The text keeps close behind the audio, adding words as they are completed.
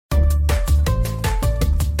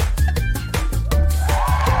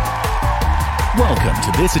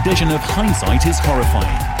Welcome to this edition of Hindsight is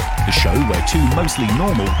Horrifying, the show where two mostly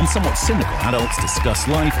normal and somewhat cynical adults discuss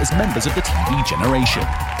life as members of the TV generation.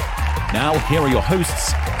 Now, here are your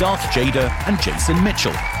hosts, Darth Jada and Jason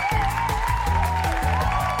Mitchell.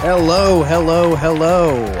 Hello,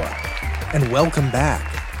 and welcome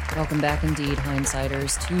back. Welcome back indeed,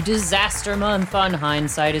 Hindsighters, to Disaster Month on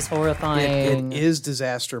Hindsight is Horrifying. It is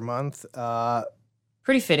Disaster Month.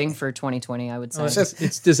 Pretty fitting for 2020, I would say.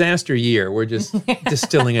 It's disaster year. We're just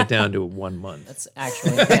distilling it down to 1 month. That's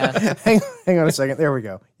actually, yeah. hang on a second. There we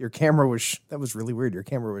go. Your camera was, that was really weird. Your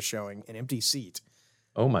camera was showing an empty seat.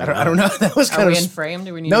 Oh my God. I don't know. That was kind Are of... we in frame?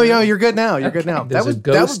 Do we need No, to you're good now. You're good now. There's That was, a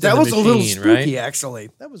ghost that in the was a little machine, spooky, right? actually.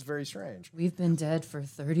 That was very strange. We've been dead for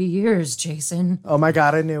 30 years, Jason. Oh my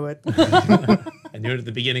God, I knew it. I knew it at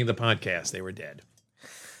the beginning of the podcast. They were dead.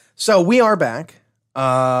 So we are back.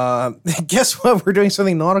 Guess what? We're doing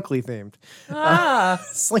something nautically themed.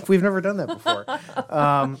 It's like we've never done that before.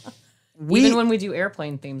 Even when we do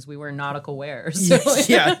airplane themes, we wear nautical wear. So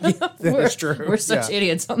yeah, that's true. We're such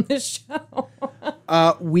idiots on this show.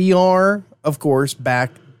 We are, of course,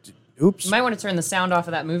 back. Oops. You might want to turn the sound off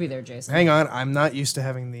of that movie there, Jason. Hang on. I'm not used to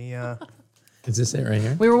having the... Is this it right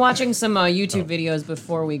here? We were watching some YouTube videos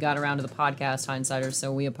before we got around to the podcast, Hindsighters,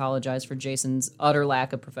 so we apologize for Jason's utter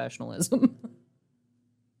lack of professionalism.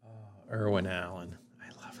 Irwin Allen. I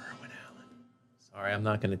love Irwin Allen. Sorry, I'm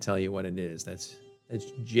not going to tell you what it is. That's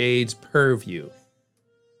Jade's purview.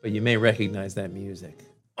 But you may recognize that music.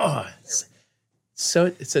 Oh, it's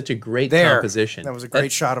such a great composition. That was a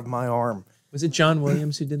great shot of my arm. Was it John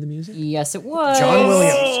Williams who did the music? Yes, it was. John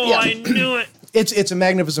Williams. Oh, I knew it. It's a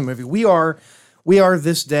magnificent movie. We are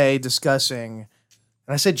this day discussing,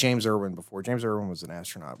 and I said James Irwin before. James Irwin was an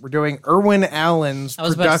astronaut. We're doing Irwin Allen's I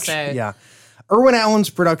was production. about to say. Yeah. Irwin Allen's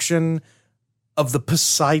production of The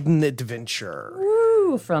Poseidon Adventure.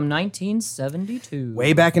 Ooh, from 1972.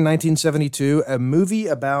 Way back in 1972, a movie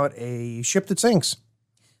about a ship that sinks.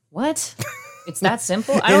 What? It's that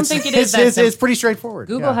simple? I don't think it is that simple. It's pretty straightforward.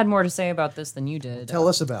 Google had more to say about this than you did. Tell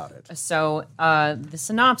us about it. So the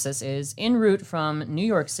synopsis is, en route from New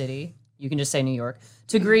York City, you can just say New York,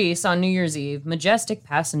 to Greece on New Year's Eve, majestic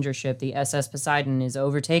passenger ship the SS Poseidon is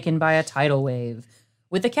overtaken by a tidal wave.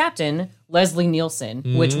 With the captain, Leslie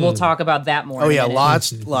Nielsen, which we'll talk about that more. Oh, in a yeah,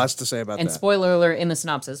 minute. lots to say about And that. spoiler alert in the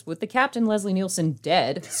synopsis, with the captain Leslie Nielsen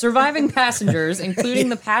dead, surviving passengers, including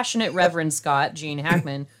the passionate Reverend Scott, Gene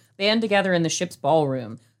Hackman, band together in the ship's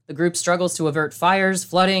ballroom. The group struggles to avert fires,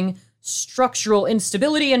 flooding, structural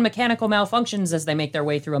instability, and mechanical malfunctions as they make their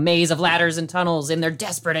way through a maze of ladders and tunnels in their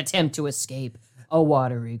desperate attempt to escape a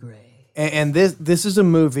watery grave. And this is a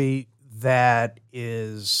movie that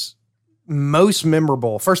is most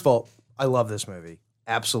memorable. First of all, I love this movie.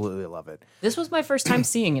 Absolutely love it. This was my first time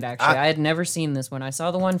seeing it, actually. I had never seen this one. I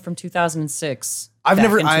saw the one from 2006. I've back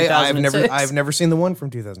never in 2006. I've never seen the one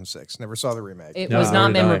from 2006. Never saw the remake. It No, was nor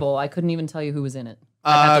not did I. memorable. I couldn't even tell you who was in it.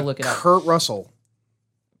 I had to look it up. Kurt Russell.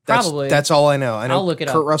 Probably. That's all I know. I know I'll look it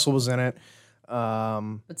Kurt up. Russell was in it.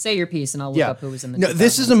 But say your piece, and I'll look Yeah. up who was in the. No,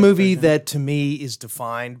 this is a 2006 movie version. that to me is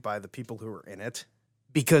defined by the people who are in it,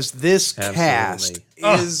 because this cast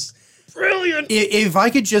Absolutely. is Brilliant. If I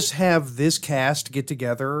could just have this cast get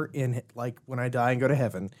together in, like, when I die and go to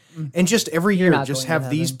heaven, and just every year not just going to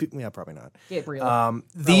have these heaven. people. Yeah, probably not. Get real.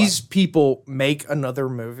 These people make another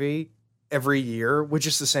movie every year with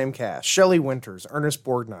just the same cast: Shelley Winters, Ernest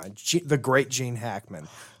Borgnine, the great Gene Hackman,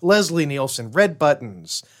 Leslie Nielsen, Red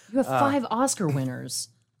Buttons. You have 5 Oscar winners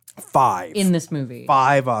Five in this movie.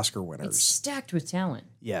 5 Oscar It's winners. stacked with talent.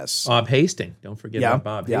 Yes. Bob Hastings. Don't forget about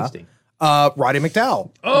Bob Hastings. Roddy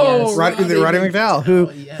McDowell. Oh, Roddy McDowell, who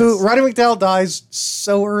Roddy McDowell dies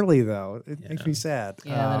so early, though. It makes me sad.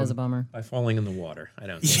 Yeah, that is a bummer. By falling in the water. I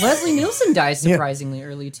don't think. Leslie Nielsen dies surprisingly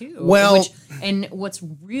early too. Well- and what's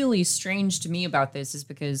really strange to me about this is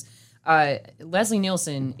because Leslie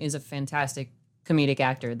Nielsen is a fantastic comedic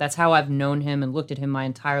actor. That's how I've known him and looked at him my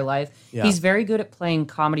entire life. Yeah. He's very good at playing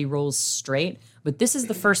comedy roles straight, but this is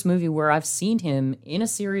the first movie where I've seen him in a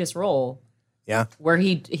serious role. Yeah. Where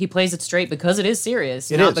he plays it straight because it is serious,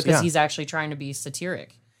 It not is, because yeah. he's actually trying to be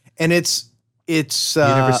satiric. And it's You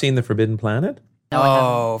never seen The Forbidden Planet? No, I haven't.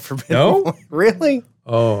 oh, Forbidden. No? Really?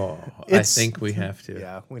 Oh, It's- I think we have to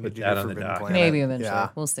Yeah, we need put to that do on the Forbidden docket. Planet. Maybe eventually. Yeah.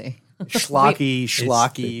 We'll see. Schlocky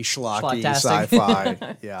Schlocktastic.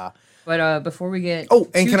 sci-fi. Yeah. But before we get Oh,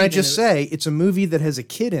 and too can I deep just into say, it's a movie that has a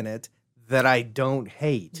kid in it that I don't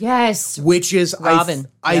hate. yes, Which is Robin.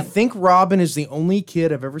 I Yep. think Robin is the only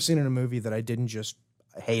kid I've ever seen in a movie that I didn't just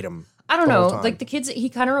hate him. I don't the whole know. time. Like the kids, he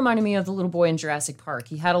kind of reminded me of the little boy in Jurassic Park.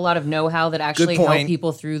 He had a lot of know-how that actually point. helped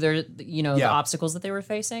people through their, the Yeah. obstacles that they were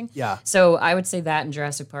facing. Yeah. So I would say that in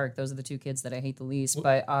Jurassic Park, those are the two kids that I hate the least.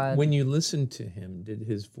 But When you listened to him, did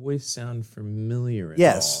his voice sound familiar at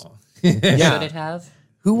Yes. all? should Yeah. it have?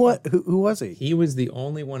 Who was he? He was the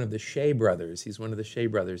only one of the Shea brothers. He's one of the Shea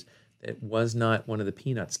brothers that was not one of the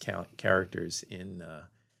Peanuts characters in,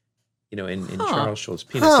 in Charles Schultz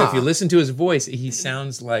Peanuts. So if you listen to his voice, he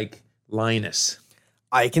sounds like Linus.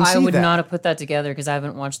 I can see I would that. not have put that together because I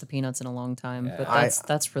haven't watched the Peanuts in a long time. But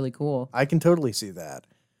that's really cool. I can totally see that.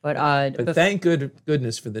 But But thank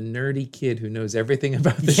goodness for the nerdy kid who knows everything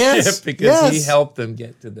about the Yes, ship because he yes. helped them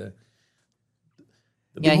get to the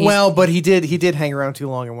yeah, he's- Well, but he did hang around too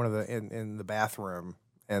long in one of the in the bathroom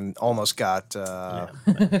and almost got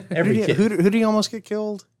every kid. who did he almost get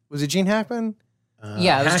killed? Was it Gene Hackman?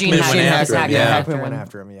 yeah, it was Gene Hackman went Hackman. after him, Hackman yeah. after Hackman went him.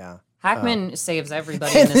 after him, yeah. Hackman saves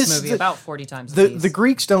everybody And in this this- movie the- about 40 times. The at least.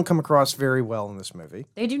 Greeks don't come across very well in this movie.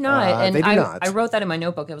 They do not. And they do I, not. I wrote that in my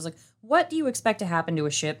notebook. I was like, what do you expect to happen to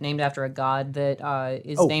a ship named after a god that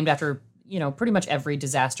is Oh. named after, pretty much every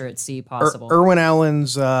disaster at sea possible? Irwin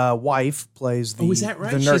Allen's wife plays the. Oh, is that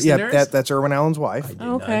right? The nurse. She's the yeah, nurse? that's Irwin Allen's wife. Did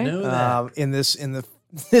Okay. not know that. In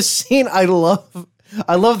this scene, I love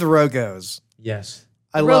the Rogos. Yes.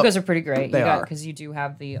 I the love Rogos are pretty great. They are. Because you do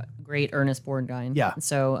have the great Ernest Borgnine. Yeah.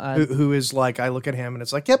 So who is like, I look at him and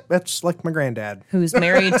it's like, yep, that's like my granddad. who's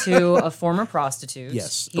married to a former prostitute.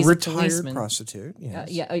 Yes, He's a retired policeman. prostitute.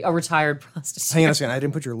 Yes. Yeah, a retired prostitute. Hang on a second, I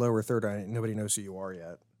didn't put your lower third on it. Nobody knows who you are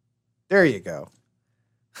yet. There you go.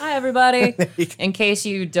 Hi, everybody. you go. In case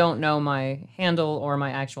you don't know my handle or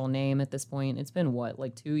my actual name at this point, it's been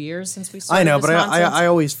like 2 years since we started. I know, this but nonsense? I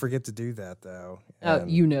always forget to do that though. Oh,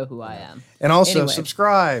 And, you know who I am. and also anyway.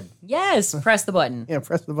 subscribe. Yes, press the button. Yeah,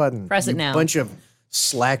 press the button. Press it You now. Bunch of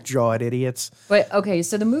slack-jawed idiots. But okay,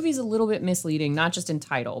 so the movie's a little bit misleading, not just in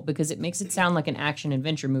title, because it makes it sound like an action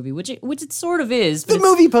adventure movie, which it sort of is. But The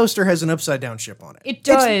movie poster has an upside-down ship on it. It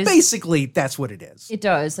does. It's basically, that's what it is. It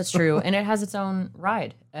does. That's true, and it has its own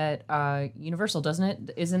ride at Universal, doesn't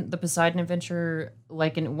it? Isn't the Poseidon Adventure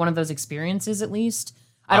like in one of those experiences at least?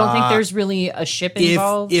 I don't think there's really a ship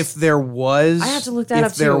involved. If there was, I have to look that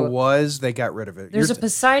up, If there too. was, they got rid of it. There's a You're-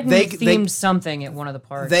 Poseidon they- themed something at one of the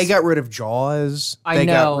parks. They got rid of Jaws. I They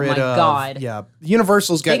know, got rid my of, God. Yeah,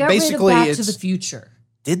 Universal's got, They got basically. rid of Back It's to the Future.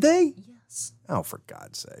 did they? Yes. Oh, for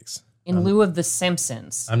God's sakes! In lieu of The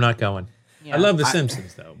Simpsons. I'm not going. Yeah. I love The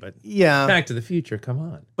Simpsons, though, but Yeah, Back to the Future, come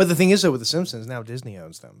on. but the thing is, though, with the Simpsons, now Disney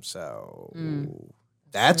owns them, so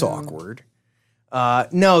that's awkward.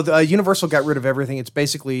 No, the Universal got rid of everything. It's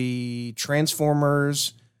basically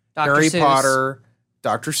Transformers, Dr. Harry Seuss. Potter,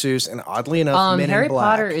 Dr. Seuss, and oddly enough, Men Harry in Black.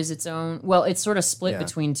 Potter is its own. Well, it's sort of split Yeah.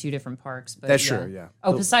 between two different parks. But That's true, yeah.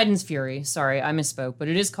 Oh, Poseidon's Fury. Sorry, I misspoke. But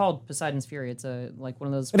it is called Poseidon's Fury. It's a one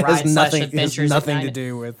of those It ride has nothing. slash It has adventures. nothing kinda- to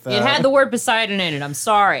do with. It had the word Poseidon in it. I'm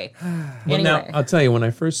sorry. Well, anyway, now, I'll tell you, when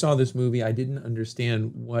I first saw this movie, I didn't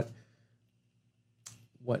understand what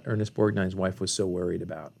Ernest Borgnine's wife was so worried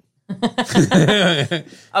about.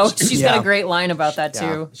 oh, she's got Yeah. a great line about that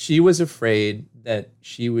too. She was afraid that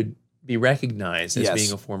she would be recognized as Yes,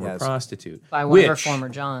 being a former yes. prostitute. By one of her which, former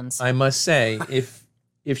Johns. I must say,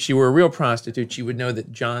 if she were a real prostitute, she would know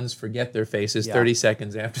that Johns forget their faces Yeah. 30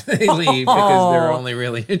 seconds after they leave because they're only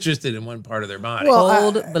really interested in one part of their body.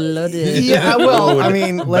 Well, Cold blooded. Yeah, well, I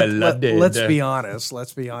mean, Blooded. let's be honest.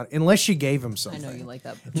 Let's be honest. Unless she gave him I something, know you like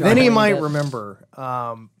that. then he John, might but- remember.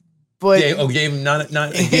 But Gave him not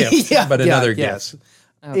a gift, yeah, but yeah, another yes. gift.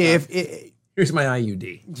 Oh, If God. Here's my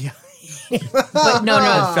IUD. but no,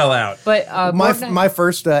 It fell out. But my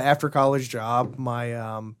first after college job, my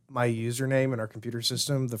my username in our computer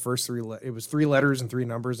system, the first it was 3 letters and 3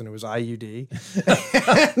 numbers, and it was IUD.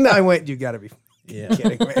 And I went, you got to be Yeah,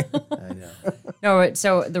 kidding me. I know. no.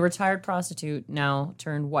 So the retired prostitute now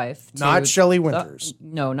turned wife. To Not Shelley Winters,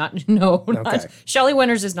 not Okay. Shelley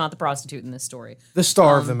Winters is not the prostitute in this story. the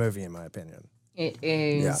star of the movie, in my opinion. It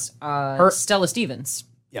is Her- Stella Stevens,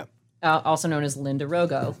 Yeah. also known as Linda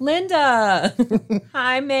Rogo. Linda,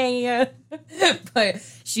 hi May. But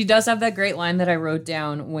she does have that great line that I wrote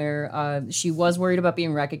down where she was worried about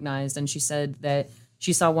being recognized, and she said that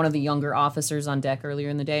she saw one of the younger officers on deck earlier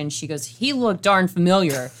in the day, and she goes, "He looked darn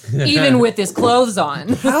familiar, even with his clothes on."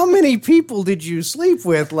 How many people did you sleep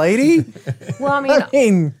with, lady? Well, I mean, I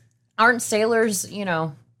mean, aren't sailors, you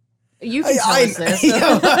know? You can tell us this. yeah,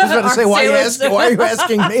 I was about to say, why are you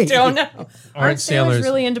asking me? I don't know. Aren't sailors sailors-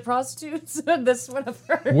 really into prostitutes? That's what I've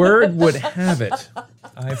heard. Word would have it.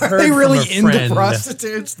 I've heard Are they really from a into friend.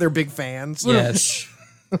 prostitutes? They're big fans. Yes.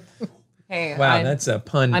 Hey, Wow, that's a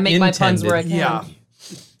pun. I make my puns where I intended. can.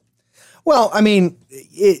 Yeah. Well, I mean,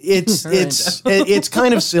 it's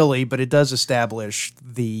kind of silly, but it does establish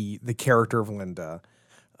the character of Linda,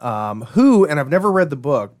 who, and I've never read the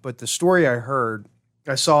book, but the story I heard,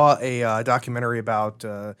 I saw a documentary about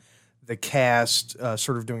the cast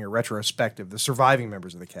sort of doing a retrospective, the surviving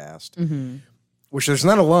members of the cast, which there's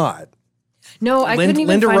not a lot. No, I couldn't even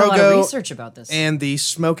Linda find a lot of Rogo research about this. And the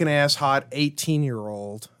smoking ass hot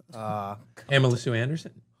 18-year-old. Pamela Sue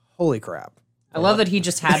Anderson. Holy crap. I love that he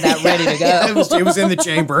just had that ready to go. It was in the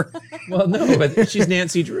chamber. Well, no, but she's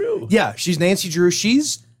Nancy Drew. Yeah, she's Nancy Drew.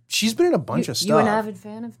 She's been in a bunch of stuff. You an avid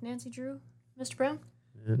fan of Nancy Drew, Mr. Brown?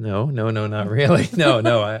 No, not really. No,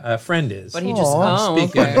 a friend is. But he just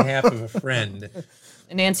Speaking okay. on behalf of a friend.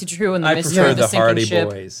 Nancy Drew and the I Mystery prefer of the the sinking Hardy ship.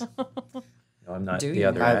 Boys. No, I'm not Do the you?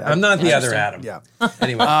 other. I'm not the other Adam. Yeah.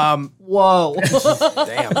 Anyway, Whoa.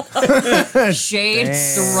 Damn. Shade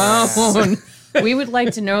thrown. We would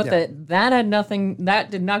like to note that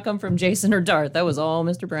did not come from Jason or Darth. That was all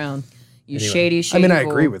Mr. Brown. You shady. I mean, I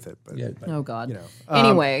fool. agree with it. But, Oh God. you know.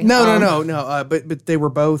 Anyway. No. But they were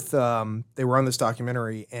both. They were on this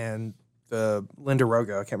documentary, and the Linda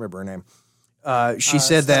Rogo, I can't remember her name. She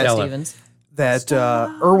said that Stella. Stevens.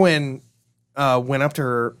 Irwin went up to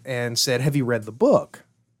her and said, "Have you read the book?"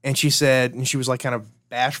 And she said, and she was like kind of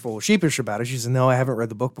bashful, sheepish about it. She said, "No, I haven't read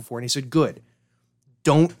the book before." And he said, "Good.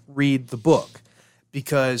 Don't read the book,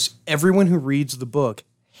 because everyone who reads the book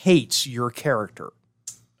hates your character."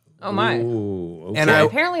 Oh my. Ooh, okay. And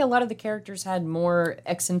Apparently, a lot of the characters had more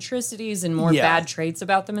eccentricities and more Yeah. bad traits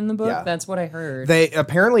about them in the book. Yeah. That's what I heard.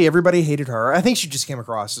 Apparently everybody hated her. I think she just came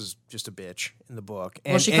across as just a bitch in the book.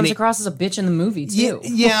 And, well, she comes across as a bitch in the movie too.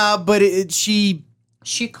 Yeah, but she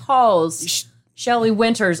calls Shelley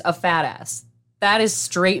Winters a fat ass. That is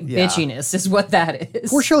straight Yeah. bitchiness, is what that is.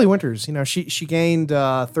 Poor Shelley Winters, she gained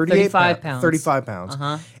 35 pounds. 35 pounds.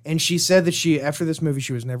 And she said that after this movie,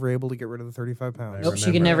 she was never able to get rid of the 35 pounds. Nope,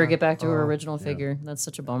 she could never get back to her original figure. That's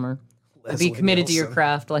such a bummer. Be committed to your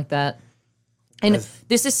craft like that. And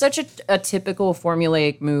this is such a typical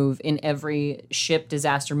formulaic move in every ship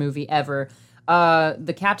disaster movie ever.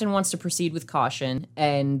 The captain wants to proceed with caution,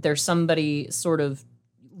 and there's somebody sort of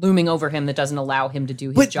looming over him that doesn't allow him to do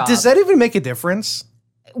his job. Does that even make a difference?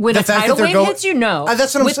 When the a fact tidal that they're wave going- hits you, no.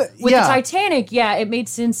 That's what I'm saying. With Yeah. the Titanic, yeah, it made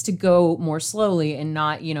sense to go more slowly and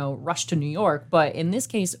not, rush to New York. But in this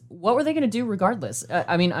case, what were they going to do regardless?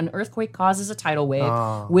 I mean, an earthquake causes a tidal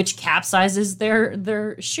wave, which capsizes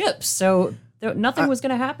their ships. So nothing was going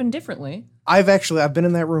to happen differently. I've been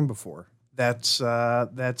in that room before. That's on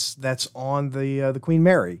the Queen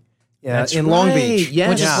Mary. Yeah, That's in Long right, Beach. yes.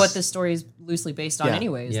 Which Yeah. is what this story is loosely based on Yeah.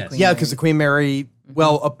 anyways. Yes. The Queen Yeah, Mary. because the Queen Mary,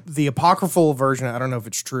 the apocryphal version, I don't know if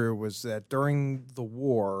it's true, was that during the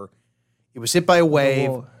war, it was hit by a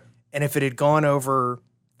wave, and if it had gone over,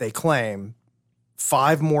 they claim,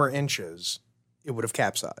 5 more inches, it would have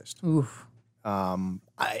capsized. Oof.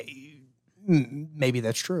 Maybe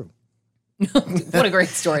that's true. What a great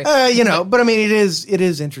story. But I mean, it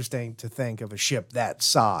is interesting to think of a ship that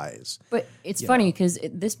size. But it's funny because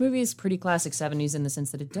this movie is pretty classic 70s in the sense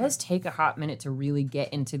that it does take a hot minute to really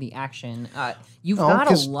get into the action. You've got a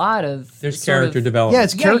 'cause lot of There's sort character of, development. Yeah,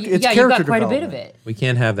 it's Yeah, character. It's you've character got quite a bit development. of it. We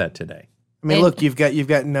can't have that today. I mean, And- look, you've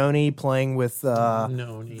got Noni playing with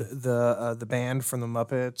Noni. the band from the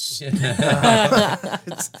Muppets.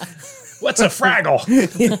 What's a Fraggle?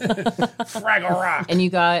 Fraggle Rock. And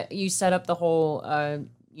you set up the whole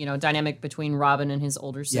dynamic between Robin and his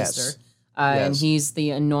older sister. And he's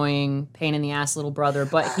the annoying pain in the ass little brother,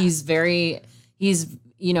 but he's a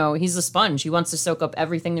sponge. He wants to soak up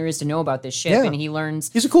everything there is to know about this ship, Yeah. and he learns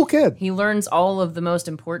He's a cool kid. all of the most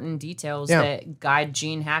important details Yeah. that guide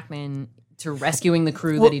Gene Hackman to rescuing the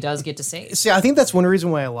crew that he does get to save. See, I think that's one reason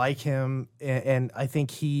why I like him, and I think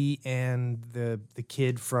he and the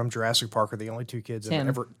kid from Jurassic Park are the only 2 kids Tim. I've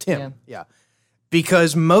ever. Tim, yeah.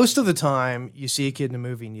 Because most of the time you see a kid in a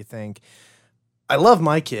movie and you think, I love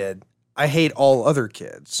my kid, I hate all other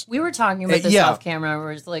kids. We were talking about this yeah. off camera,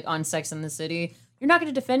 where it's like on Sex and the City. You're not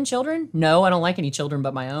going to defend children? No, I don't like any children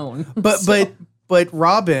but my own. But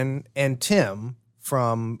Robin and Tim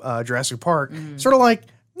from Jurassic Park sort of like,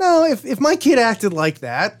 no, if my kid acted like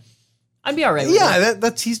that, I'd be all right with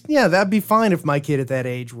it. that'd be fine if my kid at that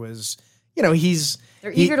age was, They're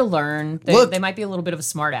eager to learn. They might be a little bit of a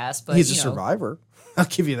smart ass, but he's a survivor. I'll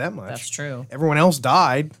give you that much. That's true. Everyone else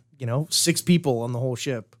died. 6 people on the whole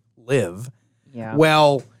ship live. Yeah.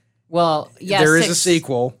 Well, yeah, there is 6. a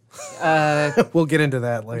sequel. We'll get into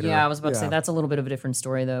that later. Yeah, I was about to say that's a little bit of a different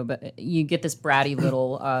story though. But you get this bratty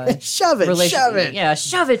little shove it. Yeah,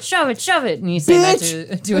 shove it, and you say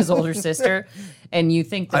that to his older sister, and you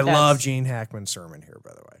think that I love Gene Hackman's sermon here,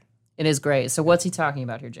 by the way. It is great. So what's he talking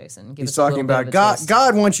about here, Jason? Give He's us a little talking bit of about a God. taste.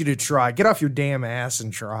 God wants you to try. Get off your damn ass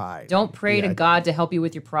and try. Don't pray to God to help you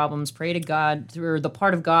with your problems. Pray to God through the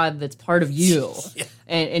part of God that's part of you.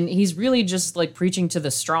 And he's really just like preaching to the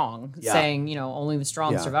strong, saying, you know, only the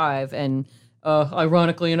strong survive. And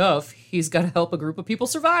ironically enough, he's got to help a group of people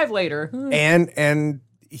survive later. And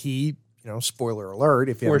he, you know, spoiler alert,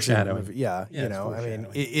 if you haven't seen the Foreshadowing. movie, Yeah, you know, it's I mean,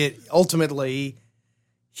 foreshadowing. it ultimately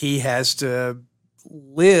he has to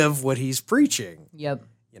live what he's preaching. Yep.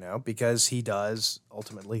 You know, because he does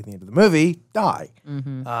ultimately at the end of the movie die,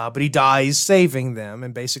 Mm-hmm. but he dies saving them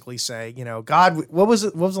and basically saying, you know, God, what was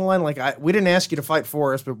it? What was the line like? We didn't ask you to fight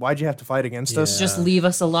for us, but why'd you have to fight against us? Just leave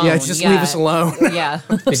us alone. Yeah, just leave us alone. Yeah.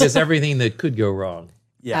 Because everything that could go wrong.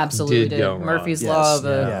 Yeah, Absolutely did go wrong. Murphy's Yes, law of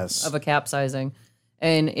a, yes. of a capsizing.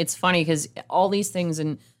 And it's funny because all these things,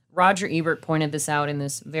 and Roger Ebert pointed this out in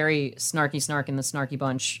this very snarky snark in the Snarky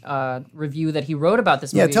Bunch review that he wrote about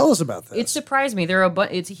this movie. Yeah, tell us about this. It surprised me.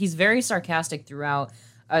 He's very sarcastic throughout,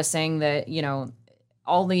 saying that, you know,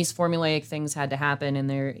 all these formulaic things had to happen, and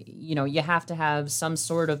there, you know, you have to have some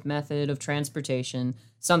sort of method of transportation.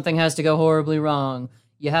 Something has to go horribly wrong.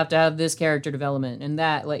 You have to have this character development, and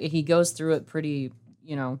that, like, he goes through it pretty,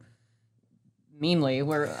 you know, meanly.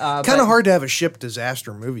 Where kind of hard to have a ship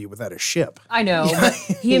disaster movie without a ship. I know, but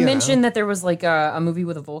he had You mentioned that there was like a movie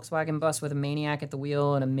with a Volkswagen bus with a maniac at the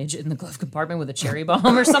wheel and a midget in the glove compartment with a cherry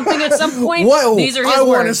bomb or something at some point. Whoa, These are his I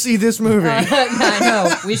want to words. see this movie. I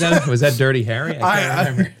know. We should, Was that Dirty Harry? I can't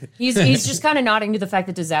remember. he's just kind of nodding to the fact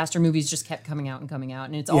that disaster movies just kept coming out,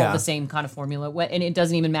 and it's all Yeah. the same kind of formula. And it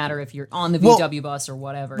doesn't even matter if you're on the Well- VW bus or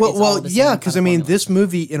whatever. Well, it's all the same kind because of I mean, formula. this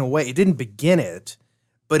movie in a way it didn't begin it,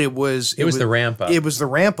 but it was the ramp up. It was the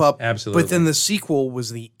ramp up, Absolutely. But then the sequel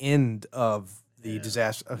was the end of the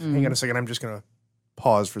disaster. Hang on a second, I'm just gonna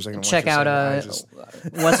pause for a second. and check watch out this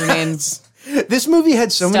thing. what's her name, This movie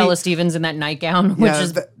had so Stella many. Stevens in that nightgown, which Yeah,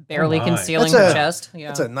 is that- barely my. concealing That's her a- chest. Yeah.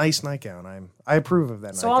 It's a nice nightgown. I approve of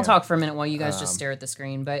that. So nightgown. I'll talk for a minute while you guys just stare at the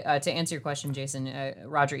screen. But to answer your question, Jason,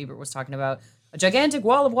 Roger Ebert was talking about a gigantic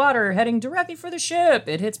wall of water heading directly for the ship.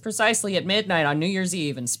 It hits precisely at midnight on New Year's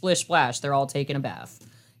Eve, and splish splash, they're all taking a bath.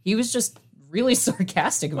 He was just really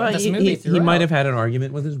sarcastic about this movie. He might have had an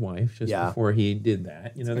argument with his wife just Yeah. before he did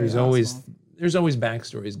that. You know, there's always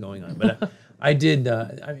backstories going on. But I did.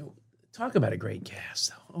 I mean, talk about a great cast,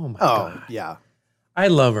 though. Oh my god, yeah, I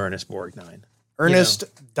love Ernest Borgnine. Ernest One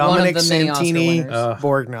of Dominic the many Oscar Santini winners.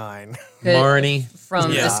 Borgnine. Marnie.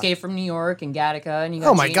 from Yeah. Escape from New York and Gattaca, and you got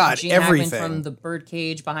Oh my God, Gene Hackman everything. from The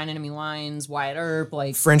Birdcage, Behind Enemy Lines, Wyatt Earp,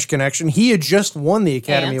 like French Connection. He had just won the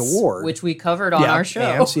Academy Ants, Award, which we covered on our show.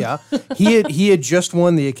 Ants, yeah. he had just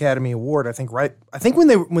won the Academy Award. I think when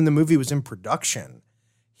the movie was in production,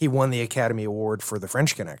 he won the Academy Award for the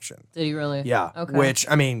French Connection. Did he really? Yeah, Okay. which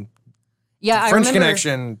I mean, yeah, I French remember.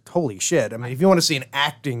 Connection. Holy shit! I mean, if you want to see an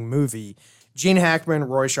acting movie, Gene Hackman,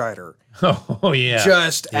 Roy Scheider, Oh yeah.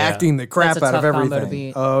 just Yeah. acting the crap That's a out of tough combo to everything.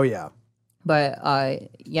 beat. Oh yeah. But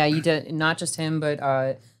yeah, you did not just him, but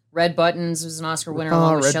Red Buttons was an Oscar winner Oh,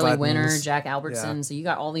 along with Red Shelley Winner, Buttons. Jack Albertson. Yeah. So you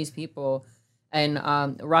got all these people. And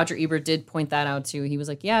Roger Ebert did point that out too. He was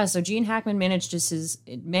like, "Yeah, so Gene Hackman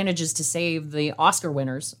manages to save the Oscar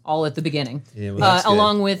winners all at the beginning, Yeah, well, that's good.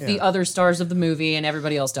 along with the other stars of the movie, and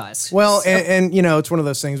everybody else dies." Well, and you know, it's one of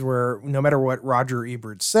those things where no matter what Roger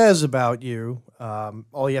Ebert says about you,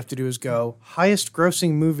 all you have to do is go highest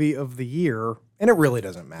grossing movie of the year, and it really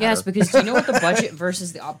doesn't matter. Yes, because do you know what the budget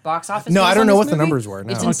versus the box office? No, was I don't on know this what the movie? numbers were,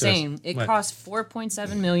 no. It's Talk to us. insane. It What? cost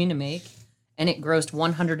 $4.7 million to make, and it grossed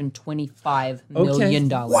 $125 million.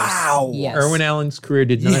 Wow. Yes. Irwin Allen's career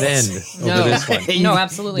did not Yes. end over this one. No,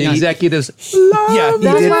 absolutely The not. executives Yeah, he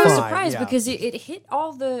That's did why I was fine, surprised yeah. because it hit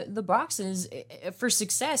all the boxes for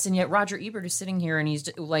success, and yet Roger Ebert is sitting here and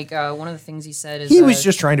he's like, one of the things he said is He was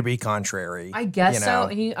just trying to be contrary. I guess you know?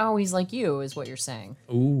 so. He's like you, is what you're saying.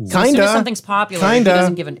 Ooh. So as soon Kinda. as something's popular, Kinda. he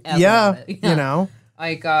doesn't give an F. Yeah, about it. you know.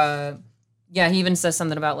 Like, yeah, he even says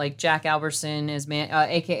something about like Jack Albertson is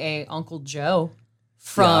aka Uncle Joe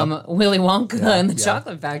from Willy Wonka and the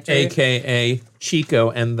Chocolate Factory. AKA Chico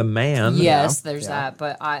and the Man. Yes, there's that.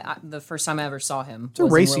 But I the first time I ever saw him a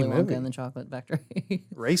was racy in Willy movie. Wonka and the Chocolate Factory.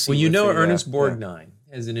 Racy Well, you with know the, Ernest Borgnine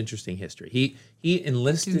has an interesting history. He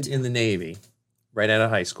enlisted in the Navy right out of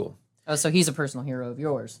high school. Oh, so he's a personal hero of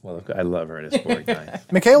yours. Well, I love Ernest Borgnine.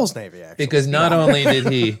 McHale's Navy, actually. Because not only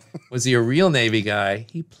was he a real Navy guy,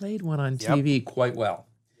 he played one on TV quite well.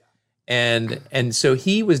 And so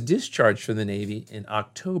he was discharged from the Navy in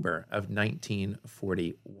October of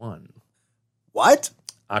 1941. What?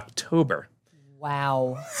 October.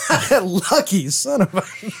 Wow. Lucky son of a...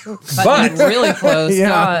 But really close. Yeah.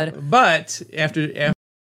 God. But after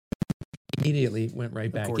immediately went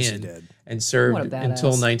right back course he in did. and served What a badass. until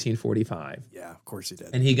 1945. Yeah, of course he did.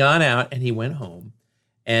 And he got out and he went home.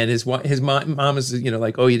 And his mom is,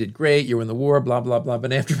 like, oh, you did great. You were in the war, blah, blah, blah.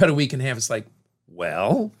 But after about a week and a half, it's like,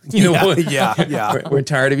 well, yeah. we're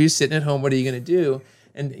tired of you sitting at home. What are you going to do?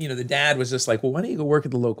 And, the dad was just like, well, why don't you go work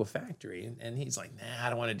at the local factory? And he's like, nah, I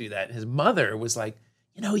don't want to do that. And his mother was like,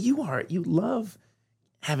 you love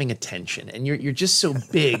having attention and you're just so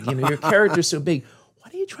big. Your character's so big. Why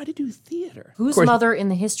don't you try to do theater? Whose mother in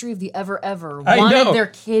the history of the ever I wanted know. their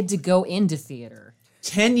kid to go into theater?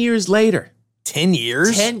 10 years later. 10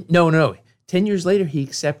 years? 10 years later, he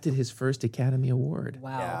accepted his first Academy Award.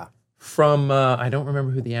 Wow. Yeah. From, I don't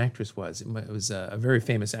remember who the actress was. It was a very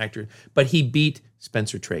famous actor. But he beat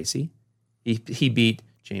Spencer Tracy. He beat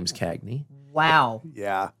James Cagney. Wow.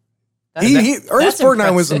 Yeah. That's Ernest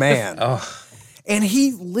Borgnine was the impressive. man. Oh, And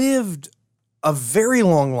he lived a very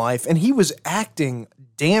long life, and he was acting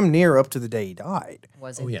damn near up to the day he died.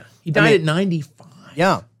 Was it? oh yeah. He died at 95.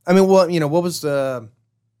 Yeah. I mean, well, what was the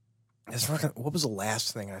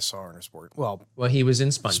last thing I saw Ernest Borgnine? Well, Well, he was in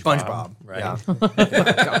SpongeBob. SpongeBob. Right. Yeah. Oh,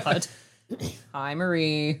 God. Hi,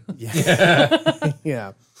 Marie.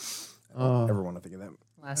 Yeah. Oh. Never want to think of that.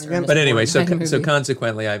 Last Again, Ernest But anyway, so Borgnine movie.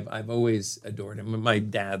 consequently, I've always adored him. My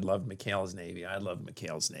dad loved McHale's Navy. I loved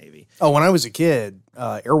McHale's Navy. Oh, when I was a kid,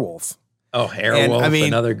 Airwolf. Oh, Airwolf, I mean,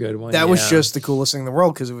 another good one. That was yeah. just the coolest thing in the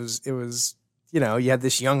world because it was you had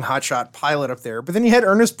this young hotshot pilot up there, but then you had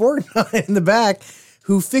Ernest Borgnine in the back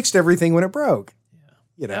who fixed everything when it broke.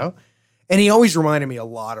 Yeah. And he always reminded me a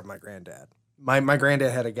lot of my granddad. My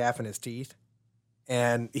granddad had a gaff in his teeth,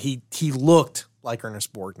 and he looked like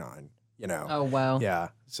Ernest Borgnine. Oh, wow. Yeah.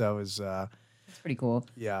 So it was That's pretty cool.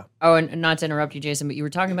 yeah. Oh, and not to interrupt you, Jason, but you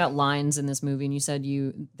were talking about lines in this movie, and you said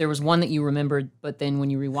there was one that you remembered, but then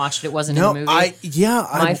when you rewatched it, it wasn't in the movie.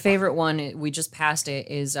 My favorite one, we just passed it,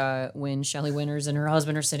 is when Shelley Winters and her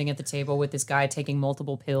husband are sitting at the table with this guy taking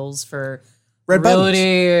multiple pills for Red buttons.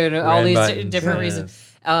 virility and all Red these buttons, different yeah. reasons.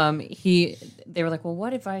 They were like, well,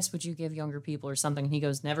 what advice would you give younger people or something? And he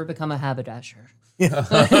goes, never become a haberdasher.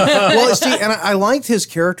 Well, see, and I liked his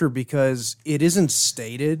character because it isn't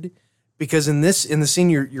stated. Because in the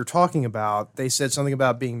scene you're talking about, they said something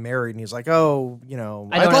about being married, and he's like, "Oh, I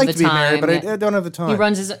don't I'd have like the to be married, but time." I don't have the time." He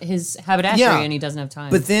runs his haberdashery Yeah. and he doesn't have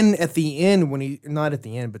time. But then at the end, not at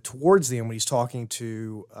the end, but towards the end, when he's talking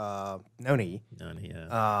to Noni,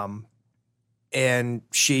 Yeah. and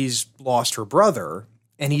she's lost her brother,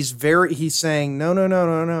 and he's saying,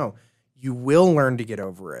 no, you will learn to get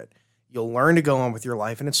over it. You'll learn to go on with your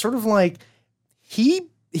life, and it's sort of like he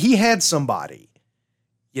had somebody.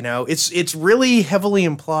 It's really heavily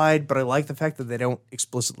implied, but I like the fact that they don't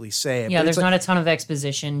explicitly say it. yeah, But there's it's not a ton of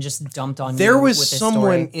exposition just dumped on there you was with this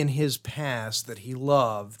someone story. in his past that he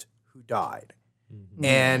loved who died,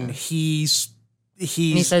 and he's And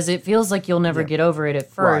he says it feels like you'll never get over it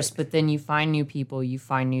at first, Right. but then you find new people, you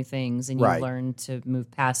find new things, and you Right. learn to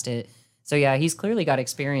move past it. So yeah, he's clearly got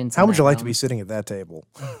experience. how in would that you like to realm. be sitting at that table?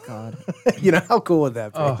 God, How cool would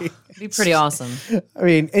that be? Oh. it'd be pretty awesome. I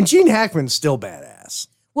mean, and Gene Hackman's still badass.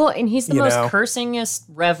 Well, and he's the You most know. cursingest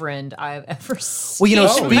reverend I've ever seen.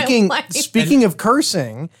 Well, in my life. speaking of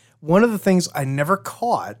cursing, one of the things I never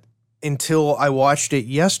caught until I watched it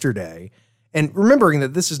yesterday, and remembering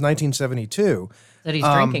that this is 1972. that he's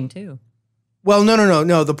drinking too. Well,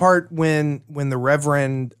 no. The part when the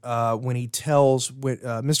Reverend when he tells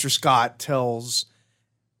Mr. Scott tells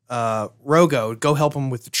Rogo, go help him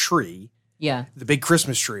with the tree, Yeah, the big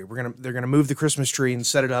Christmas tree. They're gonna move the Christmas tree and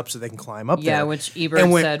set it up so they can climb up there. yeah, which Ebert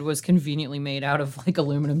And when- said was conveniently made out of like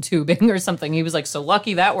aluminum tubing or something. He was like, "So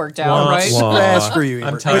lucky that worked out, Wah, right?" wah. Ah, screw you, I'm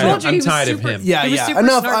Ebert. tired. I told you he I'm was tired of super- him. Yeah, He was yeah. super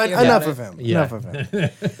Enough snarky about enough it. of him. Yeah. Enough of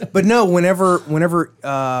him. But no, whenever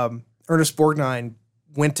Ernest Borgnine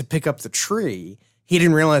went to pick up the tree, he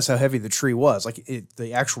didn't realize how heavy the tree was,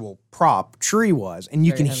 the actual prop tree was. And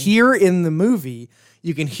you Very can heavy. hear in the movie,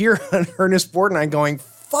 you can hear Ernest Borgnine going,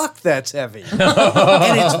 "Fuck, that's heavy." And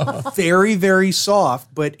it's very, very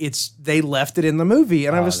soft, but they left it in the movie.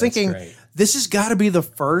 And I Oh, was that's thinking, great. this has got to be the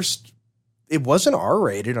first. It wasn't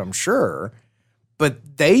R-rated, I'm sure,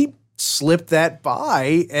 but they slipped that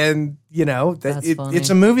by, and That's funny. it's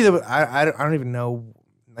a movie that I don't even know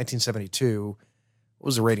 1972. What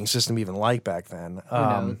was the rating system even like back then? Who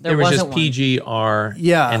knows? There was just wasn't one. PG, R,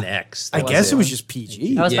 Yeah. and X. I That guess it was one. just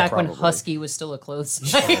PG. That was Yeah, back when probably. Husky was still a clothes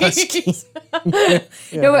size.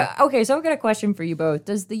 No, okay, so I've got a question for you both.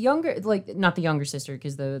 Does the younger, not the younger sister,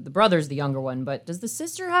 because the brother's the younger one, but does the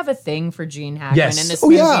sister have a thing for Gene Hackman Yes. in this Oh,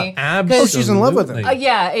 movie? yeah. Absolutely. she's in love with him.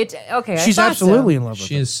 Yeah, okay. I She's thought absolutely so. in love with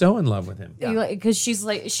She him. is so in love with him. Because she's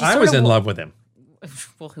like, she's I sort was of, in love with him.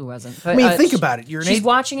 well, who hasn't? I mean, think about it. She's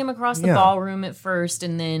watching him across the Yeah. ballroom at first,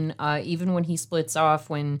 and then even when he splits off,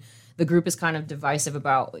 when the group is kind of divisive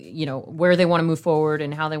about where they want to move forward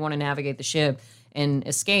and how they want to navigate the ship and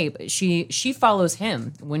escape, she follows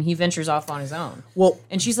him when he ventures off on his own. Well,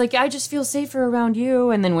 And she's like, I just feel safer around you.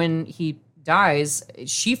 And then when he dies,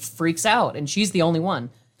 she freaks out, and she's the only one.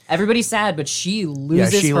 Everybody's sad, but she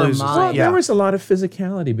loses she her loses it. mind. Well, Yeah. there was a lot of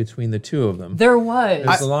physicality between the two of them. There was.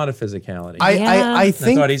 There's a lot of physicality. I Yeah.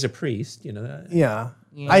 think thought he's a priest, that. yeah.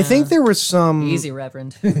 I think there was some Easy,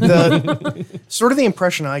 Reverend. the sort of the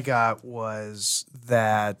impression I got was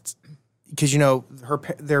that because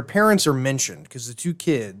their parents are mentioned because the two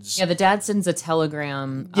kids Yeah, the dad sends a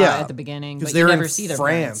telegram Yeah, at the beginning, but because you they're never in see their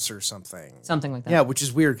France parents. or something. Something like that. Yeah, which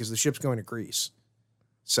is weird because the ship's going to Greece.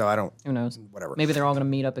 So I don't Who knows? whatever. Maybe they're all going to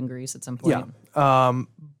meet up in Greece at some point. Yeah.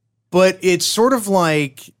 But it's sort of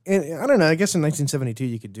like and I don't know. I guess in 1972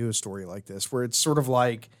 you could do a story like this where it's sort of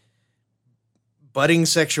like budding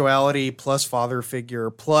sexuality plus father figure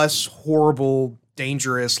plus horrible,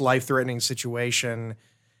 dangerous, life-threatening situation.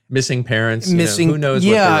 Missing parents. Missing. Who knows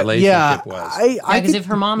yeah, what their relationship was? I Because could- if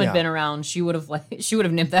her mom had yeah. been around, she would have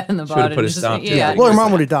nipped that in the She would've bud. put and a just- stop to it. yeah, well, her just-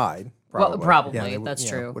 mom would have died. Well, probably. they would- That's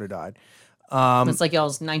true. Would have died. It's like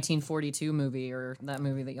y'all's 1942 movie, or that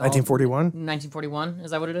movie that y'all 1941. 1941,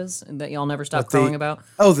 is that what it is? That y'all never stop With the- crowing about?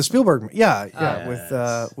 Oh, the Spielberg. Yeah,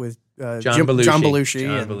 Yes. with John Belushi. John Belushi.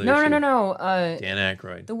 John and- Belushi. No. Dan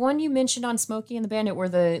Aykroyd. The one you mentioned on Smokey and the Bandit, where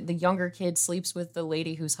the younger kid sleeps with the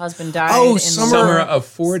lady whose husband died. Oh, in the Summer war. of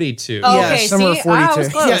 42. Oh, Yeah, okay, Summer see? of 42. I was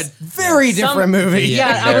close. Yeah, very different movie.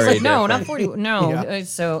 Yeah, I was very like, no, different. not 40. No. Yeah.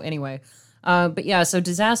 So anyway, but yeah, so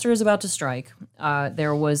disaster is about to strike.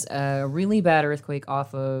 There was a really bad earthquake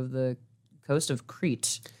off of the coast of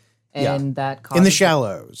Crete. And that causes In the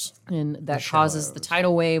shallows. and that causes the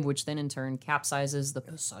tidal wave, which then in turn capsizes the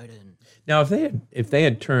Poseidon. Now, if they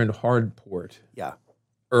had turned hard port Yeah.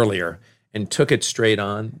 earlier and took it straight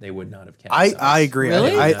on, they would not have I capsized. agree.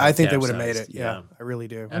 Really? I think they would have made it. Capsized, Yeah, yeah. I really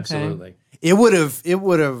do. Absolutely. It would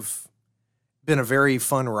have been a very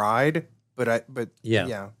fun ride, but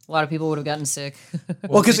Yeah. A lot of people would have gotten sick.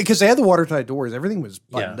 Well, because they had the watertight doors, everything was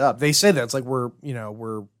buttoned Yeah. up. They say that it's like we're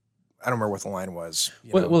I don't remember what the line was.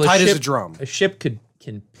 Well, tight as a drum. A ship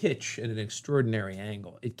can pitch at an extraordinary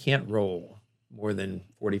angle. It can't roll more than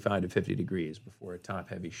 45 to 50 degrees before a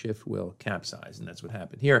top-heavy ship will capsize, and that's what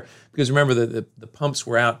happened here. Because remember, the pumps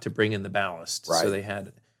were out to bring in the ballast, Right. so they had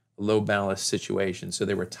a low ballast situation, so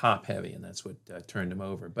they were top-heavy, and that's what turned them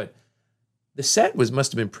over. But the set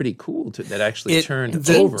must have been pretty cool that actually turned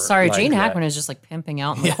over. Sorry, like Gene that. Hackman is just like pimping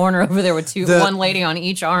out in the corner over there with one lady on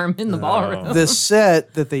each arm in the ballroom. The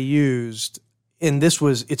set that they used, and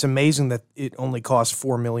it's amazing that it only cost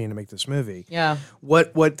 $4 million to make this movie. Yeah.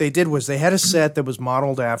 What they did was they had a set that was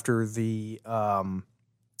modeled after the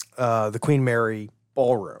Queen Mary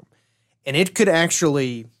ballroom, and it could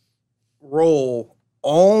actually roll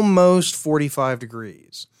almost 45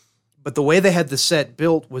 degrees. But the way they had the set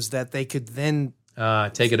built was that they could then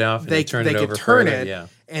Take it off and they turn could it over turn further. it Yeah.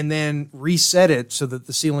 and then reset it so that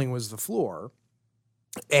the ceiling was the floor.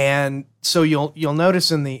 And so you'll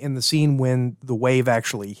notice in the scene when the wave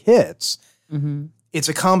actually hits, it's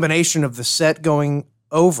a combination of the set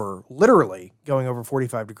literally going over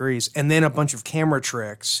 45 degrees, and then a bunch of camera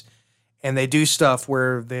tricks. And they do stuff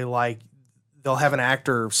where they'll have an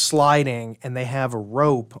actor sliding and they have a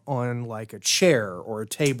rope on like a chair or a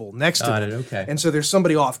table next to Got them. it, okay. And so there's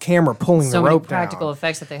somebody off camera pulling So the many rope practical down.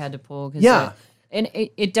 effects that they had to pull. 'Cause Yeah. And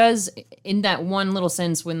it does, in that one little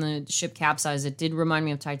sense, when the ship capsized, it did remind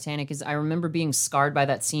me of Titanic, because I remember being scarred by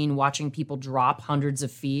that scene, watching people drop hundreds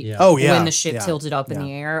of feet Yeah. Oh, yeah. when the ship Yeah. tilted up in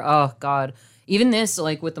the air. Oh, God. Even this,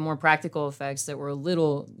 like with the more practical effects that were a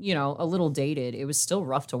little dated, it was still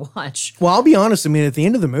rough to watch. Well, I'll be honest. I mean, at the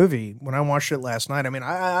end of the movie, when I watched it last night, I mean,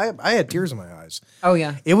 I had tears in my eyes. Oh,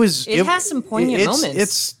 yeah. It was. It has some poignant moments.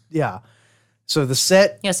 It's yeah. So the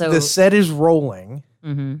set. Yeah, so- the set is rolling,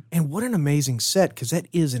 and what an amazing set, because that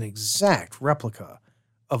is an exact replica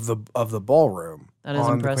of the ballroom That is on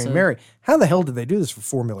the impressive. Queen Mary. How the hell did they do this for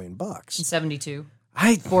 $4 million? 72.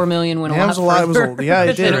 I $4 million went That was a lot. It was further yeah,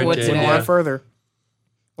 it did. than It would went a today. lot further.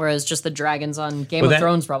 Whereas just the dragons on Game Well, of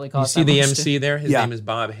Thrones probably You cost see that the much MC there? His Yeah. name is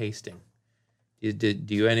Bob Hastings.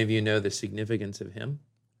 Do any of you know the significance of him?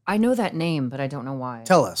 I know that name, but I don't know why.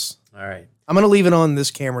 Tell us. All right. I'm going to leave it on this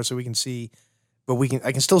camera so we can see, but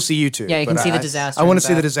I can still see you two. Yeah, you can but see the I- disaster I in want the to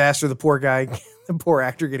see the back. disaster. The poor guy, the poor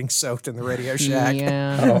actor getting soaked in the Radio Shack.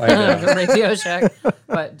 Yeah. Oh, I know. The Radio Shack.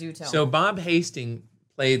 But do tell. So Bob Hastings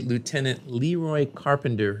played Lieutenant Leroy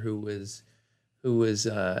Carpenter, who was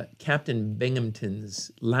Captain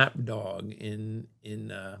Binghamton's lapdog in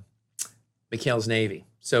McHale's Navy.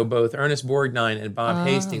 So both Ernest Borgnine and Bob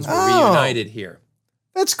Hastings were reunited here.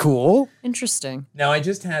 That's cool. Interesting. Now I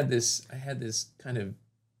had this kind of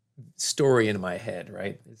story in my head,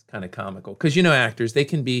 right? It's kind of comical because actors, they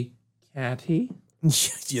can be catty.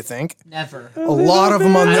 You think? Never. A lot of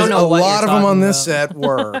them on I this. don't know A what lot you're of them on talking this about. set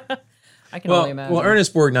were. I can only imagine. Well,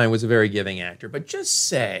 Ernest Borgnine was a very giving actor, but just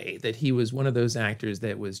say that he was one of those actors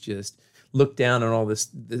that was just looked down on all this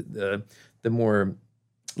the more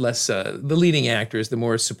less the leading actors, the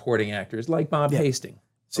more supporting actors like Bob Hastings.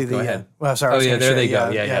 See go ahead. Well, sorry. I was yeah, gonna there say, they go.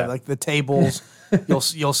 Yeah. Like the tables,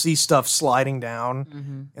 you'll see stuff sliding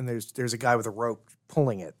down, and there's a guy with a rope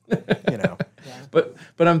pulling it.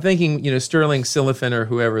 But I'm thinking, Sterling Silliphant or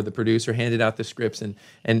whoever, the producer, handed out the scripts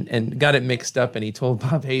and got it mixed up, and he told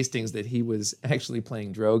Bob Hastings that he was actually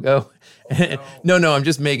playing Drogo. No, I'm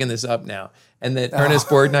just making this up now. And that Ernest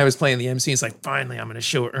Borgnine was playing the MC. He's like, finally, I'm going to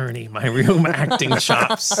show Ernie my real acting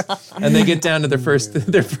chops. And they get down to their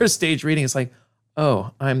first stage reading. It's like,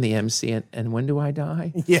 oh, I'm the MC, and when do I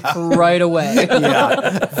die? Yeah, right away.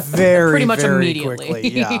 very, Pretty much very immediately. quickly.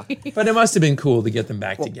 Yeah. But it must have been cool to get them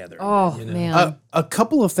back together. Oh, man. A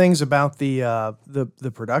couple of things about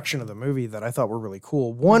the production of the movie that I thought were really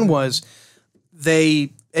cool. One was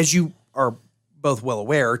they, as you are both well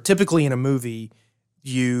aware, typically in a movie,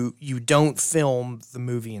 you don't film the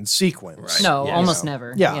movie in sequence. Right. No, Yeah. almost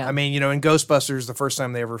never. Yeah, I mean, in Ghostbusters, the first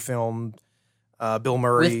time they ever filmed Bill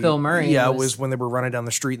Murray. With Bill Murray, Yeah, it was was- when they were running down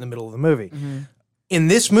the street in the middle of the movie. In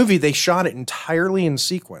this movie, they shot it entirely in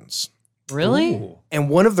sequence. Really? Ooh. And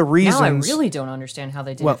one of the reasons... Now I really don't understand how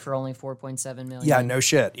they did Well, it for only 4.7 million. Yeah, no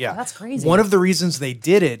shit. Yeah. That's crazy. One of the reasons they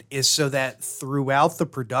did it is so that throughout the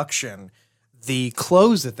production, the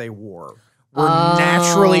clothes that they wore were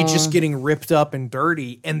naturally just getting ripped up and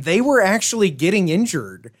dirty, and they were actually getting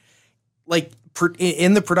injured. Like,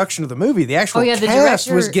 in the production of the movie, the actual the cast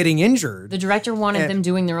was director- getting injured. The director wanted them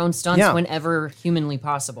doing their own stunts Yeah. whenever humanly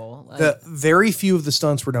possible. Like, The very few of the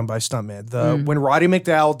stunts were done by stuntmen. When Roddy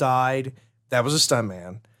McDowall died, that was a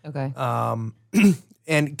stuntman. okay.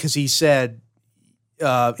 And because he said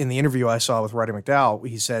in the interview I saw with Roddy McDowall,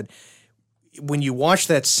 he said, when you watch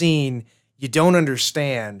that scene, you don't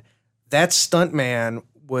understand that stuntman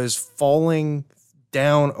was falling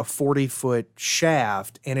down a 40-foot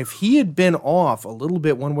shaft, and if he had been off a little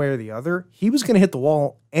bit one way or the other, he was going to hit the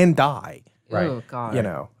wall and die. Right. Oh, God.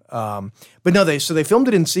 But no, they filmed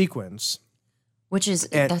it in sequence. Which is,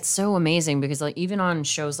 And- that's so amazing because like even on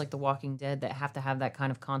shows like The Walking Dead that have to have that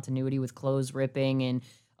kind of continuity with clothes ripping and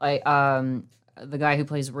like the guy who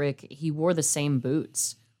plays Rick, he wore the same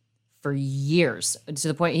boots for years to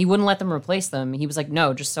the point he wouldn't let them replace them. He was like,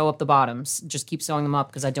 no, just sew up the bottoms. Just keep sewing them up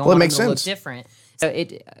because I don't Well, it want them makes to look sense. different. So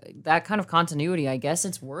that kind of continuity, I guess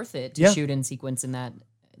it's worth it to Yeah. shoot in sequence in that.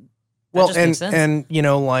 Well, just makes sense. and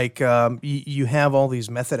you have all these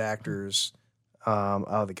method actors.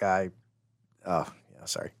 The guy. Oh, yeah,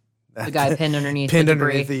 sorry. The guy pinned underneath Pinned the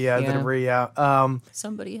debris. underneath the debris. Yeah.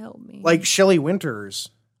 Somebody help me. Like Shelley Winters,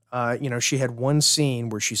 she had one scene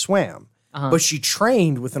where she swam, but she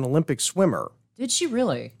trained with an Olympic swimmer Did she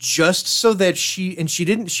really? just so that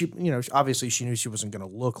obviously she knew she wasn't going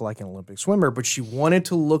to look like an Olympic swimmer, but she wanted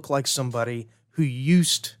to look like somebody who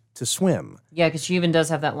used to swim. Yeah, because she even does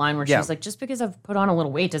have that line where Yeah. she's like, just because I've put on a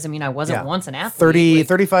little weight doesn't mean I wasn't Yeah. once an athlete. 30, Like,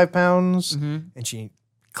 35 pounds, and she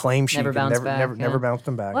claimed she Never could bounced back, never yeah. bounced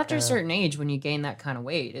them back. well, after Yeah. a certain age, when you gain that kind of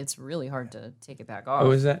weight, it's really hard to take it back off.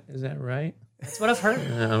 Oh, is that right? That's what I've heard.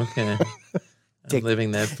 Okay. Tick- I'm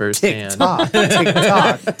living that firsthand. TikTok,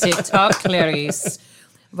 TikTok. TikTok, Clarice.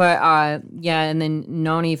 But yeah, and then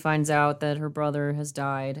Noni finds out that her brother has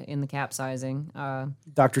died in the capsizing.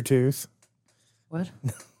 Dr. Tooth. What?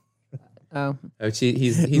 Oh, Oh,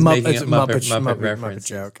 he's It's making a a Muppet Muppet reference.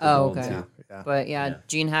 joke. Oh, Old okay. too. Yeah. but yeah, Yeah.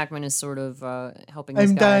 Gene Hackman is sort of helping this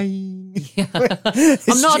I'm guy. dying.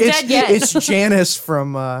 I'm not dead yet. It's Janice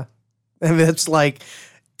from. And it's like,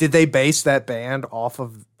 did they base that band off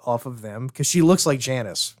of them? Because she looks like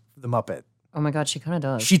Janice, the Muppet. Oh my God, she kind of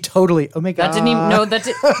does. She totally. Oh my god. that didn't even know that.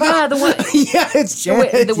 Yeah, the one Yeah, it's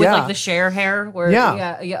Janice. with yeah. like the Cher hair. Where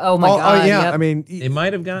Yeah. yeah. Oh my God. yeah. yep. I mean, They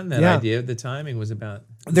might have gotten that Yeah. idea. The timing was about.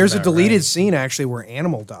 there's a about deleted right. scene actually where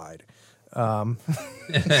Animal died. I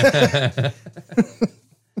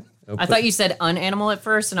thought you said unanimal at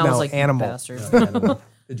first, and I No, was like, animal. You bastard.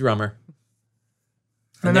 The drummer.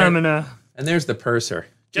 And, and there's the purser.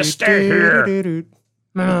 Just stay here.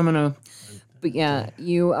 No. But yeah,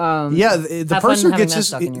 you Yeah, the have fun purser having gets that his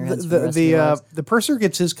stuck in your heads for the rest of your lives. the purser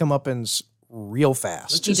gets his comeuppance real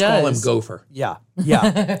fast. Let's just call him does. Gopher. Yeah,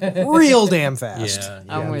 real damn fast. Yeah.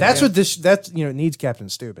 I'm with That's you. what that's it needs Captain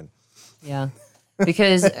Steuben. Yeah,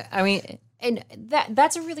 because I mean, and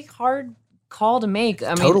that's a really hard call to make.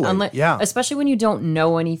 I Totally, mean, yeah. especially when you don't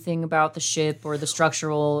know anything about the ship or the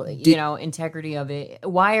structural, integrity of it.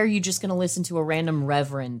 Why are you just going to listen to a random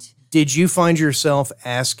reverend? Did you find yourself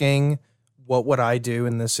asking, what would I do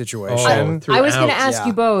in this situation? Oh, I was going to throughout. ask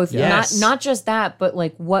you both, Yes. not just that, but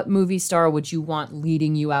like, what movie star would you want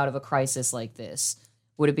leading you out of a crisis like this?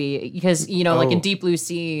 Would it be because like in Deep Blue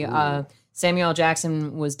Sea, Samuel L.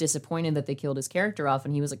 Jackson was disappointed that they killed his character off,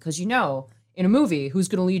 and he was like, because in a movie, who's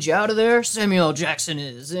going to lead you out of there? Samuel L. Jackson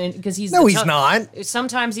is, and because he's he's not.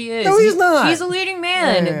 Sometimes he is. No, he's not. He's a leading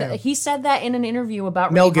man. Yeah. He said that in an interview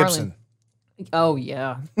about Mel Rennie Harlin. Gibson. Oh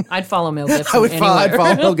yeah, I'd follow Mel Gibson. I'd anywhere.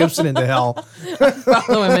 follow Mel Gibson into hell.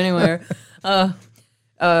 Follow him anywhere.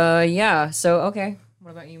 Yeah. So okay.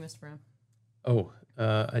 What about you, Mr. Brown? Oh,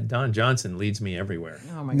 Don Johnson leads me everywhere.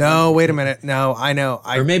 Oh my god. No, wait a minute. No, I know.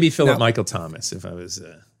 Or maybe Philip no. Michael Thomas if I was.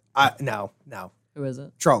 No. Who is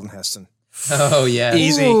it? Charlton Heston. Oh yeah,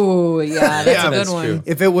 Easy. Ooh, yeah, that's Yeah, a good that's one. true.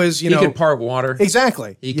 If it was, He could part water.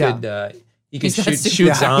 exactly. He yeah. could. He could He's got shoot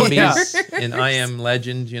super zombies Yeah. in I Am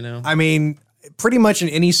Legend. I mean, pretty much in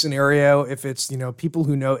any scenario, if it's, people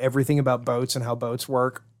who know everything about boats and how boats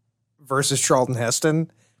work versus Charlton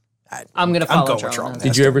Heston, I'm gonna follow going with Charlton Charlton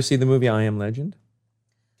Heston. Did you ever see the movie I Am Legend?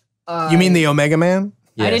 you mean the Omega Man?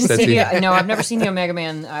 I didn't that's see. it. No, I've never seen the Omega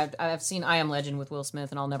Man. I've seen I Am Legend with Will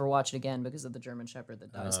Smith, and I'll never watch it again because of the German Shepherd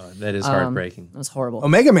that dies. That is heartbreaking. It was horrible.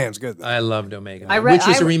 Omega Man's good, though. I loved Omega, I Man, read- which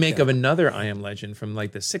is I- a remake of another I Am Legend from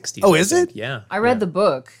like the 60s. Oh, I is think. it? Yeah. I read yeah. the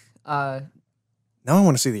book, Now I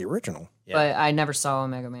want to see the original. Yeah. but I never saw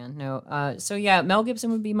Omega Man. No. So yeah, Mel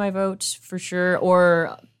Gibson would be my vote for sure,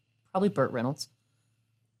 or probably Burt Reynolds.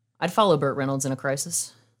 I'd follow Burt Reynolds in a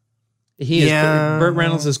crisis. He is. Yeah. Burt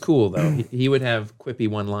Reynolds is cool though. He would have quippy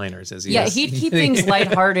one-liners as he. Yeah, is. he'd keep things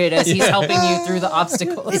lighthearted as he's helping you through the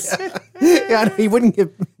obstacles. Yeah, he wouldn't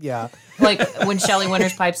get. Yeah. Like when Shelley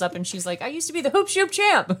Winters pipes up and she's like, "I used to be the hoop shoot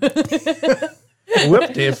champ."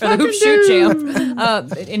 Whooped it. Or the hoop shoot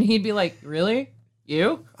champ. And he'd be like, "Really?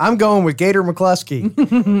 You?" I'm going with Gator McCluskey.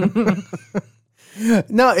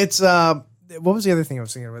 No, it's what was the other thing I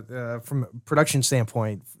was thinking about from a production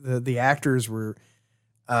standpoint? The actors were.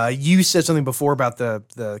 You said something before about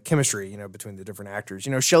the chemistry, between the different actors.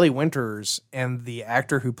 Shelley Winters and the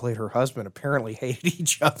actor who played her husband apparently hated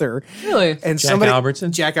each other. Really? And Jack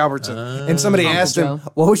Albertson? Jack Albertson. And somebody Uncle asked him,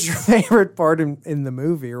 Joe. "What was your favorite part in the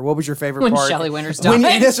movie, or what was your favorite When part?" Shelley Winters When-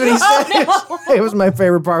 died. That's what he said. Oh, no. It was my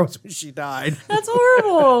favorite part was when she died. That's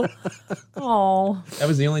horrible. Oh. That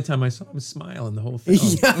was the only time I saw him smile in the whole film.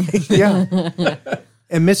 Yeah.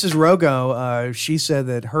 And Mrs. Rogo, she said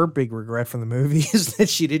that her big regret from the movie is that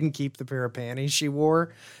she didn't keep the pair of panties she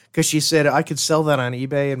wore because she said, "I could sell that on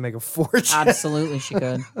eBay and make a fortune." Absolutely, she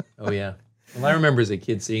could. Oh yeah. Well, I remember as a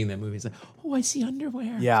kid seeing that movie. It's like, oh, I see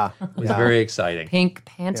underwear. Yeah. It was very exciting. Pink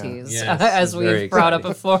panties, Yeah. Yes, as it's very we've brought up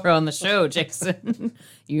exciting. before on the show, Jason.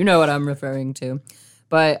 You know what I'm referring to.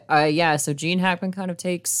 But yeah, so Gene Hackman kind of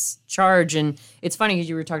takes charge. And it's funny because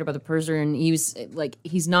you were talking about the purser, and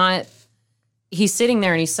he's sitting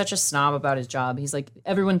there and he's such a snob about his job. He's like,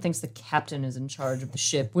 everyone thinks the captain is in charge of the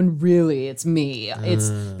ship when really it's me. It's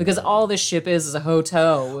because all this ship is a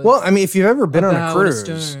hotel. with- Well, I mean, if you've ever been on a bow and a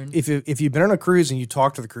cruise, stern. if you've been on a cruise and you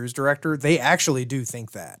talk to the cruise director, they actually do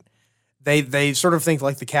think that. They sort of think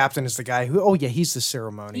like the captain is the guy who, oh yeah, he's the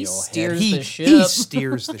ceremonial He head. steers He the ship. He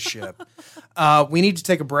steers the ship. We need to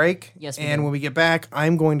take a break. Yes, we and do. when we get back,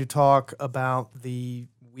 I'm going to talk about the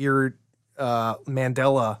weird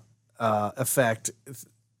Mandela effect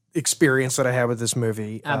experience that I had with this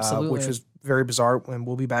movie, Absolutely. which was very bizarre. And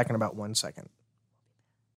we'll be back in about 1 second.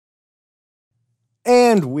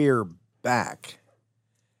 And we're back.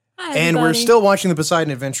 Hi, And we're everybody. still watching the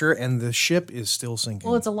Poseidon Adventure, and the ship is still sinking.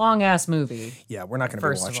 Well, it's a long ass movie. Yeah, we're not going to be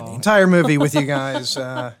First of watching the all. entire movie with you guys.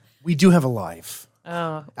 We do have a life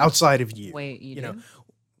Oh, outside of you. wait, you know, do?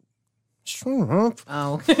 shut up.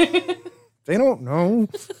 Oh. They don't know.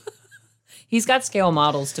 He's got scale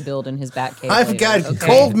models to build in his bat cave. I've later, got okay?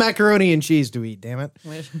 cold macaroni and cheese to eat. Damn it!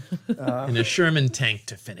 And a Sherman tank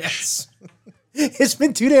to finish. It's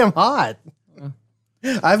been too damn hot.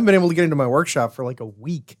 I haven't been able to get into my workshop for like a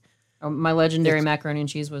week. My legendary macaroni and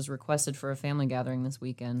cheese was requested for a family gathering this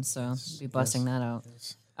weekend, so I'll be busting that out.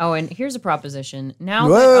 Oh, and here's a proposition. Now,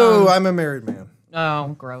 Whoa, that, I'm a married man. oh,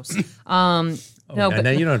 gross. No, but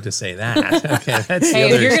you don't have to say that. Okay, that's the hey,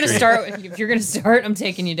 other if you're gonna start, I'm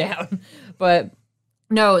taking you down. But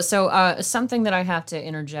no, so something that I have to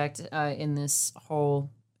interject in this whole,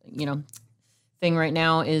 thing right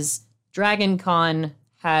now is Dragon Con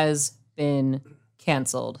has been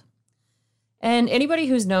canceled. And anybody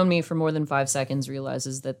who's known me for more than 5 seconds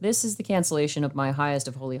realizes that this is the cancellation of my highest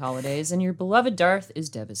of holy holidays, and your beloved Darth is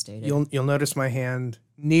devastated. You'll notice my hand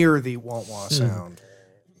near the wah wah sound,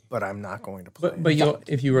 but I'm not going to play. But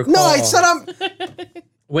if you recall, no, I said I'm.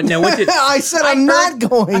 What did I said I'm not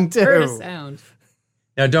going to. Heard a sound.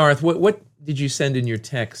 now, Darth? What did you send in your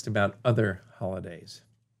text about other holidays?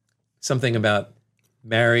 Something about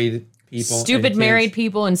married people, Stupid and married kids?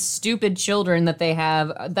 people and stupid children that they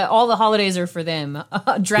have. That all the holidays are for them.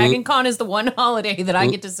 Dragon Con is the one holiday that I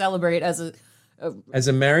get to celebrate as a. As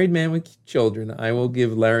a married man with children, I will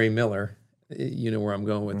give Larry Miller. You know where I'm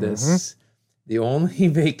going with this. The only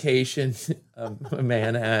vacation a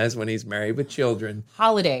man has when he's married with children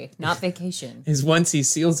Holiday, not vacation. is once he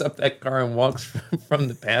seals up that car and walks from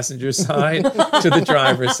the passenger side to the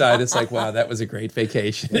driver's side. It's like, wow, that was a great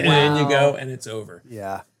vacation. And then you go and it's over.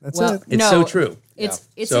 Yeah, that's Well, it. It's so true. It's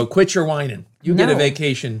So quit your whining. You get a No.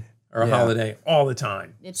 vacation or a holiday all the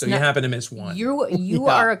time. It's So you not- happen to miss one. You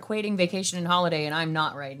are equating vacation and holiday, and I'm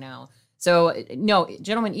not right now. So no,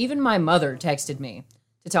 gentlemen, even my mother texted me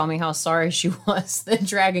to tell me how sorry she was that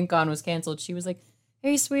Dragon Con was canceled. She was like,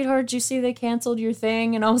 "Hey, sweetheart, did you see they canceled your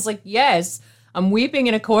thing?" And I was like, "Yes." I'm weeping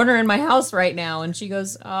in a corner in my house right now. And she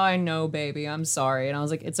goes, "Oh, I know, baby. I'm sorry." And I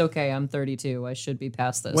was like, "It's okay. I'm 32. I should be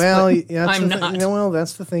past this." Well, But yeah, that's I'm the not. thing. Well,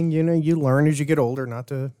 that's the thing. You learn as you get older not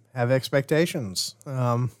to have expectations.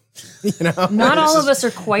 Not all of us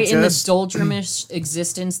are quite in the just- doldrumish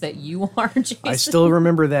existence that you are, Jason. I still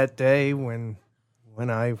remember that day when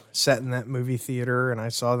I sat in that movie theater and I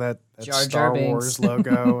saw that Jar Jar Star Binks. Wars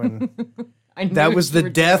logo, and I knew that was you the were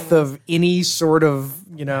death doing of any sort of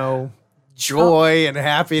joy and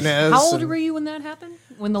happiness. How old and were you when that happened?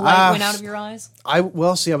 When the light went out of your eyes? I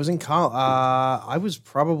was in college. I was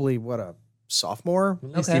probably a sophomore. At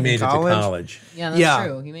least Okay. he made it to College? college. Yeah, that's Yeah.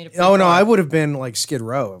 true. He made it. Oh no, I would have been like Skid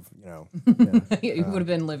Row. You would have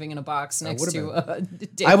been living in a box next would've to.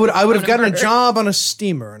 Dave I would have gotten a Cronenberg. job on a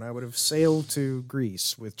steamer and I would have sailed to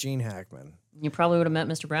Greece with Gene Hackman. You probably would have met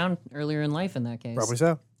Mr. Brown earlier in life in that case. Probably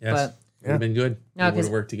so. Yes. But Would have been good. No, we would 'cause-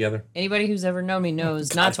 have worked together. anybody who's ever known me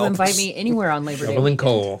knows not to help invite us. me anywhere on Labor Day. Trouble and weekend.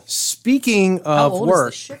 coal. Speaking How of old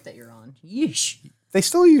work, is the ship that you're on? Yeesh. they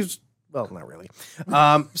still use. Well, not really.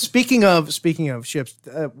 Speaking of ships,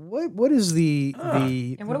 what is the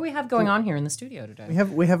And what do we have going on here in the studio today?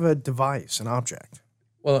 we have a device, an object.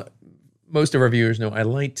 Well, most of our viewers know I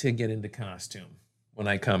like to get into costume when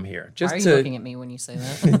I come here. Why Just are you to looking at me when you say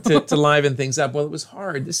that? to liven things up. Well, it was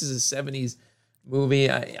hard. This is a 70s movie.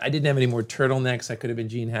 I didn't have any more turtlenecks. I could have been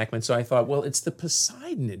Gene Hackman. So I thought, well, it's the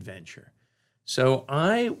Poseidon Adventure. So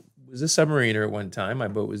I was a submariner at one time. My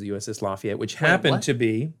boat was the USS Lafayette, which happened what? to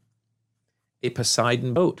be a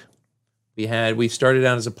Poseidon boat. We started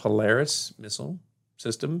out as a Polaris missile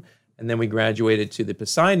system, and then we graduated to the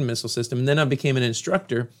Poseidon missile system, and then I became an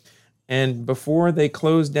instructor. And before they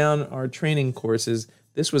closed down our training courses,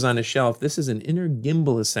 this was on a shelf. This is an inner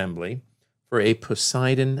gimbal assembly for a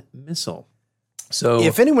Poseidon missile. So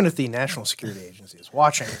If anyone at the National Security Agency is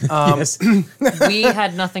watching, yes, We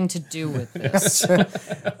had nothing to do with this.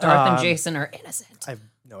 Darth and Jason are innocent. I have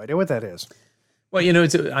no idea what that is. well,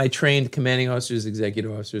 I trained commanding officers,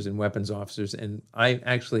 executive officers, and weapons officers, and I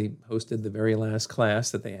actually hosted the very last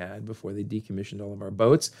class that they had before they decommissioned all of our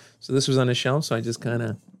boats. So this was on a shelf, so I just kind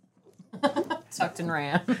of, Tucked and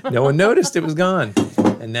ran. no one noticed it was gone.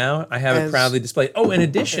 And now I have it As- proudly displayed. Oh, in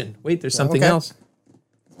addition, wait, there's something okay. else.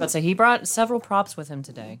 But so he brought several props with him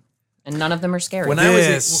today, and none of them are scary. When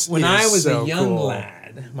This I is was so a young cool.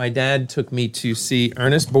 lad, my dad took me to see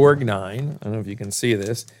Ernest Borgnine. I don't know if you can see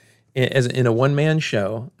this. As in a one-man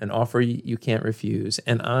show, an offer you can't refuse.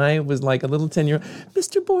 And I was like a little 10-year-old,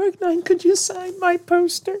 Mr. Borgnine, could you sign my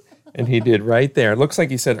poster? And he did right there. It looks like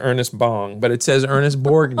he said Ernest Bong, but it says Ernest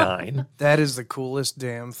Borgnine. That is the coolest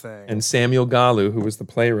damn thing. And Samuel Galu, who was the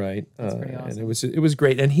playwright. pretty And awesome. it was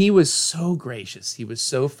great. And he was so gracious. He was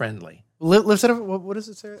so friendly. Lift it up. What does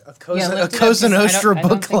it say? A Cosa, lift a it up, Cosa 'cause I Nostra don't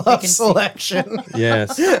book think they club can see. selection.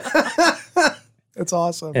 Yes. That's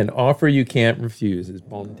awesome. An offer you can't refuse is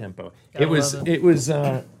Bon Tempo. It was love it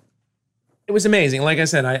was amazing. Like I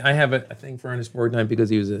said, I have a thing for Ernest Borgnine because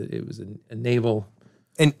he was a naval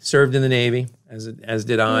And- served in the Navy as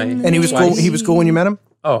did I. And he was cool. Twice. He was cool when you met him.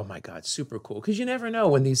 Oh my God, super cool. Because you never know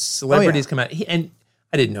when these celebrities Oh, yeah. come out. And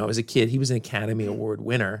I didn't know as a kid he was an Academy Award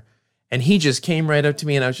winner, and he just came right up to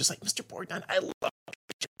me, and I was just like, Mr. Borgnine, I love you.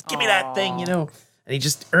 Just give me that thing, And he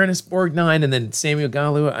just Ernest Borgnine, and then Samuel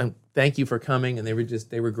Galu. Thank you for coming, and they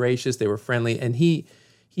were gracious, they were friendly, and he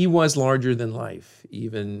was larger than life.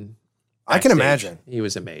 Even I can backstage. imagine. He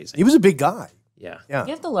was amazing. He was a big guy. Yeah. Yeah. You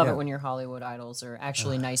have to love yeah. it when your Hollywood idols are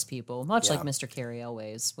actually nice people, much like Mr. Carey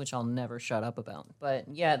Elways, which I'll never shut up about. But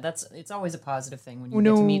yeah, it's always a positive thing when you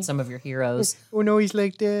get to meet some of your heroes. Oh no, he's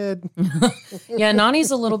like dead. Yeah, Nani's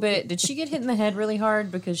a little bit. Did she get hit in the head really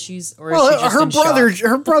hard because she's, or is Well, she just her in brother, shock?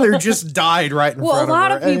 her brother just died right in Well, front a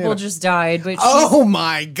lot of of her. people just died, but Oh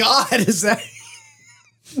my God, is that?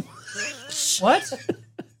 what?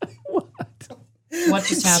 What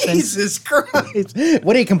just happened? Jesus Christ!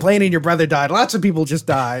 What are you complaining? Your brother died. Lots of people just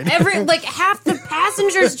died. Half the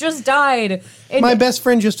passengers just died. And My best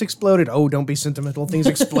friend just exploded. Oh, don't be sentimental. Things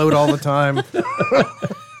explode all the time.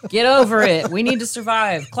 get over it. We need to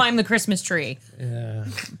survive. Climb the Christmas tree. Yeah.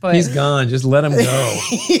 But He's gone. Just let him go.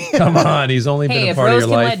 Come on. He's only hey, been a if part Rose of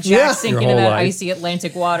can your let life. Jack Yeah. sink Your into whole that life. icy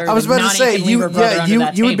Atlantic water, I was then about to Nani say can leave her brother under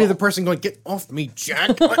that you would be table. the person going, "Get off me,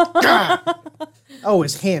 Jack!" Oh,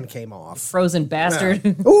 his hand came off. Frozen bastard.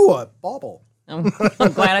 Ooh, a bauble. I'm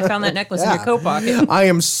glad I found that necklace in your coat pocket. I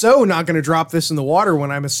am so not going to drop this in the water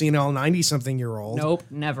when I'm a senile 90-something-year-old. Nope,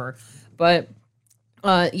 never. But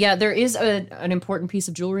yeah, there is an important piece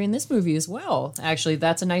of jewelry in this movie as well. Actually,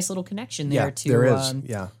 that's a nice little connection there Yeah, to there is.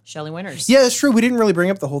 Yeah. Shelley Winters. Yeah, that's true. We didn't really bring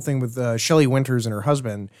up the whole thing with Shelley Winters and her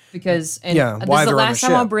husband. Because why this is they're the on the last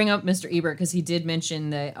time ship. I'll bring up Mr. Ebert because he did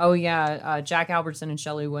mention that. Oh yeah, Jack Albertson and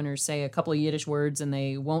Shelley Winters say a couple of Yiddish words and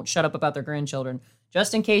they won't shut up about their grandchildren.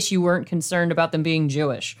 Just in case you weren't concerned about them being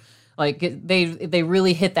Jewish, like they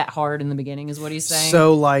really hit that hard in the beginning, is what he's saying.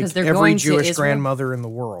 So, 'Cause like they're every going to Jewish Israel. grandmother in the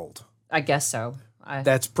world, I guess so.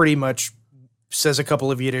 that's pretty much says a couple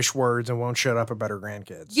of Yiddish words and won't shut up about her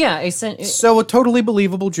grandkids. Yeah, So a totally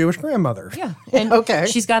believable Jewish grandmother. yeah, and Okay.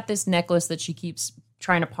 she's got this necklace that she keeps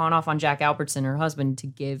trying to pawn off on Jack Albertson, her husband, to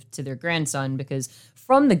give to their grandson because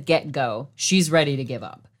from the get go she's ready to give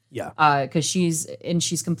up. Yeah. Because she's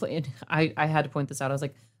complaining. I had to point this out. I was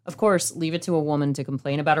like, of course, leave it to a woman to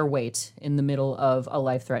complain about her weight in the middle of a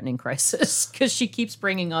life-threatening crisis. Because she keeps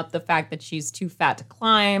bringing up the fact that she's too fat to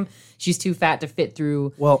climb. She's too fat to fit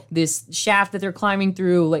through this shaft that they're climbing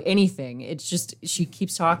through, like anything. It's just, she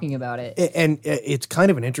keeps talking about it. And it's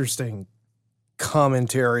kind of an interesting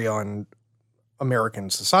commentary on American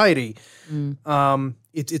society.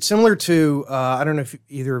 It's similar to, I don't know if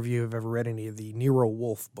either of you have ever read any of the Nero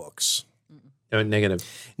Wolfe books. No, negative.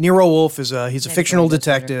 Nero Wolfe is he's a fictional Ghost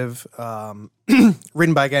Rider. detective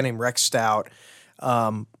written by a guy named Rex Stout.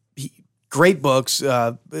 Great books.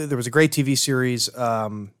 There was a great TV series.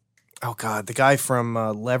 Oh God, the guy from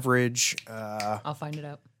Leverage. I'll find it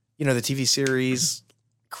out. You know the TV series.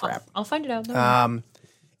 Crap. I'll find it out. Don't worry.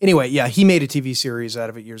 Anyway, yeah, he made a TV series out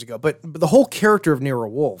of it years ago. But the whole character of Nero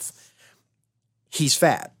Wolfe, he's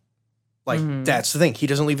fat. Like that's the thing. He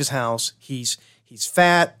doesn't leave his house. He's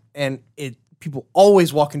fat, and people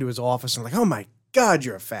always walk into his office and are like, "Oh my God,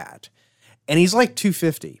 you're fat," and he's like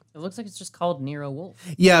 250. It looks like it's just called Nero Wolfe.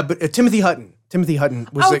 Yeah, but Timothy Hutton. Timothy Hutton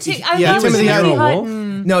was I Timothy thought it was Hutton.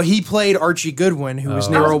 Hutton. No, he played Archie Goodwin, who was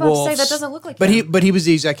I Nero was about to Wolfe. say, that doesn't look like But him. he was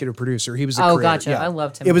the executive producer. He was the Oh, creator. gotcha. Yeah. I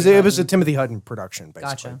love It was Timothy a Hutton. Timothy Hutton production, basically.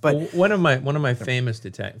 Gotcha. But One of my famous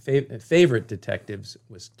favorite detectives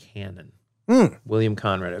was Cannon. William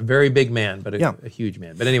Conrad, a very big man, but a huge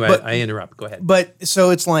man. But anyway, I interrupt. Go ahead. But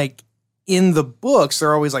so it's like in the books,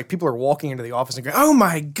 they're always like people are walking into the office and going, "Oh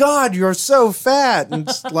my God, you're so fat!" And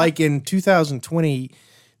it's like in 2020,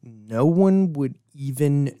 no one would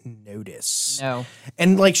even notice. No.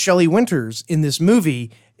 And like Shelley Winters in this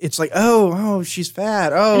movie, it's like, oh, she's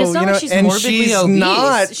fat. Oh, And it's not like she's and morbidly she's obese.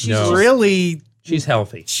 not. She's She's just- really. She's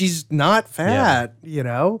healthy. She's not fat. You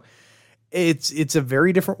know. It's a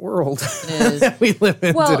very different world is. that we live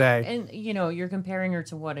in Well, today. and you're comparing her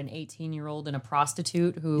to what, an 18-year-old and a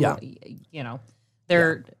prostitute who,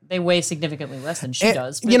 they weigh significantly less than she And,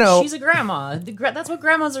 does. But she's a grandma. That's what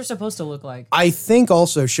grandmas are supposed to look like. I think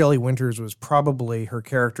also Shelley Winters was probably, her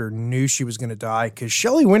character knew she was going to die because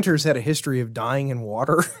Shelley Winters had a history of dying in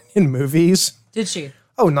water in movies. Did she?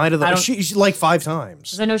 Oh, Night of the she like 5 times.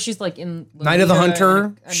 Because I know she's like in Night of the Lolita Hunter,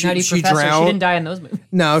 and a she Nutty Professor. drowned. She didn't die in those movies.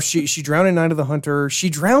 No, she drowned in Night of the Hunter. She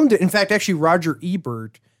drowned. In fact, actually, Roger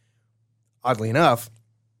Ebert, oddly enough,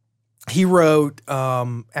 he wrote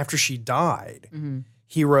after she died.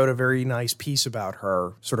 He wrote a very nice piece about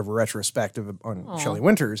her, sort of a retrospective on Shelley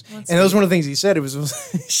Winters. And that was one of the things he said. It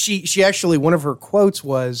was she actually, one of her quotes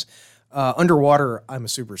was, "Underwater, I'm a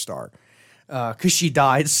superstar." Because she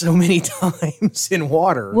died so many times in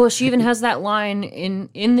water. Well, she even has that line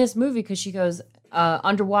in this movie because she goes,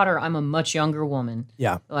 "Underwater, I'm a much younger woman."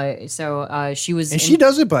 Yeah. Like so, she was. And she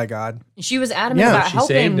does it, by God. She was adamant Yeah, about she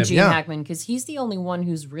saved helping him. Gene Yeah. Hackman because he's the only one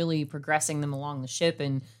who's really progressing them along the ship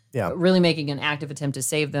and Yeah. really making an active attempt to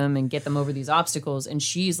save them and get them over these obstacles. And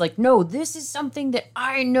she's like, no, this is something that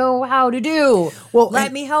I know how to do. Well,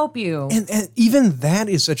 Let me help you. And even that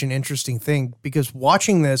is such an interesting thing, because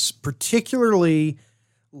watching this, particularly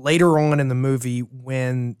later on in the movie,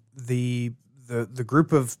 when the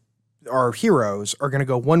group of our heroes are going to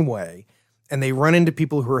go one way and they run into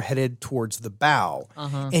people who are headed towards the bow.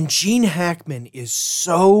 And Gene Hackman is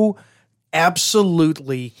so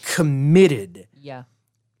absolutely committed. Yeah.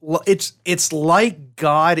 It's like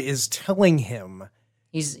God is telling him,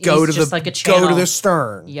 He's go to just the like a channel. go to the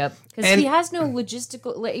stern. Yep. Because And- he has no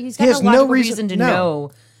logistical, he's He got has no no logical reason- reason to no.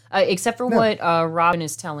 know, except for what Robin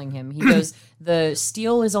is telling him. He goes, the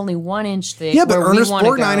steel is only 1 inch thick. Yeah, but where we Ernest wanna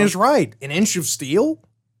Borgnine go. is right. An inch of steel?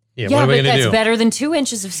 Yeah, Yeah, what are we but going to that's do? better than 2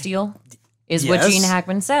 inches of steel, is what Yes. Gene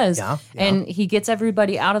Hackman says. Yeah, yeah. And he gets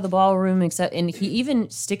everybody out of the ballroom, and he even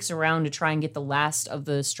sticks around to try and get the last of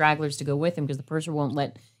the stragglers to go with him because the purser won't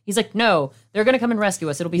let. He's like, no, they're going to come and rescue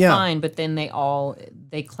us. It'll be Yeah. fine. But then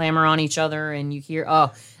they clamor on each other, and you hear,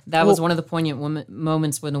 that was one of the poignant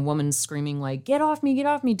moments when a woman's screaming like, "Get off me! Get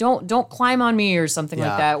off me! Don't climb on me!" or something Yeah.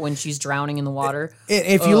 like that when she's drowning in the water.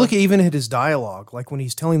 If you look even at his dialogue, like when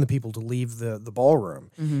he's telling the people to leave the ballroom,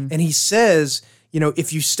 and he says,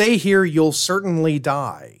 if you stay here, you'll certainly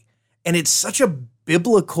die. And it's such a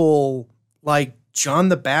biblical, like John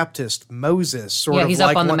the Baptist, Moses sort Yeah, of he's up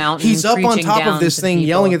like on the one- mountain He's up on preaching top down of this to the thing, people,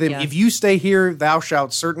 yelling at them, yeah. if you stay here, thou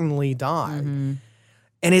shalt certainly die.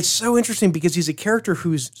 And it's so interesting because he's a character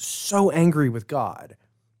who's so angry with God.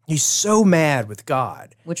 He's so mad with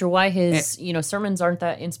God. Which are why his sermons aren't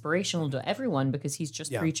that inspirational to everyone because he's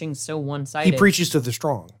just preaching so one-sided. He preaches to the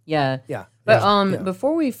strong. Yeah. Yeah. But Yeah.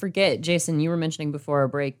 before we forget, Jason, you were mentioning before our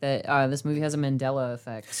break that this movie has a Mandela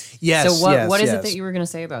effect. Yes, So yes, what is it yes. that you were going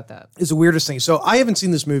to say about that? Is the weirdest thing. So I haven't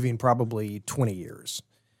seen this movie in probably 20 years.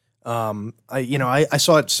 I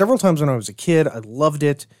saw it several times when I was a kid. I loved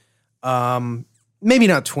it. Maybe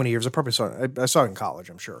not 20 years. I probably saw it. I saw it in college,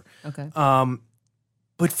 I'm sure. Okay.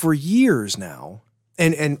 But for years now,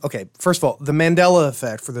 and okay, first of all, the Mandela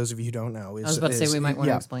effect, for those of you who don't know, is I was about to say we might want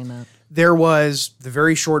to explain that. There was, the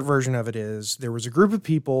very short version of it is, there was a group of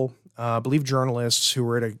people, I believe journalists, who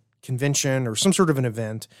were at a convention or some sort of an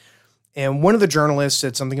event, and one of the journalists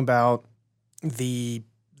said something about the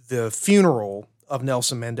funeral of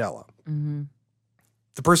Nelson Mandela. Mm-hmm.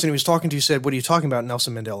 The person he was talking to said, "What are you talking about?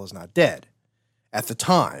 Nelson Mandela is not dead." At the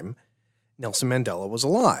time, Nelson Mandela was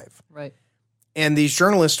alive. Right. And these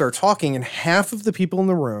journalists are talking, and half of the people in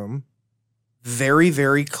the room very,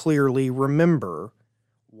 very clearly remember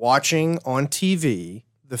watching on TV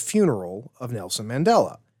the funeral of Nelson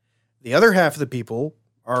Mandela. The other half of the people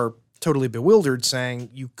are totally bewildered, saying,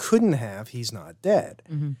 you couldn't have, he's not dead.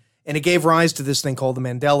 Mm-hmm. And it gave rise to this thing called the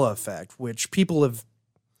Mandela effect, which people have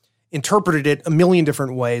interpreted it a million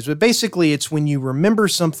different ways. But basically, it's when you remember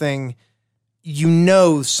something,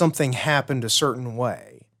 something happened a certain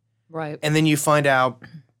way. Right. And then you find out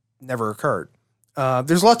never occurred.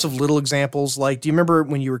 There's lots of little examples. Like, do you remember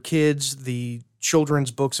when you were kids, the children's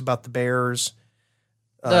books about the bears?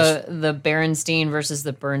 The Berenstein versus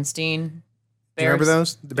the Bernstein Do you remember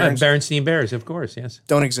bears? those? The Berenstein Bears, of course, yes.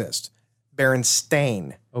 don't exist.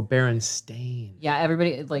 Berenstain. Oh, Berenstain. Yeah,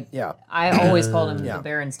 everybody Yeah. I always called them Yeah. the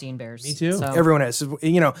Berenstein Bears. Me too. So, Everyone has.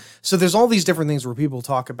 So there's all these different things where people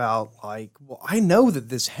talk about, like, well, I know that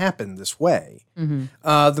this happened this way. Mhm.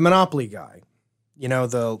 The Monopoly guy,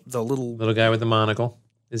 the little. Little guy with the monocle.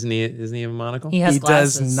 Isn't he a monocle? he has He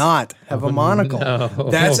glasses. does not have a monocle. no.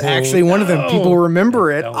 That's actually one of them. People remember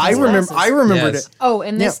it. No. I His remember. glasses. I remembered Yes. it. Oh,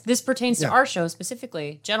 and this Yeah. this pertains to Yeah. our show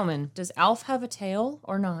specifically. Gentlemen, does Alf have a tail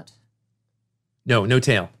or not? No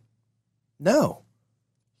tail. No,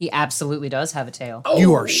 He absolutely does have a tail.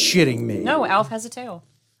 you are shitting me. No, Alf has a tail.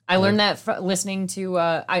 I learned that listening to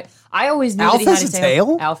I always knew Alf that he had has a a tail.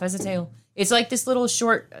 tail? Alf has a tail. It's like this little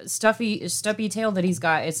short, stuffy tail that he's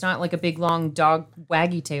got. It's not like a big, long dog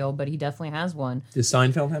waggy tail, but he definitely has one. Does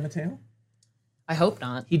Seinfeld have a tail? I hope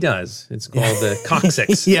not. He does. It's called the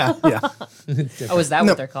coccyx. Yeah, yeah. Oh, is that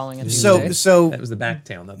No. what they're calling it? these So, days? so That was the back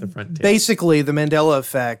tail, not the front tail. basically, the Mandela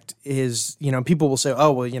effect is, people will say,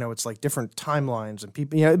 oh, well, it's like different timelines,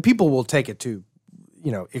 and people will take it to,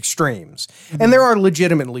 extremes. And there are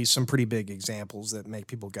legitimately some pretty big examples that make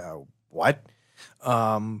people go, what?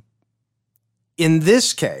 In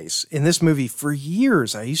this case, in this movie, for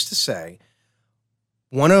years, I used to say,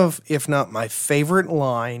 one of, if not my favorite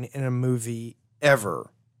line in a movie ever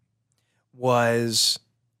was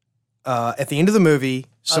at the end of the movie,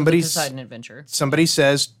 The Poseidon Adventure. somebody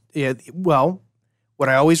says, well, what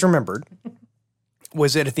I always remembered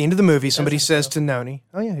was that at the end of the movie, somebody says to Noni,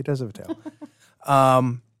 oh yeah, he does have a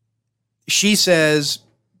tail. She says,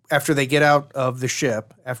 after they get out of the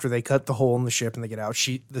ship, after they cut the hole in the ship and they get out,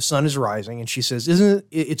 the sun is rising, and she says, "Isn't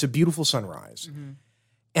it's a beautiful sunrise?" Mm-hmm.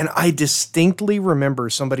 And I distinctly remember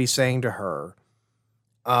somebody saying to her,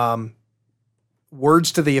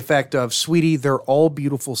 words to the effect of, "Sweetie, they're all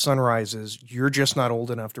beautiful sunrises. You're just not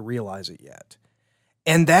old enough to realize it yet."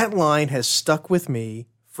 And that line has stuck with me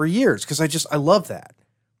for years because I love that.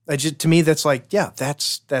 To me, that's like, yeah,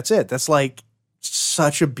 that's it. That's like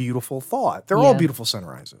such a beautiful thought. They're all beautiful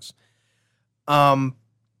sunrises. Didn't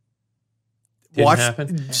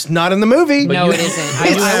happen? It's not in the movie. No, it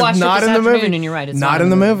isn't. I watched not it this in the afternoon, movie. and you're right. It's not in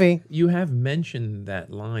the movie. You have mentioned that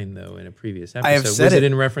line though in a previous episode. I have said Was it it.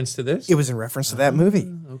 in reference to this? It was in reference to that movie.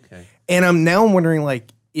 Okay. And I'm wondering,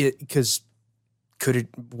 like, because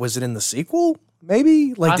was it in the sequel?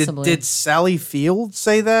 Maybe, like, Possibly. did Sally Field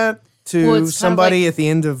say that to Well, it's kind of somebody like- at the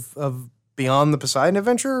end of Beyond the Poseidon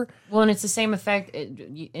Adventure? Well, and it's the same effect.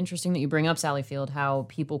 Interesting that you bring up Sally Field, how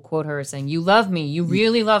people quote her as saying, "You love me, you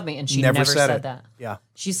really love me," and she never said it. that. Yeah,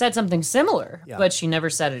 She said something similar, but she never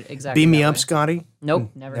said it exactly. beam me that up, way. Scotty. Nope,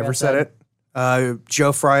 never Never got said it.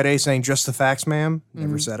 Joe Friday saying "Just the facts, ma'am."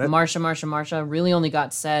 Never said it. Marsha really only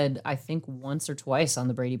got said, I think, once or twice on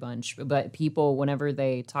the Brady Bunch. But people, whenever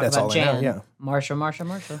they talk That's about all they know, Jan, yeah.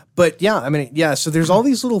 Marsha. But yeah, I mean, yeah. So there's all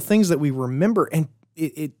these little things that we remember, and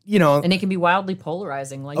it you know, And it can be wildly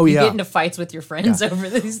polarizing. Like, Oh, you yeah. get into fights with your friends over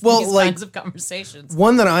these like- kinds of conversations.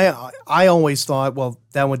 one that I always thought, well,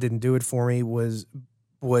 that one didn't do it for me, was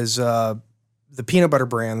the peanut butter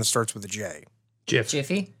brand that starts with a J. Jif.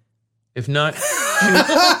 Jiffy? If not,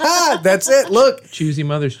 That's it. Look, choosy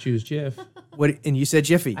mothers choose Jif. what? And you said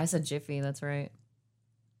Jiffy. I said Jiffy, that's right.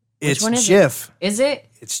 It's one is it? Jif. Is it?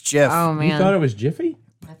 It's Jif. Oh, You thought man. it was Jiffy?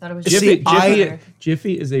 I thought it was See, Jiffy.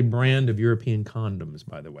 Jiffy is a brand of European condoms,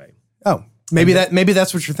 by the way. Oh, maybe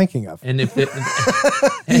that's what you're thinking of. And if it,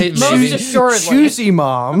 hey, Most maybe assuredly. Choosy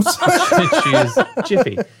moms. choose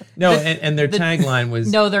Jiffy. No, and their tagline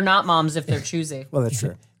was, No, they're not moms if they're choosy. Well, that's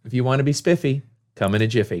true. if you want to be spiffy, come in a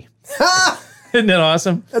Jiffy. Isn't that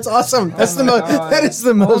awesome? That's awesome. That's the my most. God. That is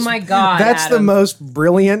the most. my God, That's the Adam. most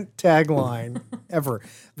brilliant tagline ever.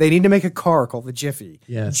 They need to make a car called the Jiffy,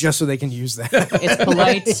 Yes. just so they can use that. It's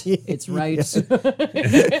polite. It's right. It's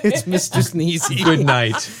Mr. Sneezy. Good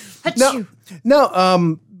night. Achoo. No,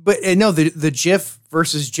 the Jif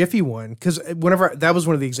versus Jiffy one, because whenever that was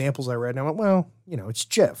one of the examples I read, and I went, well, it's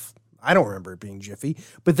Jif. I don't remember it being Jiffy,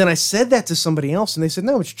 but then I said that to somebody else, and they said,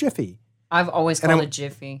 no, it's Jiffy. I've always called it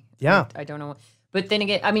Jiffy. Yeah. I don't know. But then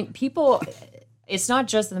again, I mean, people, it's not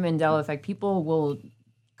just the Mandela effect. People will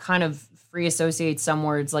kind of free associate some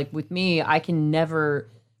words. Like with me, I can never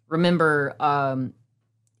remember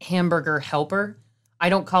hamburger helper. I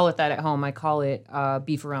don't call it that at home. I call it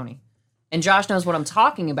beefaroni. And Josh knows what I'm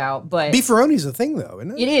talking about, but Beefaroni's a thing, though,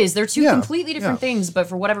 isn't it? it is. They're two Yeah, completely different yeah. things, but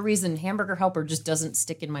for whatever reason, hamburger helper just doesn't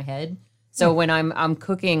stick in my head. So when I'm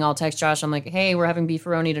cooking, I'll text Josh. I'm like, "Hey, we're having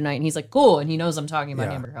beefaroni tonight," and he's like, "Cool," and he knows I'm talking about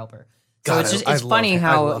Yeah. hamburger helper. So God, it's just I it's love- funny I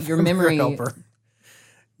how love your Hamburger memory. Helper.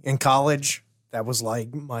 In college, that was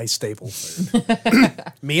like my staple food.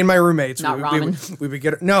 Me and my roommates, Not we ramen. would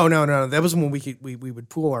get no. That was when we would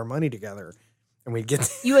pool our money together, and we'd get.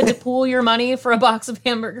 You had to pool your money for a box of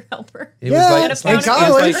hamburger helper. It Yeah, was in like,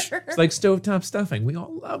 college. it's like stovetop stuffing. We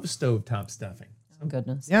all love stovetop stuffing. Oh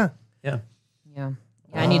goodness. Yeah. Yeah. Yeah.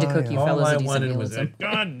 Yeah, I need to cook you All fellas I a decent wanted meal. was with that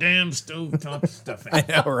some goddamn stovetop stuffing. I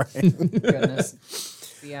know, right?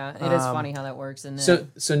 goodness. Yeah, it is funny how that works. And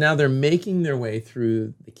So now they're making their way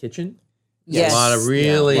through the kitchen. yes. A lot of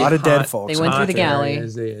really a lot of dead hot- folks. They went through the hot galley.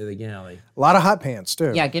 areas, the galley. A lot of hot pants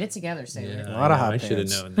too. Yeah, get it together, Sailor. Yeah, A lot of I know, hot I should have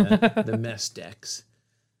pants. known that. The mess decks.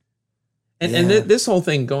 And Yeah. this whole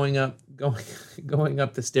thing going up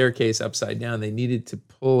the staircase upside down, they needed to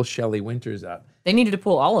pull Shelley Winters up They needed to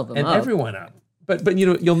pull all of them and up. everyone up. But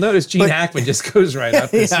you'll notice Gene Hackman just goes right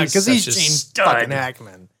up. Yeah, because he's such a Gene stud. fucking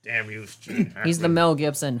Hackman. Damn you, Gene Hackman. He's the Mel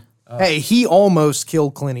Gibson. Hey, he almost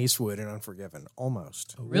killed Clint Eastwood in Unforgiven.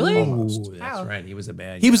 Almost. Really? Ooh, that's How? right. He was a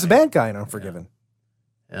bad. He was the guy. bad guy in Unforgiven.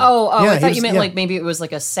 Oh, Yeah, I he thought was- you meant yeah. like maybe it was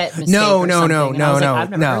like a set mistake. No, or no, something. no, And I was no, like, I've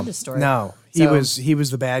never no, heard this story. no. So- He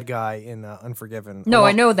was the bad guy in Unforgiven. No, Well,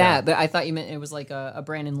 I know that, but I thought you meant it was like a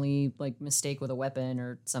Brandon Lee like mistake with a weapon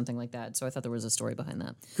or something like that. So I thought there was a story behind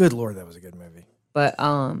that. Good Lord, that was a good movie. But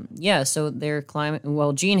yeah, so they're climbing.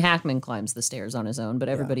 Well, Gene Hackman climbs the stairs on his own, but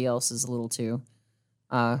everybody else is a little too,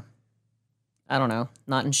 I don't know,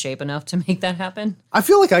 not in shape enough to make that happen. I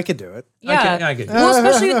feel like I could do it. Yeah, I could do well, it.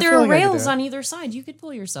 especially I if there feel are like I could do rails it. on either side, you could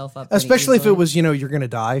pull yourself up. pretty Especially if it easily. was, you're going to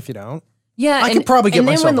die if you don't. Yeah, I could probably get and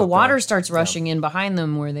then myself when the up water there. starts rushing in behind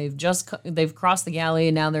them, where they've crossed the galley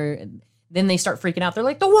and now Then they start freaking out. They're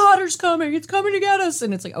like, the water's coming. It's coming to get us.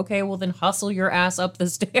 And it's like, okay, well then hustle your ass up the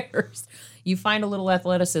stairs. You find a little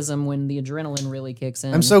athleticism when the adrenaline really kicks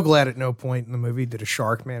in. I'm so glad at no point in the movie did a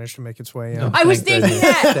shark manage to make its way in. I was Thank thinking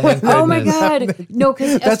goodness. that. Thank Oh my goodness. God. No,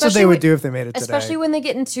 because That's what they would do if they made it today. Especially when they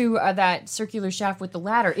get into that circular shaft with the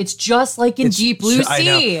ladder. It's just like in Deep Blue I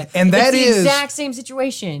know. Sea. And that it's the is- exact same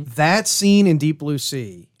situation. That scene in Deep Blue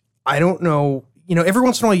Sea, I don't know. You know, every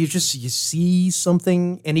once in a while you see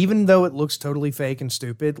something, and even though it looks totally fake and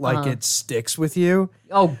stupid, like it sticks with you.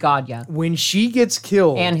 Oh God, yeah. When she gets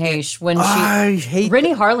killed, Anne Heche, when I hate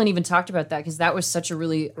Rennie Harlan even talked about that because that was such a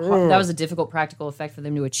that was a difficult practical effect for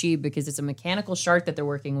them to achieve because it's a mechanical shark that they're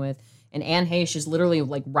working with, and Anne Heche is literally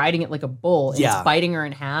like riding it like a bull and Yeah. it's biting her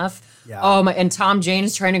in half. Yeah. Oh my! And Tom Jane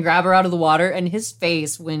is trying to grab her out of the water, and his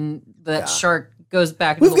face when that shark goes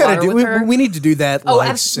back into we've the got water to do. with her. We need to do that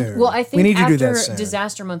soon. Well, I think we need to after do that soon.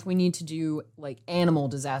 Disaster Month, we need to do like Animal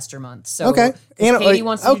Disaster Month. So Okay. 'cause Ani- Katie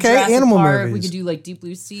wants to do okay, Jurassic animal Park. We movies. could do like Deep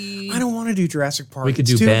Blue Sea. I don't want to do Jurassic Park. We could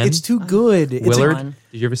It's do too, Ben. It's too good. It's Willard? fun.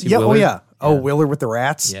 Did you ever see yeah. Willard? Oh yeah. Oh, Willard with the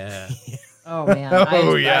rats. Yeah. Oh man,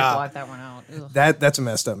 Oh, I yeah. blocked that one out. Ugh, That's a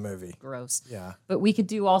messed up movie. gross. Yeah. But we could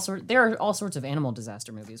do there are all sorts of animal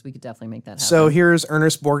disaster movies. We could definitely make that happen. So here's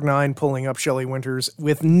Ernest Borgnine pulling up Shelley Winters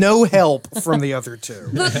with no help from the other two.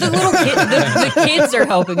 the little the kids are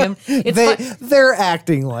helping him. It's fun. They're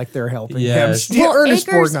acting like they're helping Yes. him. Yeah, Ernest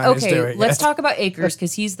Akers, Borgnine is okay, doing let's it. talk about Akers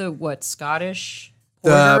because he's the Scottish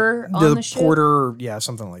porter on the ship porter, yeah,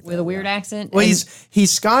 something like that. with a weird yeah. accent. Well, and-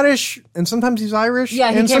 he's Scottish and sometimes he's Irish.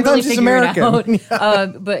 Yeah, he and can't really sometimes he's figure American. it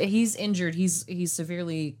out. But he's injured. He's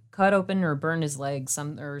severely cut open or burned his leg,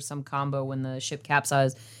 some combo when the ship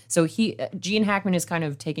capsized. So Gene Hackman is kind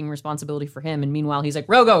of taking responsibility for him, and meanwhile he's like,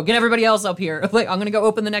 Rogo, get everybody else up here. Like I'm gonna go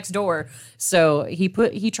open the next door. So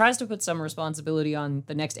he tries to put some responsibility on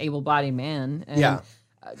the next able-bodied man. And Yeah.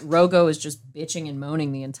 Rogo is just bitching and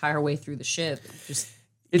moaning the entire way through the ship. Just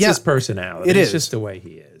It's Yeah. his personality. It It's is. just the way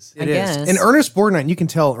he is. It I is. guess. And Ernest Borgnine, you can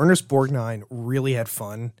tell Ernest Borgnine really had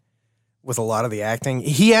fun with a lot of the acting.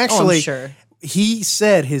 He actually, sure. he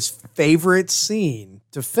said his favorite scene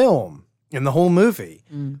to film in the whole movie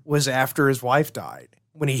was after his wife died.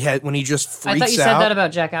 When he just freaks out. I thought you said that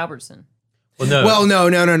about Jack Albertson. Well, no. Well, no.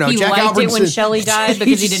 He Jack liked it when Albertson- Shelley died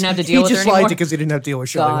because he didn't have to deal with her He just liked anymore? it because he didn't have to deal with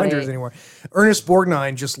Shelley Got Winters it. anymore. Ernest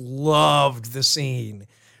Borgnine just loved the scene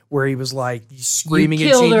where he was like screaming You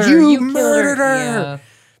at killed Gene, her. "You You killed murdered her, Yeah.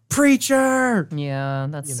 preacher!" Yeah,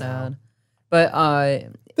 that's You know. sad. But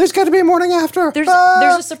There's got to be a morning after. there's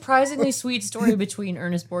Ah! a surprisingly sweet story between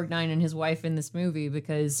Ernest Borgnine and his wife in this movie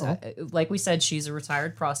because, like we said, she's a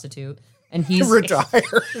retired prostitute, and he's retired.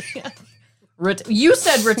 You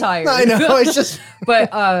said retired. I know. It's just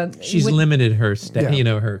but she's when- limited her,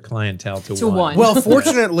 Yeah. her clientele to To one. well.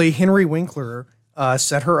 Fortunately, Henry Winkler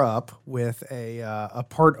set her up with a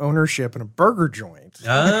part ownership in a burger joint.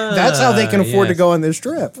 Ah, That's how they can afford to yes. go on this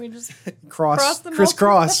trip. we just Cross, them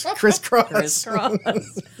crisscross, crisscross. crisscross.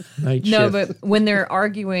 Night No, shift. but when they're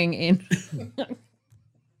arguing in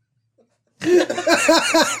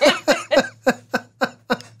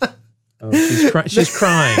Oh, she's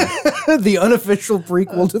crying. The unofficial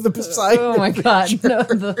prequel to the Poseidon. oh my god, no,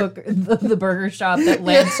 the burger shop that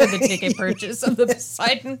led to the ticket purchase of the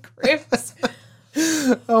Poseidon Cribs.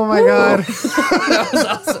 Oh my god. That was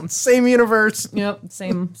awesome. Same universe. Yep,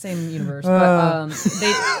 same universe.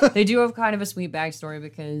 But they do have kind of a sweet backstory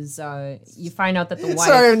because you find out that the wife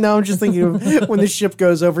Sorry, no, I'm just thinking of when the ship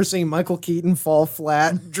goes over, seeing Michael Keaton fall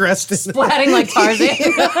flat, dressed in splatting like Tarzan.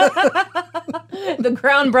 The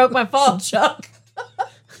ground broke my fall, Chuck.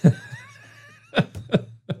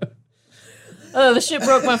 Oh, the ship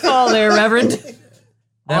broke my fall there, Reverend.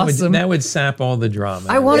 Awesome. That would sap all the drama.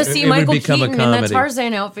 I want to It see would Michael become Keaton a in that comedy.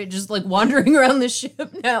 Tarzan outfit, just like wandering around the ship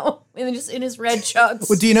now, and just in his red chucks.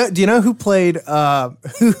 Well, do you know who played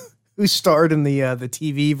who starred in the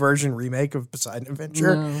TV version remake of Poseidon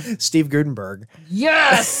Adventure? Steve Gutenberg.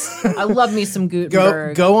 Yes, I love me some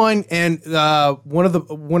Gutenberg. Go on, and one of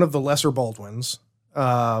the lesser Baldwins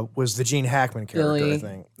was the Gene Hackman character. Billy, I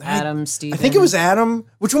think Adam, Steven. I think it was Adam.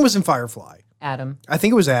 Which one was in Firefly? Adam. I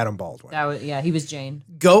think it was Adam Baldwin. That was, yeah, he was Jane.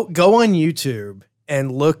 Go on YouTube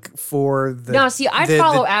and look for the. No, see, I'd the-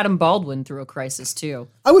 follow the- Adam Baldwin through a crisis too.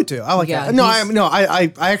 I would too. I like Yeah, that. No,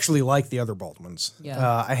 he's- I actually like the other Baldwins.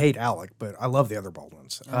 Yeah. I hate Alec, but I love the other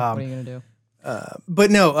Baldwins. What are you gonna do?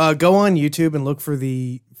 But no, go on YouTube and look for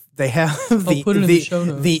they have the put it in the show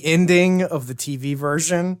notes. the ending of the TV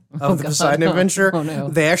version of the God. Poseidon Adventure. Oh, no.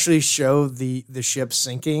 They actually show the ship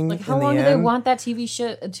sinking. Like, how in the long do they end. want that TV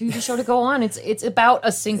show to go on? It's about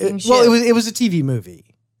a sinking ship. Well, it was a TV movie.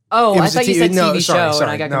 Oh, It I was a thought you T- said no, TV sorry, show, sorry.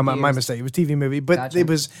 and I got no, confused. my mistake. It was TV movie, but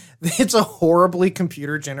Gotcha. it's a horribly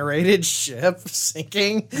computer generated ship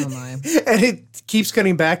sinking, Oh my! and it keeps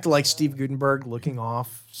cutting back to like Steve Gutenberg looking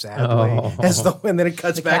off sadly and then it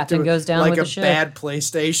cuts back captain to goes down like with a the ship. bad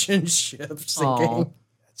PlayStation ship sinking. Aw.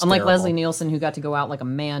 It's Unlike terrible. Leslie Nielsen, who got to go out like a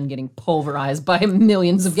man getting pulverized by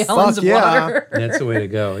millions of gallons Fuck of yeah. water. That's the way to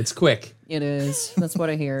go. It's quick. It is. That's what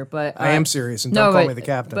I hear. But I am serious, and don't call me the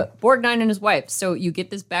captain. But Borgnine and his wife. So you get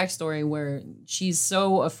this backstory where she's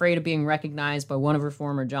so afraid of being recognized by one of her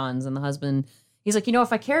former Johns, and the husband, he's like,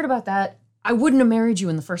 if I cared about that, I wouldn't have married you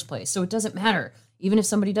in the first place. So it doesn't matter. Even if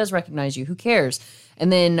somebody does recognize you, who cares?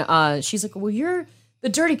 And then she's like, well, you're the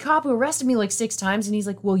dirty cop who arrested me like 6 times. And he's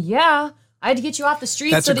like, well, yeah. I had to get you off the street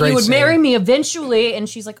That's so a that you great would scene. marry me eventually. And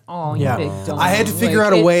she's like, oh, you Yeah. big dumb. I had to figure Like,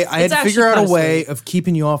 out a way. it's actually kinda sweet. Of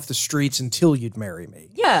keeping you off the streets until you'd marry me.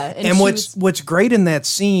 Yeah. And she what's great in that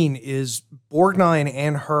scene is Borgnine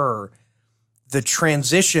and her, the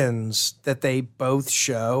transitions that they both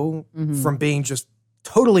show from being just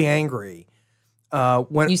totally angry.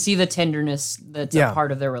 When you see the tenderness that's Yeah. a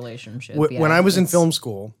part of their relationship. when I was in it's- film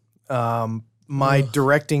school, my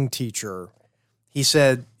directing teacher, he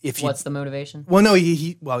said, if you What's the motivation? well, no,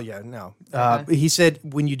 he said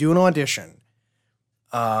when you do an audition,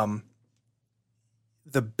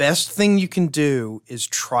 the best thing you can do is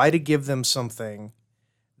try to give them something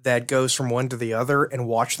that goes from one to the other and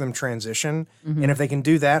watch them transition. Mm-hmm. And if they can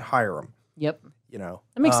do that, hire them. Yep. That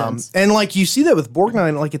makes sense. And like you see that with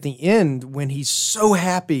Borgnine, like at the end when he's so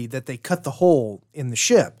happy that they cut the hole in the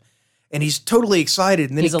ship, and he's totally excited,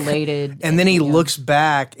 and then He's elated. and then he Yeah. looks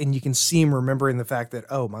back, and you can see him remembering the fact that,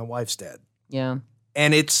 oh, my wife's dead, Yeah.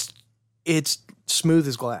 and it's smooth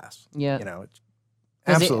as glass. Yeah. It's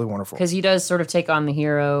 'Cause absolutely wonderful. Because he does sort of take on the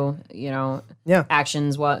hero, Yeah.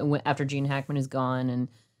 actions after Gene Hackman is gone. And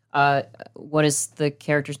what is the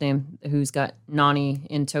character's name who's got Nani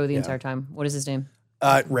in tow the entire time? What is his name?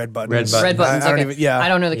 Red Buttons. Red Buttons. Red Buttons. I don't Okay. even, yeah. I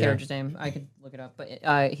don't know the Yeah. character's name. I could look it up.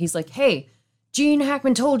 But he's like, hey, Gene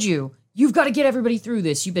Hackman told you. You've got to get everybody through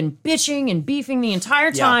this. You've been bitching and beefing the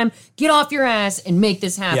entire time. Get off your ass and make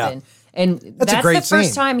this happen. And that's a great the first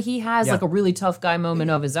scene. time he has Yeah. like a really tough guy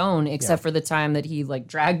moment of his own, except for the time that he like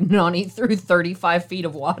dragged Nani through 35 feet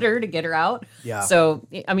of water to get her out. Yeah. So,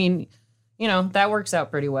 I mean, that works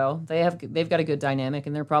out pretty well. They've got a good dynamic,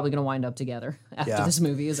 and they're probably going to wind up together after Yeah. this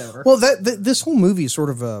movie is over. Well, this whole movie is sort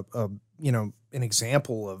of an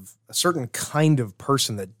example of a certain kind of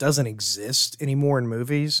person that doesn't exist anymore in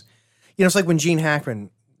movies. It's like when Gene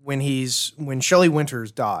Hackman, when Shelley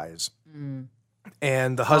Winters dies,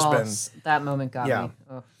 and the husband, that moment got Yeah. me.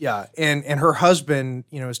 Ugh. yeah, and her husband,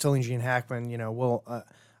 is telling Gene Hackman,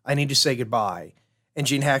 I need to say goodbye, and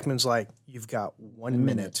Gene Hackman's like, you've got 1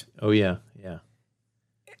 minute, Oh yeah, yeah,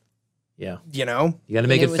 yeah. you know, You got to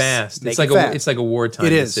make it it was- fast. Make It's like it fast. it's like a wartime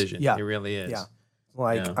It is, decision. yeah. It really is. Yeah.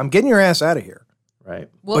 like Yeah. I'm getting your ass out of here. Right.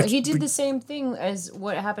 Well, But- he did the same thing as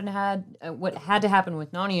what had to happen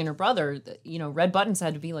with Nani and her brother. Red Buttons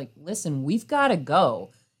had to be like, listen, we've got to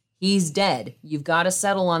go. He's dead. You've got to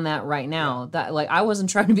settle on that right now. That I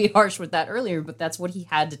wasn't trying to be harsh with that earlier, but that's what he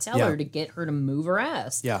had to tell Yeah. her to get her to move her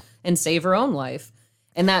ass. Yeah. And save her own life.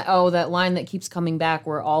 And that line that keeps coming back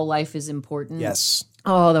where all life is important. Yes.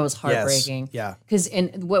 Oh, that was Yes. heartbreaking. Yeah.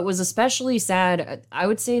 And what was especially sad, I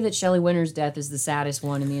would say that Shelley Winters' death is the saddest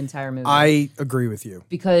one in the entire movie. I agree with you.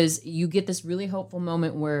 Because you get this really hopeful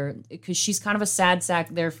moment where, because she's kind of a sad sack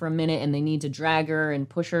there for a minute, and they need to drag her and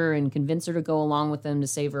push her and convince her to go along with them to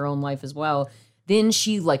save her own life as well. Then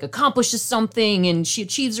she accomplishes something and she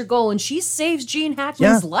achieves her goal and she saves Gene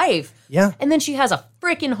Hackman's Yeah. life. Yeah. And then she has a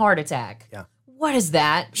freaking heart attack. Yeah. What is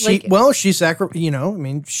that? She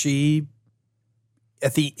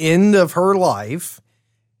at the end of her life,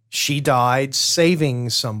 she died saving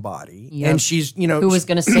somebody, Yep. and she's who was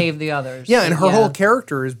going to save the others? yeah, and her whole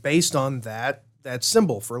character is based on that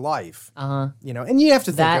symbol for life. And you have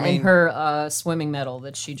to think. That I mean, and her swimming medal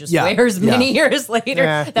that she just Yeah, wears yeah. many years later.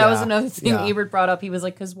 Yeah, that was yeah, another thing yeah. Ebert brought up. He was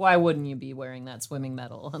like, because why wouldn't you be wearing that swimming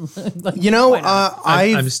medal? Like, why not?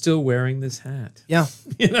 I'm still wearing this hat. yeah.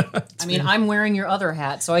 I mean, I'm wearing your other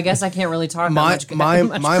hat, so I guess I can't really talk that My much. my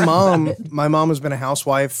much my crap mom about it. my mom has been a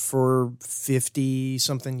housewife for 50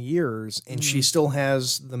 something years, and she still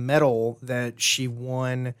has the medal that she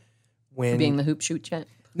won when being the hoop shoot champ.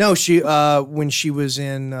 No, she when she was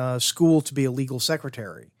in school to be a legal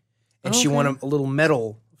secretary, and she won a little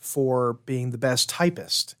medal for being the best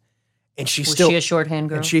typist. And she Was still she a shorthand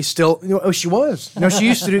girl? and she still she was no she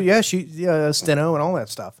used to do steno and all that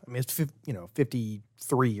stuff. I mean it's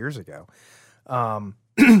 53 years ago.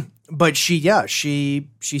 But she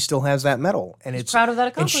still has that medal, and it's proud of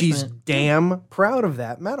that and she's accomplishment. damn proud of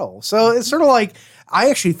that medal. So it's sort of like I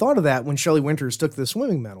actually thought of that when Shelley Winters took the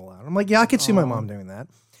swimming medal out. I'm like, yeah, I could see my mom doing that.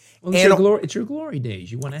 Well, it's your glory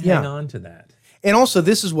days. You want to hang on to that. And also,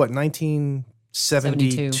 this is what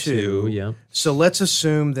 1972. 2, yeah. So let's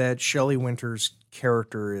assume that Shelley Winters'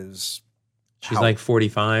 character is She's like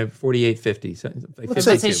 45, 48, 50. So like Let's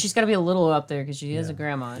 52. Say she's got to be a little up there because she is a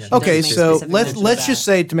grandma. She okay. doesn't make So specific let's mention let's of just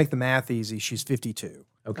that. say, to make the math easy, she's 52,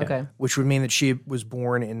 Okay. which would mean that she was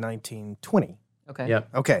born in 1920. Okay. Yep.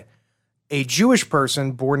 Okay. A Jewish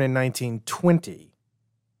person born in 1920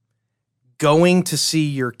 going to see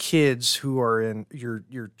your kids who are in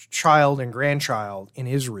your child and grandchild in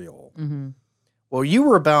Israel. Mm-hmm. Well, you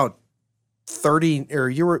were about 30 or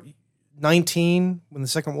you were 19 when the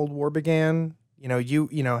Second World War began. You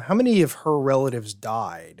know how many of her relatives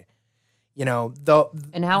died? And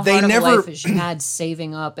how they hard never, of a life has she had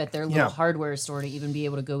saving up at their little Yeah. hardware store to even be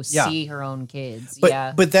able to go Yeah. see her own kids?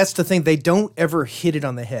 But but that's the thing, they don't ever hit it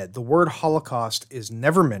on the head. The word Holocaust is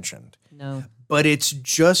never mentioned, No. but it's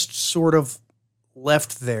just sort of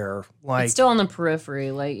left there, like It's still on the periphery.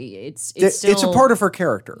 Like it's it's a still part of her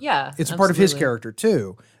character. Yeah, it's a part of his absolutely. character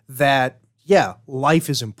too. That life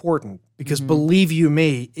is important because Mm-hmm. believe you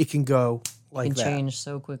me, it can go like can that. change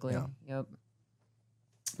so quickly. Yeah. Yep.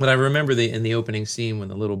 But I remember in the opening scene when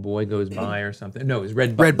the little boy goes by or something. No, it was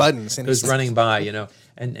Red Red Buttons. Buttons, and Goes he's- running by,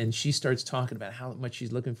 and she starts talking about how much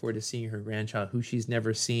she's looking forward to seeing her grandchild, who she's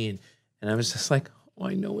never seen. And I was just like, oh,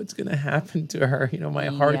 I know what's going to happen to her. My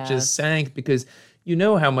heart Yeah. just sank because you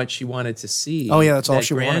know how much she wanted to see. Oh, yeah, that's all that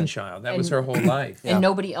she wanted. grandchild. That was her whole life. And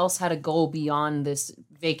nobody else had a goal beyond this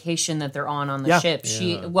vacation that they're on the Yeah. ship.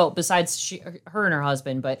 Besides her and her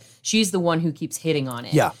husband, but she's the one who keeps hitting on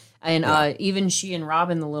it. Yeah. And even she and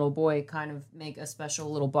Robin, the little boy, kind of make a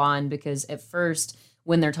special little bond because at first,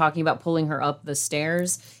 when they're talking about pulling her up the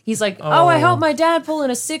stairs, he's like, "Oh, I helped my dad pull in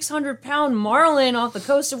a 600-pound marlin off the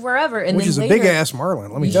coast of wherever," and Which then is a later, big ass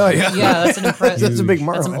marlin, let me tell you. Yeah, that's an impressive. That's a big That's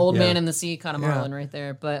marlin. an old man Yeah. in the sea kind of marlin right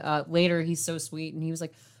there. But later, he's so sweet, and he was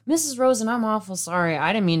like, "Mrs. Rosen, I'm awful sorry.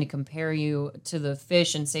 I didn't mean to compare you to the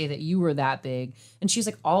fish and say that you were that big." And she's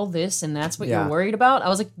like, "All this, and that's what Yeah. you're worried about?" I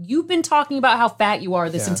was like, "You've been talking about how fat you are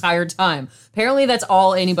this Yeah. entire time. Apparently, that's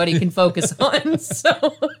all anybody can focus on."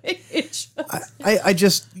 So it just, I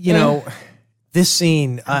just, this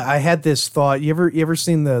scene, I had this thought. You ever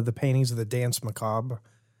seen the paintings of the Dance Macabre?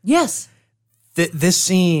 yes, This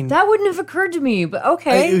scene, that wouldn't have occurred to me, but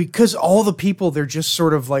okay. because all the people, they're just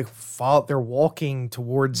sort of like they're walking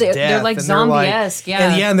towards They're death. like and they're like- zombie-esque,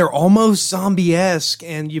 yeah. And they're almost zombie-esque.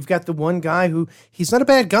 And you've got the one guy who, he's not a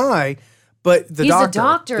bad guy, but He's a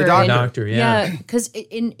doctor. The doctor. Doctor, yeah. because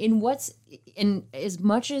in as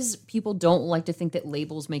much as people don't like to think that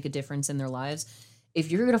labels make a difference in their lives, if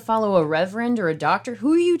you're going to follow a reverend or a doctor,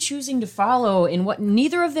 who are you choosing to follow? And what?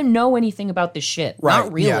 Neither of them know anything about this shit. Right,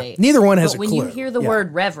 Not really. yeah. Neither one has But a when you clue. hear the Yeah.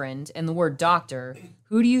 word reverend and the word doctor,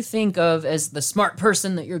 who do you think of as the smart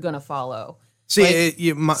person that you're going to follow? See,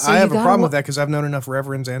 Like, so I you have a gotta problem wa- with that because I've known enough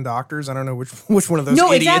reverends and doctors. I don't know which one of those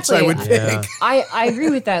No, idiots I exactly. would pick. Yeah. I agree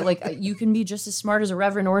with that. Like, you can be just as smart as a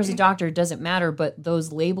reverend or as a doctor. It doesn't matter. But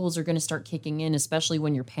those labels are going to start kicking in, especially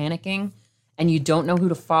when you're panicking and you don't know who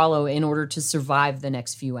to follow in order to survive the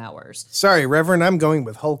next few hours. Sorry, Reverend, I'm going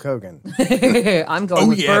with Hulk Hogan. I'm going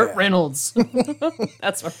with yeah. Burt Reynolds.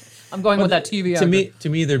 That's what I'm going with that TV. To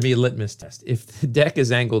me, there'd be a litmus test. If the deck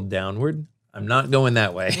is angled downward, I'm not going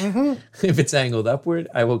that way. If it's angled upward,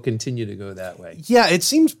 I will continue to go that way. Yeah, it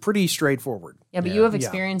seems pretty straightforward. Yeah, but you have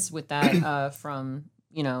experience with that from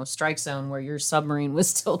Strike Zone, where your submarine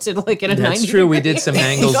was tilted like in a 90 That's true. We did degree some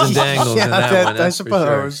angles and dangles Yeah, in that that- one. I that's for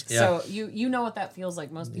sure. suppose. Yeah. So you know what that feels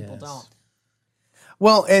like. Most people Yes. don't.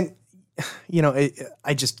 Well, and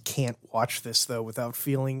I just can't watch this though without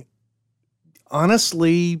feeling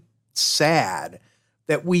honestly sad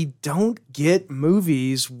that we don't get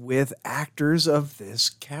movies with actors of this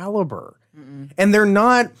caliber. And they're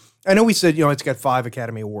not, I know we said, it's got 5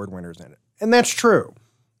 Academy Award winners in it. And that's true.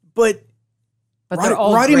 But They're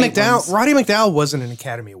all Roddy great McDowell, ones. Roddy McDowell wasn't an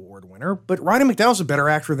Academy Award winner, but Roddy McDowell's a better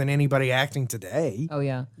actor than anybody acting today. Oh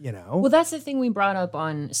yeah. Well, Well, that's the thing we brought up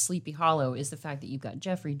on Sleepy Hollow is the fact that you've got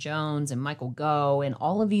Jeffrey Jones and Michael Gough and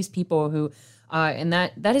all of these people who, and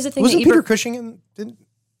that is a thing. wasn't that Peter Cushing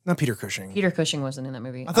not Peter Cushing. Peter Cushing wasn't in that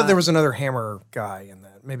movie. I thought there was another Hammer guy in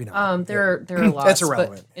that. Maybe not. There are lots. That's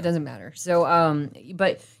irrelevant. But it doesn't matter. So,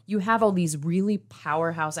 but you have all these really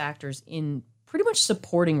powerhouse actors in pretty much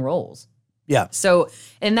supporting roles. Yeah. So,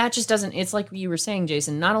 and that just doesn't, it's like you were saying,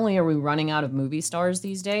 Jason, not only are we running out of movie stars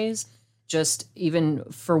these days, just even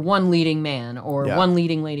for one leading man or Yeah. one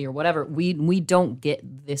leading lady or whatever, we don't get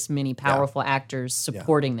this many powerful actors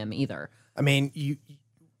supporting them either. I mean,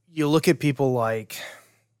 you look at people like,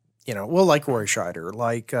 like Roy Scheider,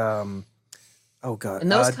 like oh god,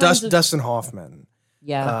 And those kinds of- Dustin Hoffman,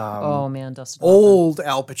 Yeah. Oh man, Dustin Hoffman. old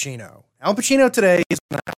Al Pacino. Al Pacino today is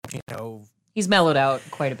not Al Pacino. He's mellowed out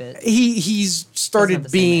quite a bit. He's started the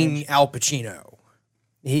same being age. Al Pacino.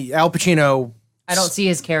 Al Pacino. I don't see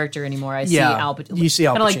his character anymore. I see Yeah, Al Pacino. you see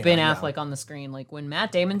Al Kind of like Pacino, Ben yeah. Affleck on the screen. Like when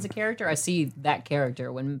Matt Damon's a character, I see that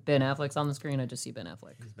character. When Ben Affleck's on the screen, I just see Ben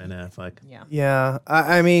Affleck. Ben Affleck. Yeah. Yeah,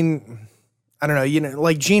 I mean, I don't know.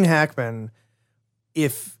 Like Gene Hackman.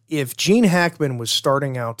 If Gene Hackman was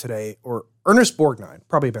starting out today, or Ernest Borgnine,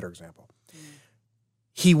 probably a better example,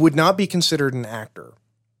 he would not be considered an actor.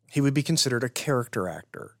 He would be considered a character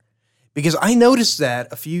actor. Because I noticed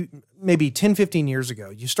that maybe 10, 15 years ago,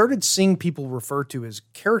 you started seeing people referred to as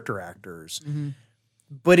character actors,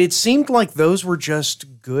 but it seemed like those were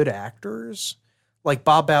just good actors, like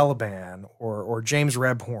Bob Balaban or James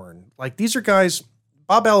Rebhorn. Like these are guys,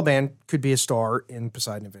 Bob Balaban could be a star in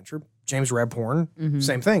Poseidon Adventure. James Rebhorn,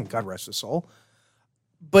 same thing, God rest his soul.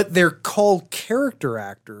 But they're called character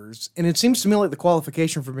actors, and it seems to me like the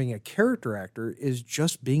qualification for being a character actor is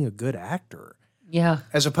just being a good actor. Yeah.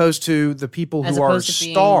 As opposed to the people As who are opposed to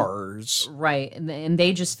being- stars. Right. And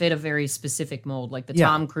they just fit a very specific mold, like the Yeah.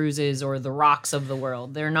 Tom Cruises or the Rocks of the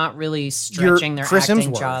world. They're not really stretching their Chris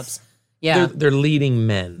acting Hemsworth. jobs. Yeah. They're leading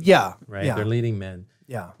men. Yeah. Right. Yeah. They're leading men.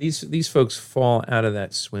 Yeah. These folks fall out of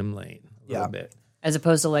that swim lane a little bit. As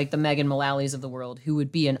opposed to like the Megan Mullally's of the world, who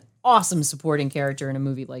would be an awesome supporting character in a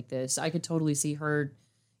movie like this. I could totally see her,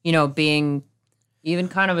 being even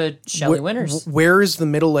kind of a Shelley Winters. Where is the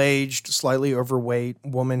middle-aged, slightly overweight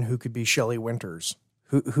woman who could be Shelley Winters?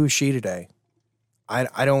 Who's she today? I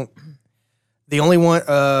don't. The only one,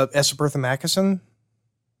 Essa Bertha Mackison.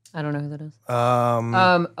 I don't know who that is.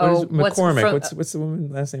 What is what's McCormick? What's the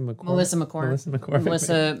woman's last name? McCormick? Melissa McCormick.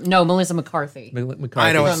 Melissa McCormick. Melissa McCarthy. McCarthy.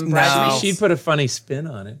 I know From Bridesmaids. She'd put a funny spin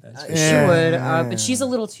on it. That's for She sure. would, but she's a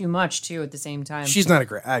little too much too. At the same time, She's not a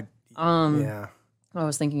great. Yeah. I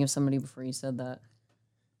was thinking of somebody before you said that.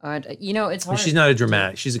 It's hard. She's not a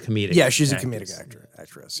dramatic. She's a comedic. Yeah, she's a actress. comedic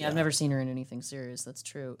actress. Yeah, I've never seen her in anything serious. That's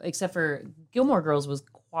true. Except for Gilmore Girls was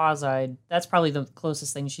quasi. That's probably the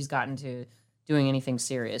closest thing she's gotten to doing anything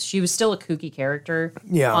serious. She was still a kooky character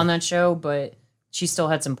on that show, but she still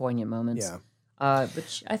had some poignant moments. Yeah.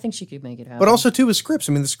 But I think she could make it happen. But also, too, with scripts.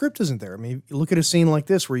 I mean, the script isn't there. I mean, you look at a scene like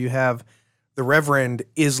this where you have the Reverend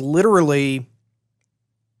is literally,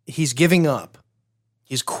 he's giving up.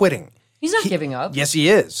 He's quitting. he's not giving up. Yes, he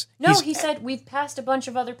is. No, he said we've passed a bunch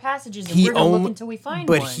of other passages and He we're going to only- look until we find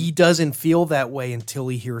But one. he doesn't feel that way until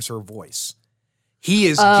he hears her voice. He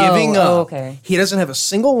is giving up. okay. He doesn't have a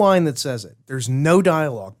single line that says it. There's no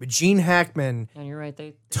dialogue. But Gene Hackman And you're right.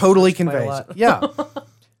 They totally quite a conveys lot. it. Yeah.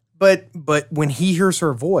 But when he hears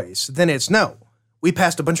her voice, then it's no. We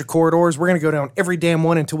passed a bunch of corridors. We're going to go down every damn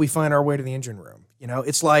one until we find our way to the engine room.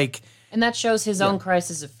 It's like, And that shows his own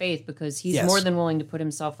crisis of faith because he's Yes. more than willing to put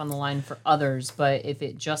himself on the line for others. But if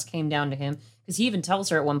it just came down to him, because he even tells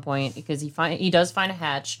her at one point, because he does find a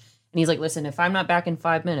hatch, and he's like, "Listen, if I'm not back in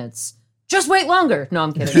 5 minutes, just wait longer." No,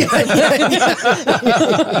 I'm kidding.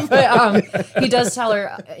 But he does tell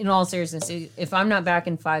her, in all seriousness, if I'm not back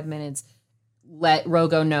in 5 minutes, let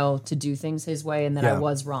Rogo know to do things his way and that I Yeah.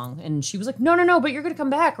 was wrong. And she was like, no, but you're going to come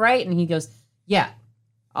back, right? And he goes, yeah,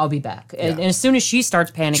 I'll be back. And as soon as she starts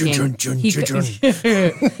panicking,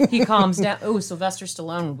 he calms down. Oh, Sylvester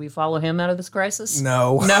Stallone, would we follow him out of this crisis?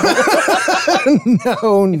 no. No.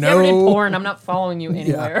 No, If you ever did no. porn, I'm not following you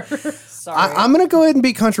anywhere. Sorry. I'm going to go ahead and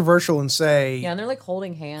be controversial and say, yeah, and they're like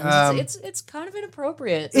holding hands. It's kind of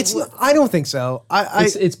inappropriate. I don't think so.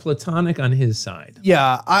 It's platonic on his side.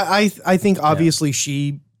 Yeah, I think obviously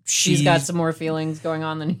she's She's got some more feelings going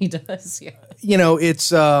on than he does. Yeah.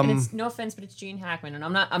 It's And it's no offense, but it's Gene Hackman, and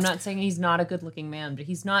I'm not saying he's not a good-looking man, but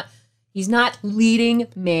he's not leading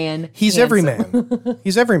man. he's handsome. every man.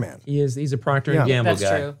 He's every man. He's a Procter Yeah. and Gamble That's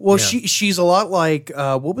guy. true. Well, Yeah. she's a lot like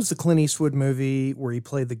what was the Clint Eastwood movie where he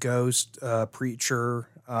played the ghost preacher?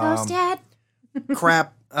 Ghost Dad.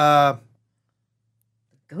 Crap. Ghost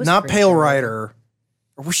Not Preacher. Pale Rider.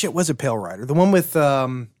 Or shit, was it Pale Rider? The one with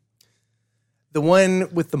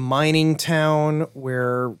the mining town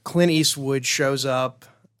where Clint Eastwood shows up.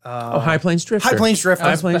 High Plains Drifter. High Plains Drifter.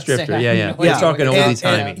 High Plains about to say, Drifter. I Yeah, have yeah. no We're idea talking what you're oldie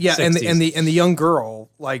talking timey. Yeah, and 60s. the young girl,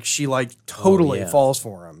 like she totally yeah. falls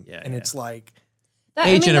for him. Yeah, and yeah. it's like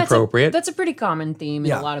Age inappropriate. That's a pretty common theme in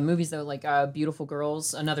Yeah. a lot of movies, though. Like Beautiful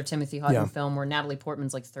Girls, another Timothy Hutton Yeah. film where Natalie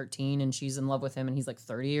Portman's like 13 and she's in love with him and he's like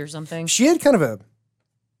 30 or something. she had kind of a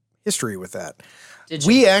history with that. Did you?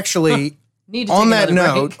 We actually, Need to on take that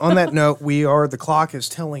another note, break. the clock is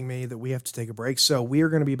telling me that we have to take a break. So we are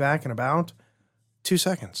going to be back in about 2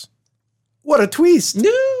 seconds. What a twist.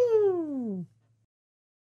 No.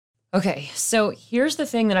 Okay, so here's the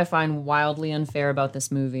thing that I find wildly unfair about this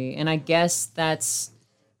movie, and I guess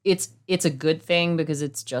it's a good thing because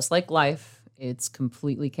it's just like life. It's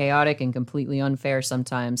completely chaotic and completely unfair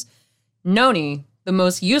sometimes. Noni, the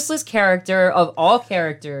most useless character of all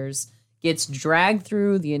characters, gets dragged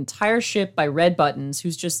through the entire ship by Red Buttons,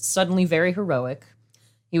 who's just suddenly very heroic.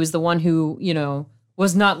 He was the one who,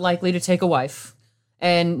 was not likely to take a wife.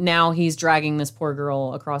 And now he's dragging this poor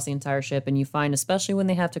girl across the entire ship. And you find, especially when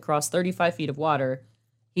they have to cross 35 feet of water,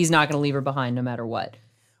 he's not going to leave her behind no matter what.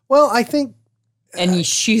 Well, I think, And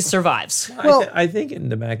she survives. Well- I think in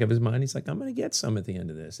the back of his mind, he's like, I'm going to get some at the end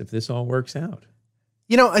of this if this all works out.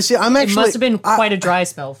 I see. I'm actually. It must have been quite a dry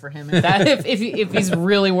spell for him if he's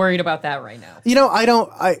really worried about that right now.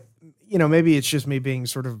 Maybe it's just me being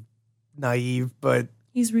sort of naive, but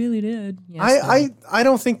He's really dead. Yes, I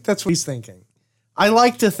don't think that's what he's thinking. I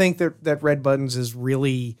like to think that Red Buttons is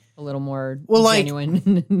really. a little more like-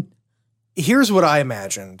 genuine. Here's what I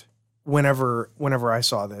imagined whenever I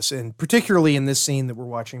saw this, and particularly in this scene that we're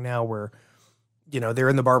watching now, where they're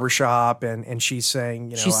in the barbershop and she's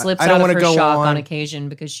saying, She slips I don't out want of to her go shop on on. occasion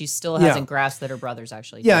because she still Yeah. hasn't grasped that her brother's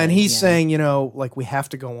actually Yeah, dead. and he's saying, like, we have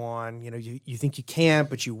to go on. You think you can't,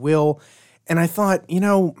 but you will. And I thought,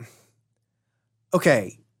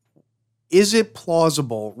 okay, is it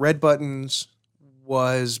plausible Red Buttons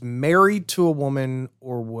was married to a woman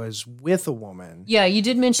or was with a woman? Yeah, you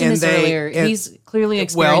did mention And this they- earlier. and- He's clearly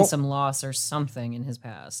experienced well- some loss or something in his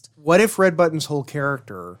past. What if Red Buttons' whole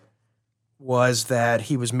character was that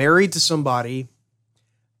he was married to somebody,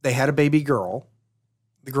 they had a baby girl,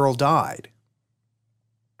 the girl died,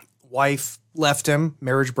 wife left him,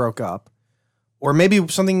 marriage broke up, or maybe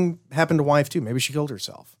something happened to wife too, maybe she killed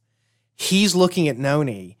herself. He's looking at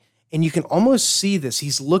Noni, and you can almost see this.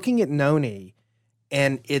 He's looking at Noni,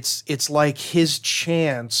 and it's like his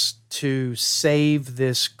chance to save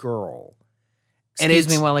this girl. And Excuse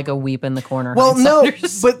it's- me while I go weep in the corner. well, no,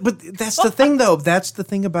 Hindsighters. but that's the thing, though. That's the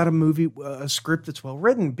thing about a movie, a script that's well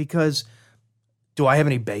written. Because do I have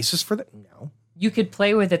any basis for that? No. You could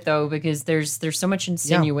play with it though because there's so much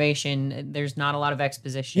insinuation. There's not a lot of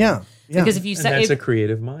exposition. Yeah, yeah. Because if you And say that's a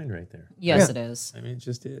creative mind right there. yes, Yeah. it is. I mean, it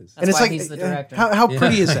just is. That's why he's the director. How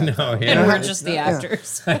pretty is that? I know, And yeah. we're just the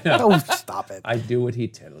actors. Oh, stop it. I do what he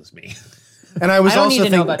tells me. And I was I don't also need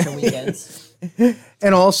to know thinking, about your weekends.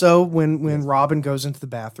 and also when Robin goes into the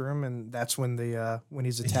bathroom, and that's when when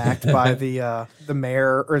he's attacked by the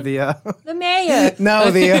mayor or the The mayor.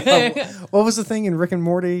 no what was the thing in Rick and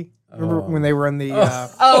Morty? Remember when they were in the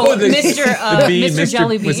Oh, the- Mr. the bee, Mr.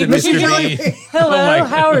 Jellybean. Was it Mr. B? Hello, my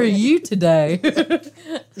how are you today?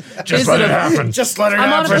 Just let it happen. just let it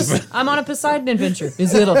I'm on a Poseidon adventure.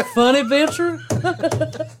 Is it a fun adventure?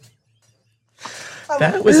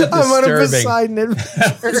 That was a I'm on a disturbing. Poseidon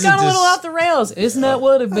adventure. It's got a little off the rails. Isn't that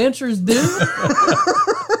what adventures do?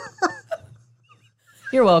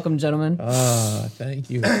 You're welcome, gentlemen. Thank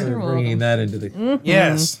you for bringing that into the.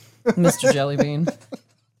 Yes. Mr. Jellybean.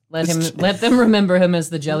 Let them remember him as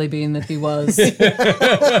the Jellybean that he was.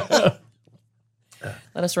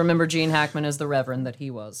 Let us remember Gene Hackman as the Reverend that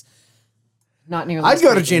he was. Not nearly. I'd as go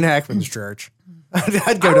to creepy. Gene Hackman's church.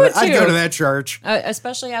 I'd go would I'd go too. to that church.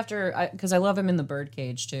 Especially after, because I love him in The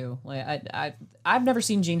Birdcage too. Like I've never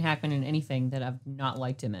seen Gene Hackman in anything that I've not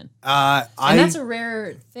liked him in, and that's a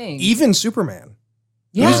rare thing. Even Superman.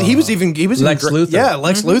 yeah, He was Lex even Luthor. Yeah,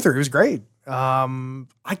 Lex Luthor. He was great.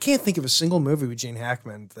 I can't think of a single movie with Gene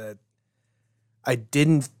Hackman that I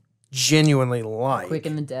didn't genuinely like. Quick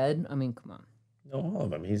and the Dead. I mean, come on, No, all of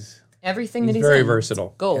them. He's everything that he's very in,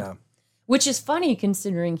 versatile. gold. Yeah. Which is funny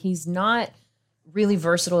considering he's not really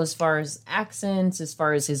versatile as far as accents, as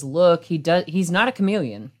far as his look. He's not a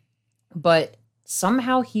chameleon, but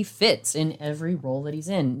somehow he fits in every role that he's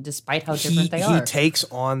in, despite how different they are. He takes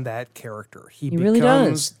on that character. He really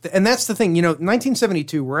becomes, and that's the thing.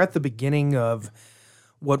 1972. We're at the beginning of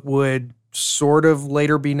what would sort of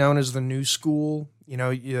later be known as the New School.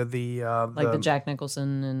 Like the Jack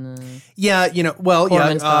Nicholson and the Chinatown.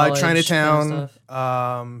 Poorman's College kind of stuff.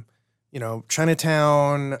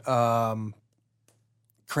 Chinatown.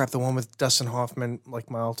 The one with Dustin Hoffman, like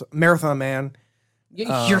Marathon Man.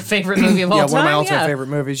 Your favorite movie of all Yeah, time? one of my all-time favorite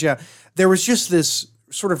movies. Yeah, there was just this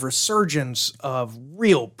sort of resurgence of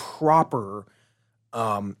real proper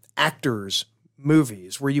actors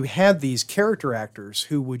movies where you had these character actors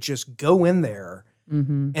who would just go in there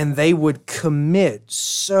and they would commit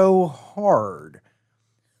so hard.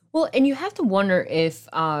 Well, and you have to wonder if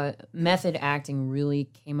method acting really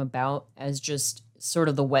came about as just sort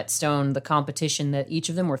of the whetstone, the competition that each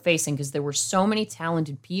of them were facing, because there were so many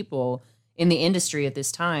talented people in the industry at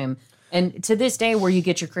this time. And to this day, where you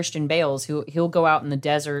get your Christian Bales, who he'll go out in the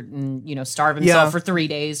desert and starve himself for 3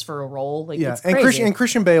 days for a role. Like, it's crazy. And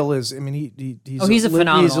Christian Bale is, I mean, he's a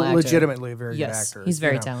phenomenal actor. Legitimately a very good actor. He's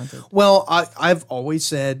very talented. Well, I've always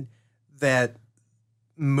said that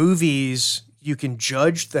movies, you can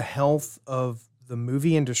judge the health of the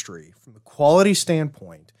movie industry from the quality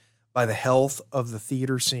standpoint by the health of the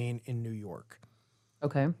theater scene in New York.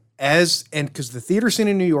 Okay. Because the theater scene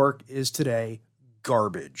in New York is today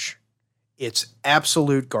garbage. It's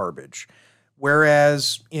absolute garbage.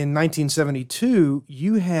 Whereas in 1972,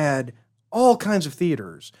 you had all kinds of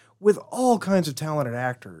theaters with all kinds of talented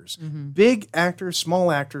actors, big actors,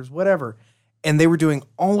 small actors, whatever. And they were doing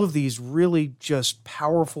all of these really just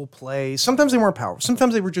powerful plays. Sometimes they weren't powerful.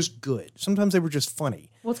 Sometimes they were just good. Sometimes they were just funny.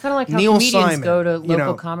 Well, it's kind of like how Neil comedians Simon, go to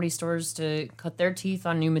local comedy stores to cut their teeth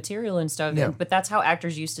on new material and stuff. Yeah. But that's how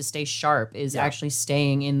actors used to stay sharp, is actually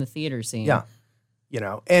staying in the theater scene. Yeah.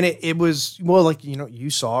 And it was, well, like, you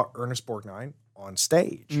saw Ernest Borgnine on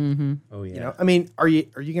stage. Mm-hmm. Oh yeah. I mean, are you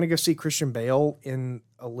going to go see Christian Bale in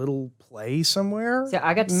a little play somewhere? So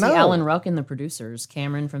I got to see Alan Ruck and the producers,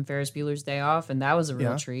 Cameron from Ferris Bueller's Day Off, and that was a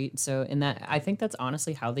real treat. So I think that's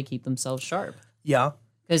honestly how they keep themselves sharp. Yeah.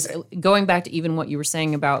 Because going back to even what you were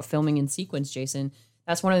saying about filming in sequence, Jason,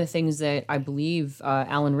 that's one of the things that I believe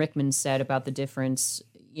Alan Rickman said about the difference,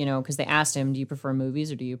 because they asked him, do you prefer movies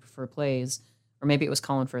or do you prefer plays? Or maybe it was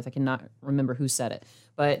Colin Firth. I cannot remember who said it.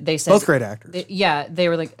 But they said... Both great actors. They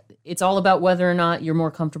were like, it's all about whether or not you're more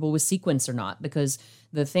comfortable with sequence or not. Because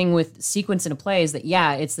the thing with sequence in a play is that,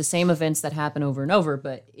 it's the same events that happen over and over,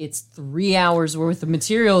 but it's 3 hours worth of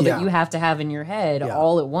material that you have to have in your head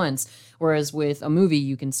all at once. Whereas with a movie,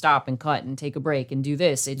 you can stop and cut and take a break and do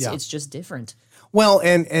this. It's just different. Well,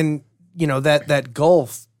 and that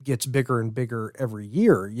gulf gets bigger and bigger every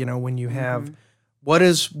year. When you have... What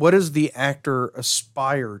does the actor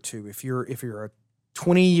aspire to? If you're a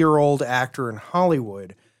 20-year-old actor in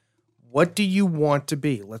Hollywood, what do you want to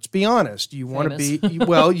be? Let's be honest. You want to be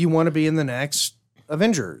you want to be in the next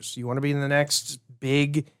Avengers. You want to be in the next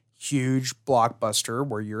big, huge blockbuster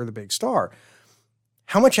where you're the big star.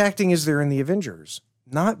 How much acting is there in the Avengers?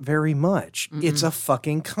 Not very much. It's a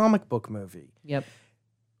fucking comic book movie. Yep.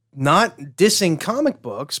 Not dissing comic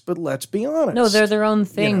books, but let's be honest. No, they're their own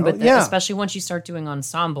thing, but especially once you start doing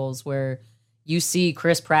ensembles where you see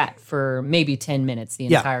Chris Pratt for maybe 10 minutes the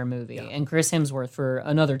entire movie, and Chris Hemsworth for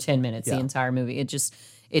another 10 minutes the entire movie. It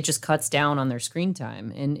just cuts down on their screen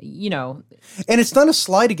time, and and it's not a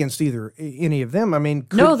slight against any of them. I mean,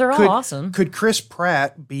 they're all awesome. Could Chris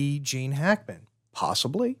Pratt be Gene Hackman?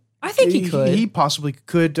 Possibly. I think he could. He possibly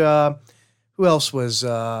could. Who else was?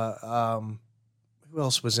 Who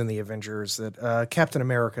else was in the Avengers? That Captain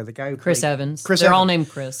America, the guy who Chris played, Evans. Chris They're Evans. all named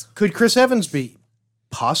Chris. Could Chris Evans be?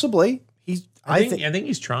 Possibly. I think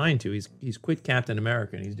he's trying to. He's quit Captain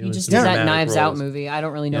America and he's doing. He just some did that dramatic Knives Out roles. movie. I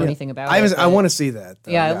don't really know anything about it. I want to see that.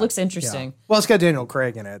 Though. Yeah, it looks interesting. Well, it's got Daniel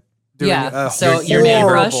Craig in it. Doing so your man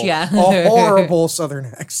Crush, a horrible Southern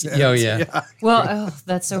accent. Oh yeah. Well,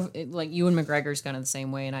 that's so like Ewan McGregor's kind of the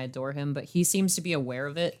same way, and I adore him, but he seems to be aware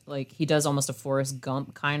of it. Like he does almost a Forrest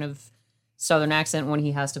Gump kind of Southern accent when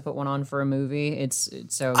he has to put one on for a movie. It's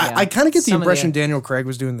so. Yeah. I kind of get the impression Daniel Craig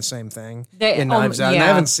was doing the same thing in Knives Out. And I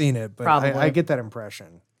haven't seen it, but I get that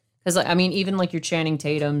impression. Because I mean, even like your Channing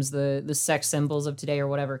Tatum's, the sex symbols of today or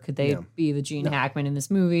whatever, could they be the Gene Hackman in this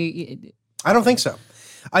movie? I don't think so.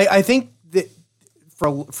 I think that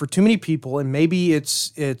for too many people, and maybe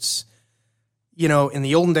it's in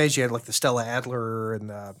the olden days you had like the Stella Adler and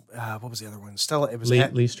what was the other one? Stella. It was Lee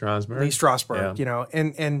Strasberg. Lee Strasberg. Yeah.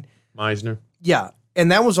 And Meisner. Yeah,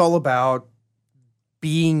 and that was all about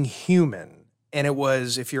being human, and it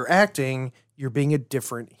was if you're acting, you're being a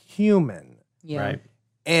different human. Yeah. Right.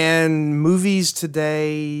 And movies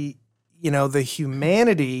today, the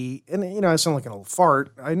humanity, and I sound like an old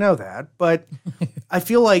fart, I know that, but I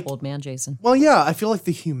feel like old man Jason. Well, yeah, I feel like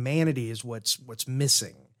the humanity is what's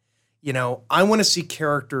missing. I want to see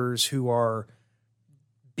characters who are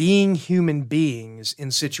being human beings in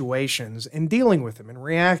situations and dealing with them and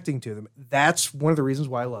reacting to them. That's one of the reasons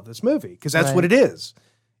why I love this movie, because that's what it is.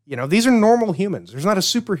 These are normal humans. There's not a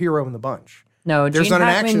superhero in the bunch. No, there's not an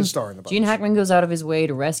action star in the bunch. Gene Hackman goes out of his way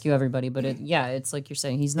to rescue everybody, but it's like you're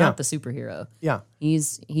saying, he's not the superhero. Yeah.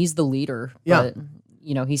 He's the leader. Yeah. But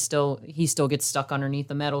he still gets stuck underneath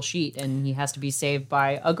the metal sheet, and he has to be saved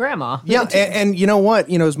by a grandma. Yeah, and you know what?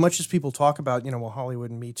 As much as people talk about, Hollywood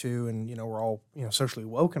and Me Too, and we're all socially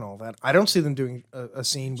woke and all that, I don't see them doing a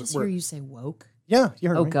scene Just where hear you say woke. yeah, you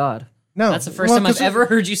heard Oh me. God. No, That's the first time I've 'cause ever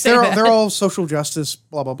heard you say they're, that. They're all social justice,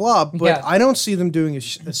 blah blah blah. But Yeah. I don't see them doing a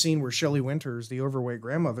scene where Shelley Winters, the overweight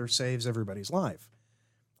grandmother, saves everybody's life.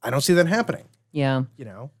 I don't see that happening. Yeah.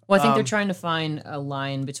 Well, Well, I think they're trying to find a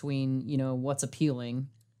line between, what's appealing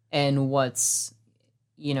and what's,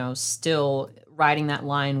 still riding that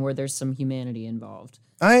line where there's some humanity involved.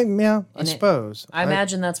 I And suppose. I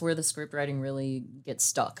imagine that's where the script writing really gets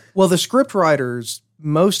stuck. Well, the script writers,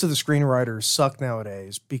 most of the screenwriters suck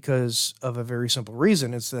nowadays because of a very simple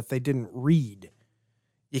reason. It's that they didn't read.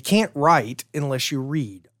 You can't write unless you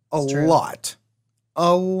read a lot.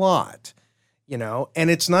 And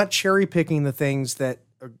it's not cherry picking the things that,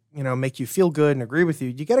 make you feel good and agree with you.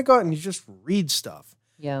 You got to go out and you just read stuff.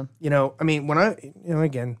 Yeah. When I,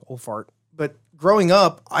 again, old fart, but growing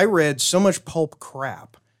up, I read so much pulp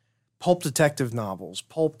crap, pulp detective novels,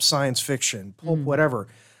 pulp science fiction, pulp whatever.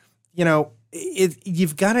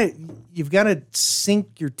 You've got to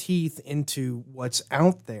sink your teeth into what's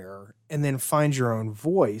out there and then find your own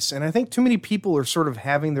voice. And I think too many people are sort of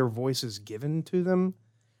having their voices given to them.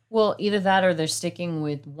 Well, either that or they're sticking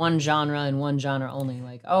with one genre and one genre only.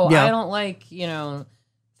 Like, Yeah. I don't like,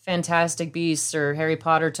 Fantastic Beasts or Harry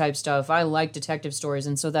Potter type stuff. I like detective stories,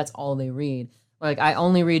 and so that's all they read. Like, I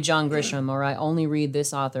only read John Grisham, or I only read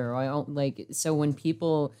this author, or I don't like. So when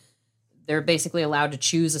people, they're basically allowed to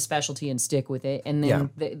choose a specialty and stick with it, and then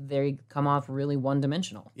they come off really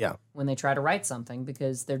one-dimensional. Yeah. When they try to write something,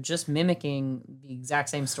 because they're just mimicking the exact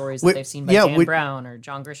same stories that they've seen by Dan Brown or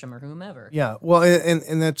John Grisham or whomever. Yeah. Well,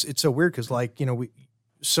 and it's so weird because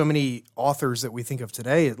so many authors that we think of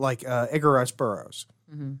today, like Edgar Rice Burroughs.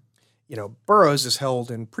 Mm-hmm. Burroughs is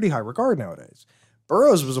held in pretty high regard nowadays.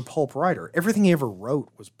 Burroughs was a pulp writer. Everything he ever wrote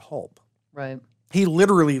was pulp. Right. He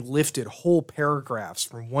literally lifted whole paragraphs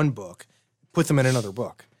from one book, put them in another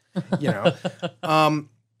book,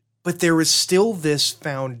 but there was still this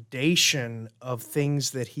foundation of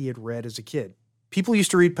things that he had read as a kid. People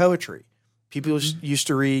used to read poetry. People used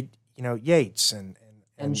to read, Yeats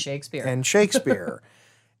And Shakespeare. And Shakespeare.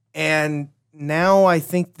 And now I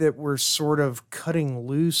think that we're sort of cutting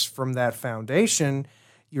loose from that foundation.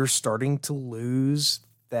 You're starting to lose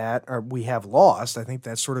that, or we have lost, I think,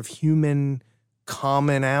 that sort of human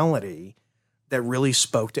commonality that really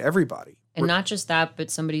spoke to everybody. And not just that, but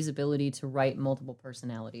somebody's ability to write multiple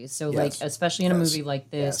personalities. So, Yes. especially in a movie like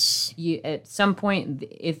this, Yes. at some point,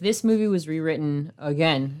 if this movie was rewritten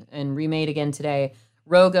again and remade again today,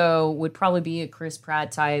 Rogo would probably be a Chris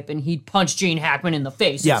Pratt type, and he'd punch Gene Hackman in the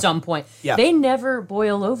face at some point. Yeah. They never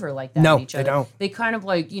boil over like that No, at each other. they don't. They kind of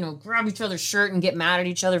grab each other's shirt and get mad at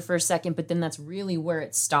each other for a second, but then that's really where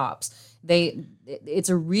it stops. It's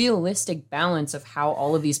a realistic balance of how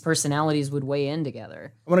all of these personalities would weigh in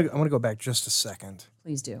together. I want to go back just a second.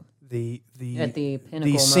 Please do. At the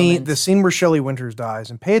pinnacle scene, moment. the scene where Shelley Winters dies,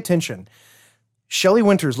 and pay attention. Shelley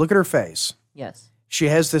Winters, look at her face. Yes. She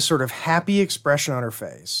has this sort of happy expression on her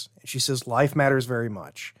face. And she says, "Life matters very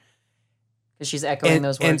much." Because she's echoing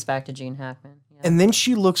those words and- back to Gene Hackman. Yeah. And then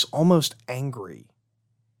she looks almost angry.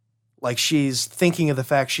 Like she's thinking of the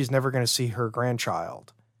fact she's never going to see her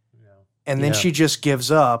grandchild. And then she just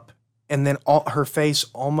gives up. And then her face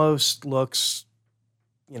almost looks,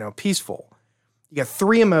 peaceful. You got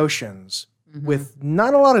three emotions with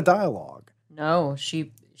not a lot of dialogue. No,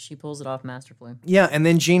 she pulls it off masterfully. Yeah, and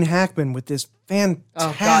then Gene Hackman with this fantastic.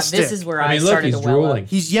 Oh God, this is where I look, started he's to well drooling. up.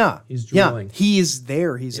 He's drooling. He is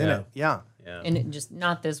there. He's in Yeah. it. Yeah. Yeah. And just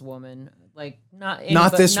not this woman, Not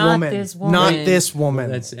this woman. Not this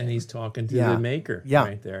woman. And he's talking to Yeah. the maker Yeah.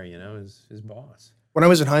 right there, his boss. When I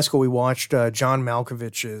was in high school, we watched John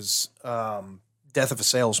Malkovich's Death of a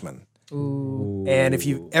Salesman. Ooh. And if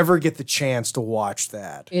you ever get the chance to watch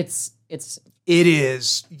that, It's it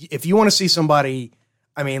is. If you want to see somebody,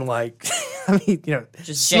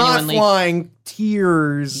 Just snot genuinely- flying,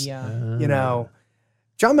 tears. yeah.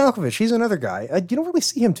 John Malkovich. He's another guy. You don't really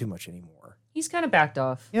see him too much anymore. He's kind of backed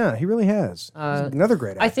off. Yeah, he really has. He's another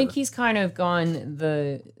great actor. I think he's kind of gone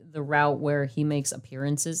the route where he makes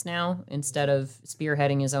appearances now instead of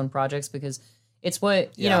spearheading his own projects, because it's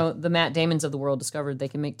what the Matt Damons of the world discovered. They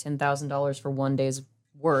can make $10,000 for one day's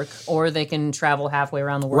work, or they can travel halfway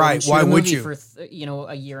around the world Right. and shoot Why a would movie you? for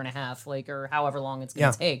a year and a half, or however long it's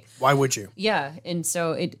going to take. Why would you? Yeah, and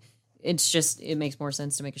so it's just, it makes more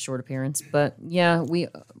sense to make a short appearance. But yeah,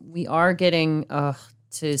 we are getting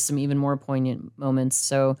to some even more poignant moments.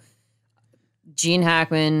 So Gene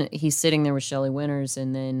Hackman, he's sitting there with Shelley Winters,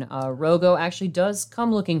 and then Rogo actually does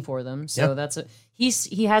come looking for them. So that's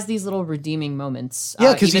he has these little redeeming moments.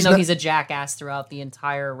 Yeah, 'cause even though he's a jackass throughout the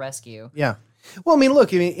entire rescue. Yeah. Well, I mean,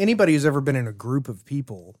 look, anybody who's ever been in a group of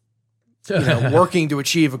people, working to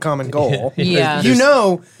achieve a common goal, Yeah.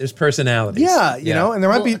 There's personalities. yeah, you know, and there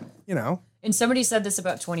might be, And somebody said this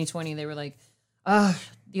about 2020. They were like,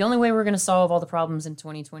 the only way we're going to solve all the problems in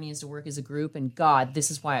 2020 is to work as a group. And God,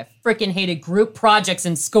 this is why I freaking hated group projects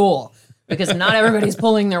in school, because not everybody's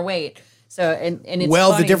pulling their weight. So, and it's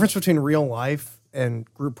well, funny. the difference between real life and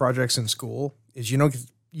group projects in school is you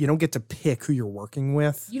don't get to pick who you're working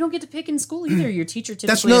with. You don't get to pick in school either. Your teacher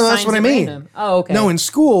typically That's assigns what I at mean. random. Oh, okay. No, in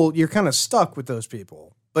school you're kind of stuck with those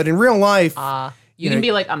people, but in real life, you can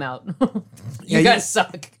be like, I'm out. you Yeah, guys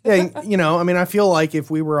suck. yeah, I mean, I feel like if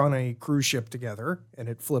we were on a cruise ship together and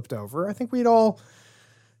it flipped over, I think we'd all,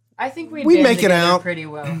 I think we'd make band it together out. pretty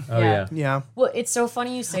well. Oh, yeah. yeah. Well, it's so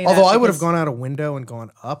funny you say that. Although I would have because gone out a window and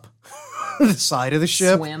gone up the side of the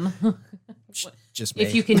ship. swim. Just me.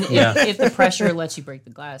 If you can, if the pressure lets you break the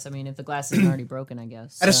glass. I mean, if the glass isn't already broken, I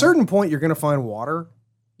guess. At a So, certain point, you're going to find water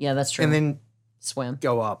yeah, that's true. and then swim.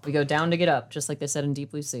 go up. We go down to get up, just like they said in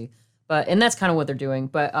Deep Blue Sea. And that's kind of what they're doing.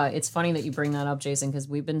 But it's funny that you bring that up, Jason, because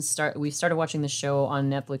we started watching this show on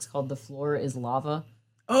Netflix called The Floor Is Lava.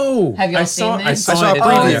 Oh, Have y'all I seen saw, this? I saw, I saw it. a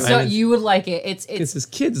preview. So you would like it. It's Because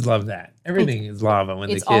kids love that. Everything is lava when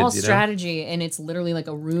it's the kids, all strategy, and it's literally like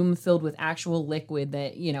a room filled with actual liquid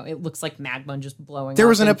that it looks like magma just blowing. There up.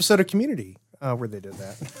 was an And episode of Community where they did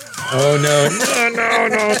that. Oh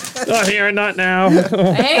no, not here, not now.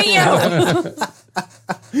 Hey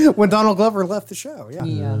yo! When Donald Glover left the show. Yeah.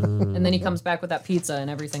 Yeah, and then he comes back with that pizza, and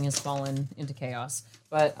everything has fallen into chaos.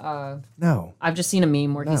 But No. I've just seen a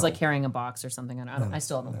meme where he's like carrying a box or something. I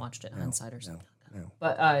still haven't watched it. Hindsight or something. No.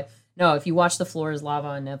 But no, if you watch The Floor Is Lava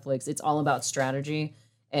on Netflix, it's all about strategy,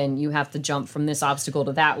 and you have to jump from this obstacle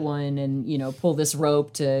to that one, and pull this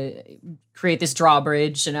rope to create this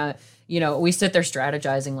drawbridge, and we sit there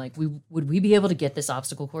strategizing like, would we be able to get this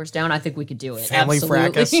obstacle course down? I think we could do it. Family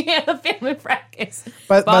Absolutely. fracas. Yeah, family fracas.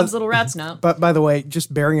 But- Bob's but- Little Rat Snout. But by the way,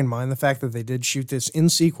 just bearing in mind the fact that they did shoot this in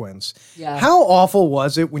sequence, Yeah. how awful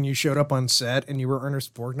was it when you showed up on set and you were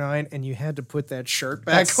Ernest Borgnine and you had to put that shirt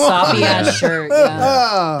back That on? soppy ass shirt.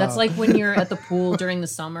 Yeah. That's like when you're at the pool during the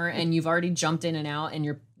summer and you've already jumped in and out and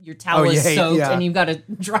your towel is soaked and you've got to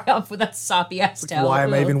dry off with that soppy ass towel. Why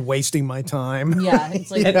am I Ugh. even wasting my time? Yeah, it's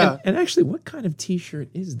like And actually, what kind of T-shirt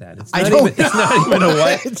is that? It's I not don't even. It's not even a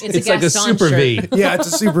what. It's a like a Gaston super shirt. V. Yeah, it's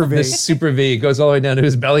a super V. The super V. It goes all the way down to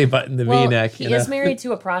his belly button, the well, V-neck. he is married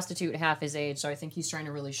to a prostitute half his age, so I think he's trying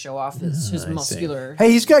to really show off his muscular. Hey,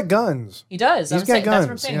 he's got guns. He does. He's got That's what I'm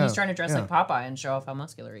guns, saying. yeah, He's trying to dress like Popeye and show off how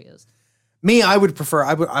muscular he is. Me, I would prefer.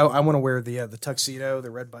 I want to wear the tuxedo the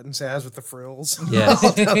Red Buttons has with the frills. Yes.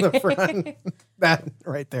 all down the front. That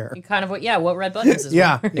right there. Kind of what Red Buttons is.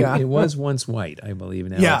 Yeah, wearing. yeah. It was once white, I believe.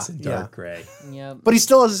 Now Yeah, it's in dark gray. Yeah. But he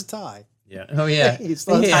still has his tie. Yeah. Oh yeah. He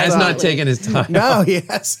still has He his has tie. not taken his time. No,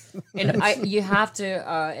 yes. And you have to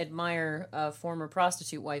admire a former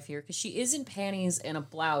prostitute wife here because she is in panties and a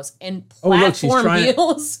blouse and Oh, look, she's platform trying to-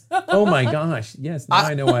 heels. Oh my gosh. Yes. Now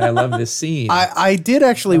I know why I love this scene. I did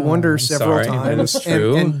actually wonder I'm several sorry, that times. is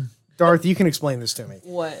true. And Darth, you can explain this to me.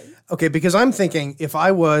 What? Okay, because I'm thinking if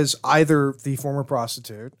I was either the former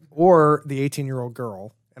prostitute or the 18-year-old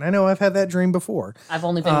girl, and I know I've had that dream before. I've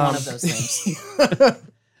only been one of those things.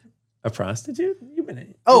 A prostitute? You've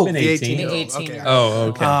been Oh, been the 18. 18. The Okay. 18-year-old. Oh,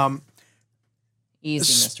 okay. Easy,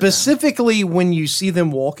 Mr. Brown. Specifically when you see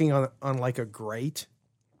them walking on like a grate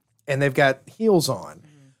and they've got heels on,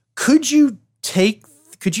 could you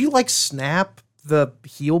like snap the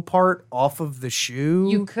heel part off of the shoe?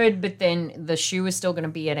 You could, but then the shoe is still going to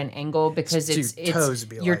be at an angle because So it's your toes would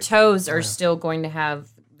be your like- toes are still going to have,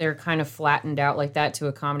 they're kind of flattened out like that to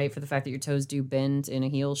accommodate for the fact that your toes do bend in a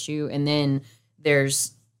heel shoe, and then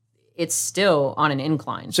it's still on an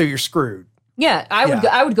incline. So you're screwed. Yeah,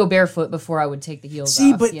 I would go barefoot before I would take the heels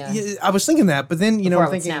See, off. but yeah. I was thinking that, but then Before I I'm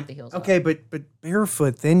would thinking, snap the heels off. okay, but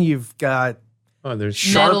barefoot, then you've got Oh, there's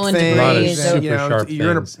sharp Metal and things, debris, a lot of so- super you know, sharp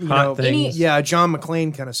you're in a, things, you hot know, things. yeah, a John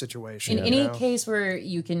McClane kind of situation. In you any know? case where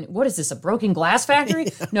you can, what is this, a broken glass factory?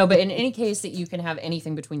 No, but in any case that you can have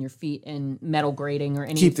anything between your feet and metal grating or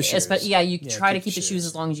any, Keep the shoes. you try to keep keep the the shoes shoes.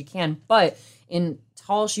 as long as you can. But in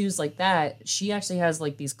tall shoes like that, she actually has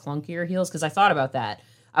like these clunkier heels because I thought about that.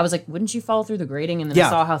 I was like, wouldn't you fall through the grating? And then I Yeah.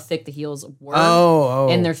 saw how thick the heels were. Oh.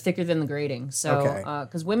 And they're thicker than the grating. So, Okay.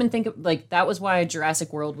 because women think, like, that was why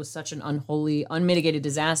Jurassic World was such an unholy, unmitigated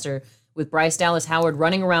disaster. with Bryce Dallas Howard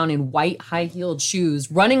running around in white high-heeled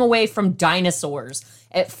shoes, running away from dinosaurs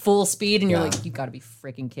at full speed, and you're like, you gotta be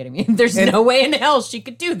freaking kidding me. There's no way in hell she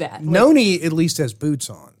could do that. Noni at least has boots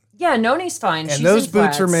on. Yeah, Noni's fine. And She's those in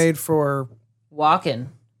boots are flats. made for... Walking.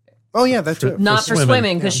 Oh, yeah, that's it. Not for swimming.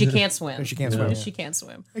 swimming, because she can't swim. She can't swim. She can't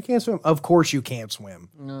swim. I can't swim. Of course you can't swim.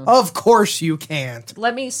 Of course you can't.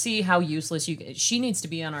 Let me see how useless you... She needs to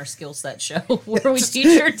be on our skill set show where we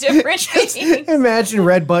teach her different things. Imagine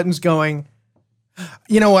Red Buttons going,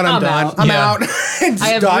 you know what, I'm done. out. I'm Yeah. out. And just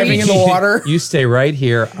have diving in the reached- water. You stay right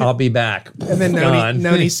here. I'll be back. And then Gone.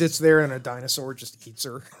 Noni sits there and a dinosaur just eats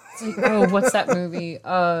her. Oh, what's that movie?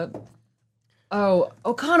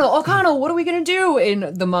 O'Connell, what are we gonna do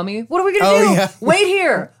in The Mummy? What are we gonna do? Yeah. Wait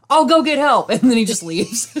here. I'll go get help. And then he just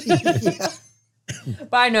leaves.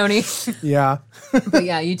 Bye, Noni. Yeah. But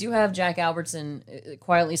yeah, you do have Jack Albertson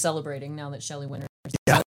quietly celebrating now that Shelley Winters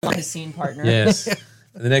is his scene partner. Yes.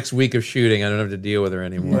 The next week of shooting, I don't have to deal with her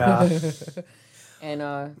anymore. Yeah. And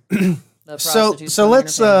the prostitutes So from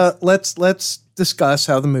Inner Pains. let's discuss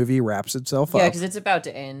how the movie wraps itself Yeah, up. because it's about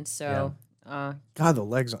to end. So God, the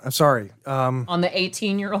legs. I'm sorry. on the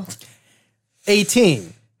 18-year-old.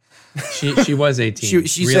 18. She was 18.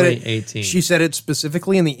 She really said it, 18. She said it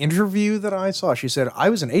specifically in the interview that I saw. She said, I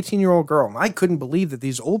was an 18-year-old girl, and I couldn't believe that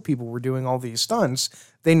these old people were doing all these stunts.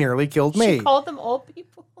 They nearly killed me. She called them old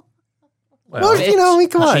people. Well, you know, I mean,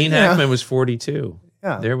 come on. Gene yeah. Hackman was 42.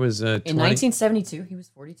 Yeah. There was 20. In 1972, he was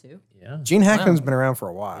 42. Yeah. Gene Hackman's been around for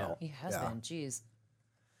a while. He has Yeah. been. Jeez.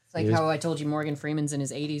 It's like how I told you Morgan Freeman's in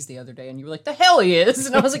his 80s the other day, and you were like, "The hell he is!"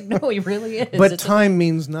 And I was like, "No, he really is." But It's time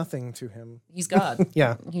means nothing to him. he's God.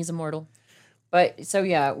 Yeah. He's immortal. But so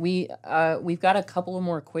yeah, we've got a couple of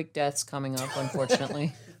more quick deaths coming up,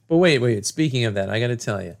 unfortunately. But wait. Speaking of that, I got to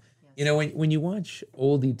tell you, you know, when you watch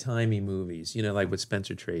oldie-timey movies, you know, like with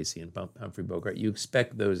Spencer Tracy and Humphrey Bogart, you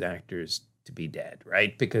expect those actors to be dead,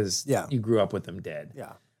 right? Because you grew up with them dead.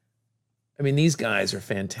 Yeah. I mean, these guys are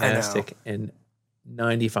fantastic, and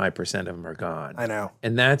 95% of them are gone. I know.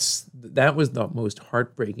 And that was the most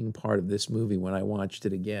heartbreaking part of this movie when I watched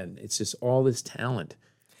it again. It's just all this talent.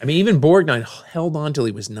 I mean, even Borgnine held on till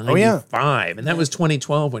he was 95, and that was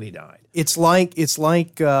 2012 when he died. It's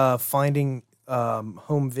like finding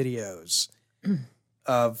home videos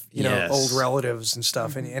of you know old relatives and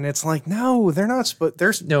stuff, and it's like no, they're not supposed.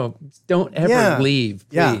 There's No, don't ever leave,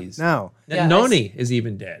 please. Yeah, no. Yeah, Noni is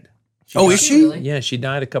even dead. Is she? Really? Yeah, she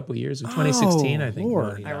died a couple of years in 2016, I think. Lord.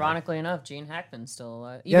 Noni died. Ironically enough, Gene Hackman's still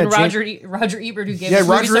alive. Yeah, Even Roger Ebert, who gave Yeah, this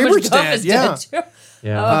movie Roger so much Ebert's guff, dead, is yeah. dead too.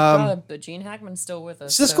 Yeah. Oh God, but Gene Hackman's still with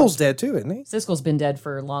us. Siskel's so. dead too, isn't he? Siskel's been dead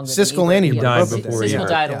for longer. Siskel than and Ebert. Ebert died both before dead. Siskel Ebert.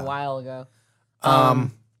 died Yeah. a while ago.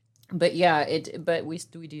 But yeah, but we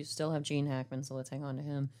do still have Gene Hackman, so let's hang on to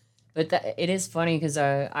him. But it is funny because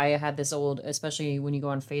I had this old, especially when you go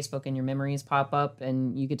on Facebook and your memories pop up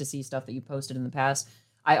and you get to see stuff that you posted in the past.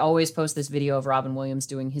 I always post this video of Robin Williams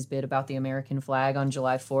doing his bit about the American flag on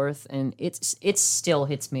July 4th, and it still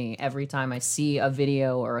hits me every time I see a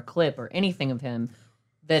video or a clip or anything of him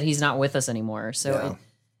that he's not with us anymore. So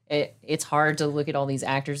it's hard to look at all these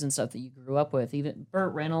actors and stuff that you grew up with, even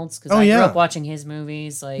Burt Reynolds, because I grew up watching his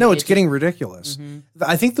movies. Like, No, it's getting ridiculous.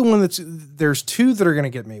 I think the one there's two that are going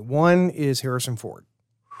to get me. One is Harrison Ford,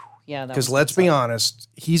 yeah. because let's be honest,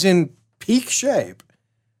 he's in peak shape,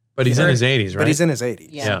 But he's in his 80s, right? but he's in his 80s.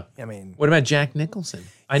 Yeah. I mean, What about Jack Nicholson?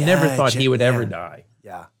 I never thought he would ever yeah. die.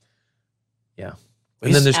 yeah. Yeah.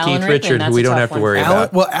 And then there's Alan Keith Rickman, Richard, that's who we a don't tough have to one. worry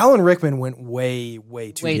about. Alan Rickman went way too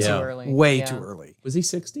way too Yeah. early. way Yeah. too early. Was he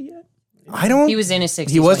 60 yet? I don't. He was in his 60s.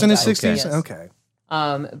 He was when in his died. 60s. Yes. Okay.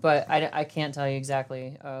 But I can't tell you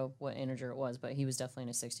exactly what integer it was, but he was definitely in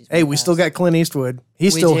his 60s. Hey, we still got Clint Eastwood.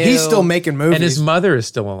 He's We still do. making movies. And his mother is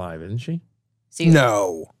still alive, isn't she?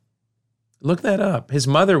 No, Look that up. His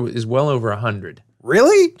mother is well over 100.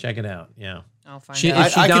 really? Check it out. Yeah. I'll find She, out.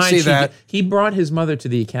 if she I could died, see that. He brought his mother to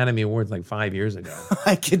the Academy Awards like 5 years ago.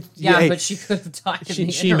 I could. Yeah, hey, but she could have died. in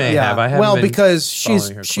the She interim. may yeah. have. I haven't well, been because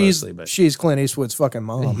following her closely, but she's Clint Eastwood's fucking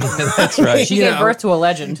mom. that's right. She You gave know. birth to a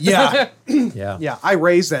legend. Yeah. Yeah. Yeah, I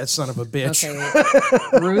raised that son of a bitch.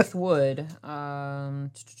 Okay. Ruth Wood.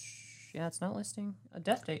 Yeah, it's not listing a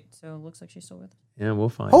death date, so it looks like she's still with us. Yeah, we'll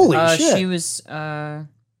find Holy it. shit! She was.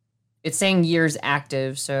 It's saying years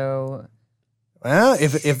active, so Well,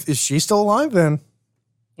 if is she still alive then?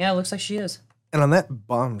 yeah, it looks like she is. And on that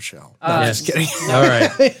bombshell. No, I'm Uh, just kidding. All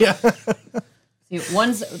right. yeah. See,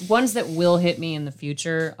 ones that will hit me in the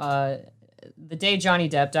future. The day Johnny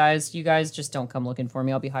Depp dies, you guys just don't come looking for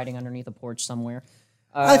me. I'll be hiding underneath a porch somewhere.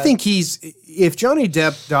 I think if Johnny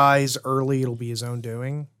Depp dies early, it'll be his own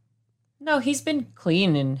doing. No, he's been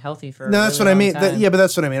clean and healthy for. No, that's what I mean. Yeah, but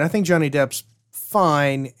that's what I mean. I think Johnny Depp's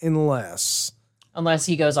fine unless Unless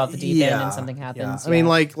he goes off the deep end Yeah, and something happens. yeah. I mean,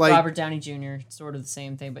 like- Robert Downey Jr. sort of the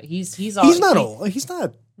same thing, but he's he's not old. He's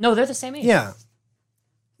not. No, they're the same age. Yeah.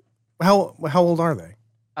 How old are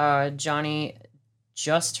they? Johnny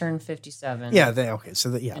just turned 57. Yeah. They okay. So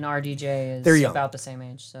that yeah. And RDJ is They're young. about the same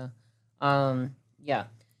age. So, yeah.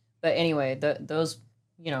 But anyway, those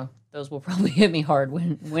will probably hit me hard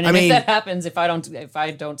when and I mean- if that happens. If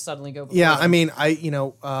I don't suddenly go. Before Yeah, them. I mean,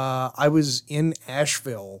 I was in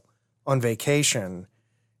Asheville on vacation,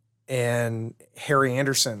 and Harry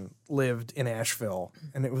Anderson lived in Asheville,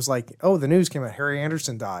 and it was like, oh, the news came out, Harry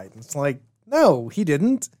Anderson died. And it's like, no, he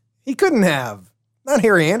didn't. He couldn't have. Not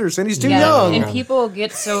Harry Anderson. He's too young. And people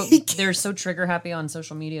get they're so trigger happy on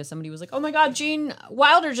social media. Somebody was like, "Oh my God, Gene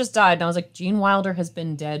Wilder just died," and I was like, "Gene Wilder has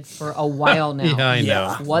been dead for a while now. Yeah, I know.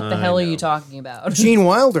 Yeah. What the hell are you talking about?" Gene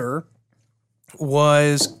Wilder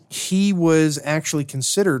was actually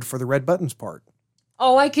considered for the Red Buttons part.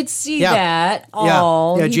 Oh, I could see Yeah. that.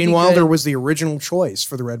 Oh, Yeah, he'd Gene be Wilder good. was the original choice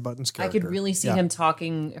for the Red Buttons I character. could really see Yeah. him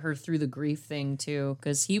talking her through the grief thing too,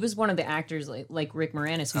 because he was one of the actors like Rick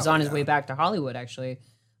Moranis, who's Oh, on his way back to Hollywood. Actually,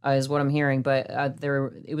 is what I'm hearing. But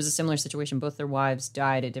it was a similar situation. Both their wives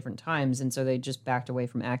died at different times, and so they just backed away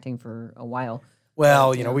from acting for a while.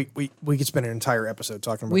 Well, we could spend an entire episode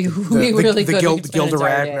talking about We the really could. We could spend Gilda an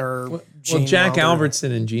entire day. Radner. Well, Gene Jack Wilder.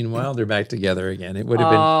 Albertson and Gene Wilder back together again. It would have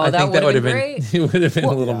been. Oh, I that think that would would've have been been. great. It would have been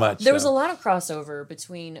a little much. There was so. a lot of crossover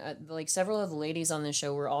between like several of the ladies on this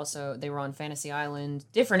show were on Fantasy Island,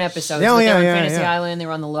 different episodes. Oh, but they yeah, were on yeah, Fantasy yeah. Island. They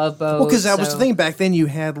were on the Love Boat. Well, because that was so- the thing back then. You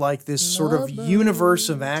had like this sort of Love Boat. universe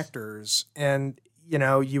of actors, and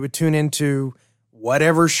you would tune into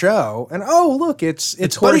whatever show, and oh look, it's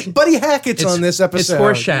Buddy Hackett's on this episode.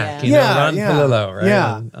 It's Horseshack, Yeah. Ron Yeah. Palillo, right?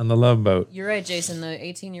 Yeah. On the Love Boat. You're right, Jason. The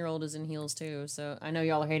 18-year-old is in heels too. So I know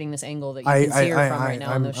y'all are hating this angle that you I- can see her I- from I- right now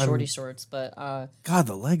in I'm- those shorty shorts. But God,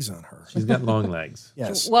 the legs on her. She's got long legs.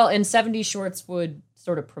 Yes. well, and 70s shorts would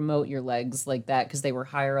sort of promote your legs like that because they were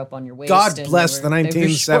higher up on your waist. God and bless they the were- they were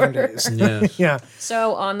shorter. 1970s. Yeah. Yeah,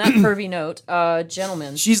 So on that pervy note,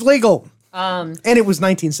 gentlemen, she's legal. And it was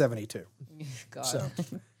 1972. God. So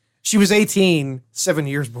she was 18 7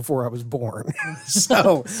 years before I was born.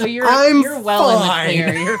 So you're I'm well fine. in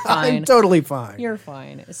the clear. You're fine. I'm totally fine. You're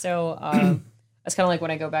fine. So that's kind of like when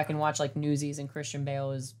I go back and watch like Newsies and Christian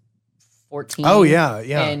Bale is 14. Oh, yeah,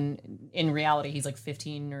 yeah. And in reality, he's like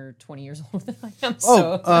 15 or 20 years older than I am.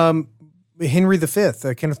 So Henry V,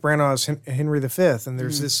 Kenneth Branagh's Henry V, and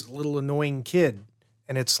there's Hmm. this little annoying kid,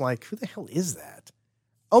 and it's like, who the hell is that?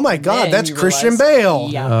 Oh my God, then that's you Christian realize- Bale.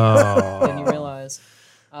 Yeah. Oh. Then you realize.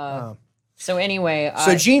 So anyway,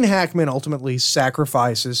 So Gene Hackman ultimately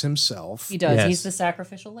sacrifices himself. he does. Yes. He's the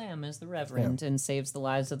sacrificial lamb as the Reverend and saves the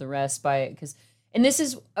lives of the rest by because. And this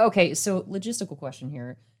is okay. So logistical question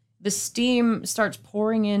here. The steam starts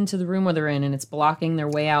pouring into the room where they're in, and it's blocking their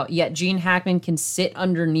way out. Yet Gene Hackman can sit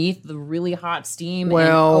underneath the really hot steam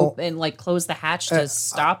Well, and like close the hatch to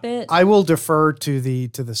stop it. I will defer to the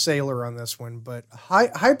sailor on this one, but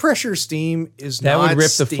high pressure steam is That not would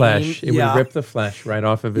rip the steam. flesh. It Yeah. would rip the flesh right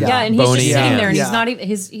off of his yeah, and he's bony just sitting hand. there, and Yeah.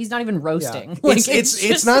 he's not even Yeah. roasting. Like, It's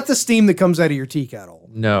just- not the steam that comes out of your tea kettle.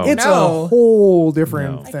 No. It's No. a whole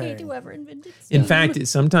different No. I thing. can't do ever invented. In fact,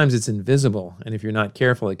 sometimes it's invisible, and if you're not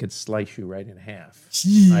careful, it could slice you right in half.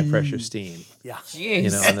 High pressure steam, Yeah. you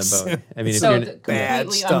know, on the boat. I mean, if So you're, the Bad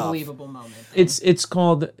completely stuff. unbelievable moment. it's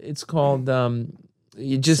called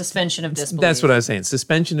you just Suspension of disbelief. That's what I was saying.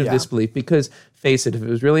 Suspension of Yeah. disbelief. Because face it, if it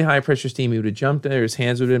was really high pressure steam, he would have jumped there. His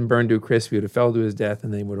hands would have been burned to a crisp. He would have fell to his death,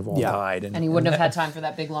 and they would have all Yeah. died. And he wouldn't have had time for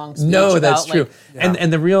that big long speech. No, about, that's true. like,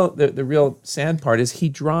 And the real sad part is he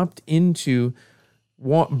dropped into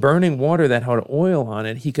burning water that had oil on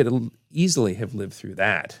it. He could easily have lived through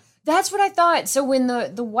that. that's what I thought. So when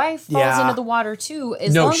the wife falls Yeah. into the water too,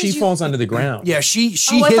 as No, long she as you, falls under the ground. Yeah, she Oh,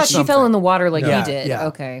 hit I thought something. she fell in the water like Yeah, he did. yeah.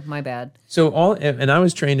 Okay, my bad. So and I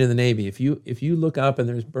was trained in the Navy. If you look up and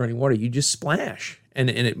there's burning water, you just splash, and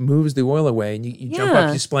it moves the oil away, and you jump Yeah.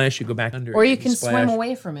 up, you splash, you go back under, Or it, you can splash. swim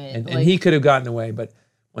away from it. And like, he could have gotten away, but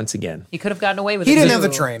once again, he could have gotten away with He it. didn't too. have the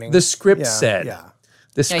training. the script Yeah, said. yeah.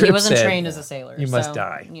 The Yeah, script he wasn't said, trained as a sailor. You must so,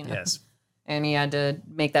 die. you know. Yes. And he had to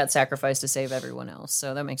make that sacrifice to save everyone else.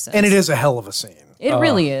 So that makes sense. And it is a hell of a scene. It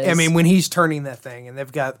really is. I mean, when he's turning that thing, and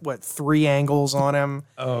they've got what 3 angles on him.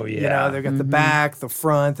 Oh yeah. You know, they've got the back, the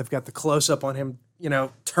front. They've got the close up on him. You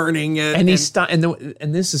know, turning it. and he stopped. And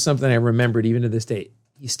this is something I remembered even to this day.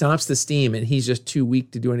 He stops the steam, and he's just too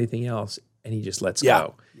weak to do anything else, and he just lets Yeah,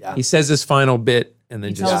 go. yeah. He says his final bit, and then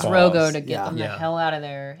he just tells falls. Rogo to get Yeah. them the Yeah. hell out of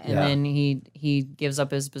there, and Yeah. then he gives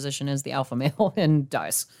up his position as the alpha male and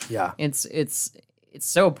dies. Yeah. It's it's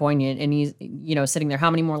so poignant, and he's sitting there. How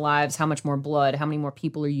many more lives? How much more blood? How many more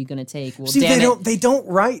people are you going to take? Well, See, they don't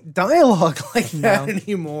write dialogue like that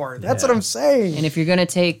anymore. That's what I'm saying. And if you're going to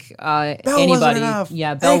take Bell anybody, wasn't enough.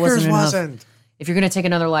 yeah, Bell Akers wasn't enough. If you're going to take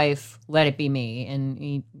another life, let it be me.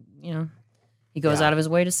 And he goes out of his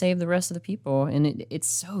way to save the rest of the people, and it's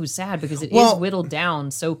so sad because it is whittled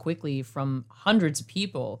down so quickly from hundreds of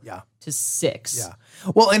people to 6. Yeah.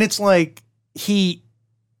 Well, and it's like he's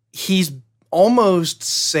almost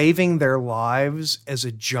saving their lives as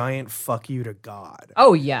a giant fuck you to God.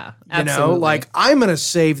 Oh yeah, absolutely. Like, I'm going to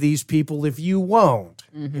save these people if you won't.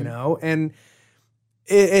 And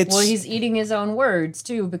it's he's eating his own words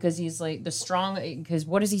too, because he's like the strong. Because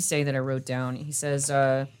what does he say that I wrote down? He says,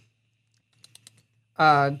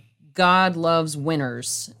 "God loves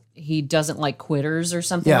winners. He doesn't like quitters," or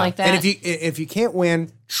something like that. And if you can't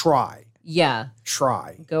win, try. Yeah.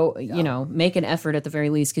 Try. Go, make an effort at the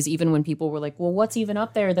very least. Because even when people were like, well, what's even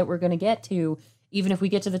up there that we're going to get to? Even if we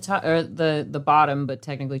get to the top, or the bottom, but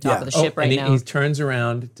technically top of the ship right now. He turns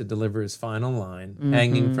around to deliver his final line,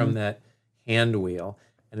 hanging from that hand wheel.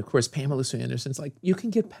 And of course, Pamela Sue Anderson's like, you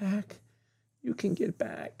can get back. You can get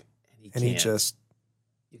back. And he just...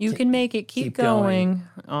 You can make it. Keep going.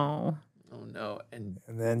 Oh. Oh, no. And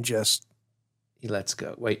then just... He lets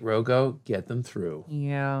go. Wait, Rogo, get them through.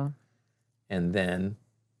 Yeah. And then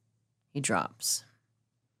he drops.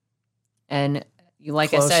 And I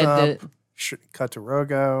Close said, up, cut to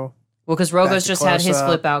Rogo. Well, because Rogo's just had his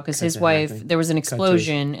flip out because his wife, Hackman. there was an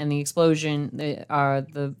explosion, and the explosion,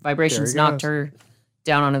 the vibrations knocked her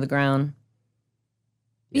down onto the ground.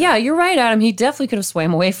 Yeah, you're right, Adam. He definitely could have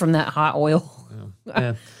swam away from that hot oil.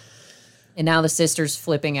 yeah. And now the sister's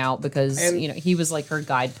flipping out because he was like her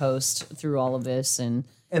guidepost through all of this, and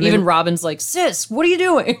even Robin's like, sis, what are you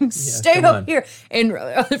doing? Stay up here. And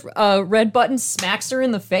Red Button smacks her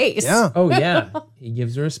in the face. Yeah. Oh, yeah. He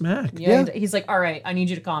gives her a smack. Yeah. He's like, all right, I need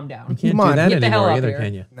you to calm down. You can't do that Get the hell anymore up either, here.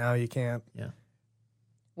 can you? No, you can't. Yeah.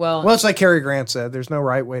 Well, it's like Cary Grant said, there's no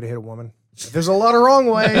right way to hit a woman. There's a lot of wrong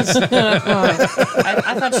ways.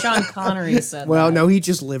 I thought Sean Connery said that. No, he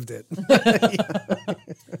just lived it.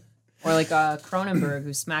 Or like Cronenberg,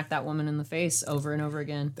 who smacked that woman in the face over and over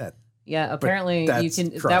again. Apparently you can.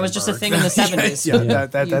 That was just a thing in the 70s. You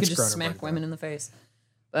could just smack women in the face.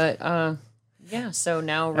 But so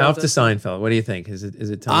now Off to Seinfeld. What do you think? Is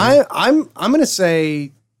it time? I'm going to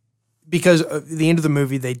say, because at the end of the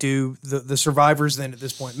movie, they do the survivors then at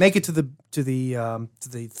this point make it to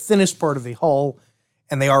the thinnest part of the hull,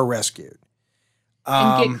 and they are rescued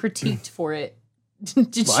and get critiqued for it.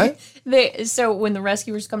 So when the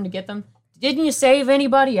rescuers come to get them, didn't you save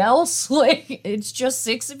anybody else? Like, it's just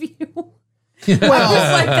 6 of you.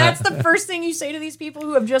 Well, that's the first thing you say to these people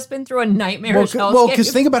who have just been through a nightmarish hellscape. Well,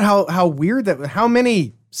 because think about how weird that. How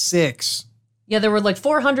many? 6. Yeah, there were like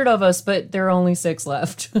 400 of us, but there are only 6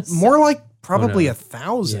 left. More like probably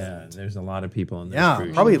 1,000. Yeah, there's a lot of people in this. Yeah,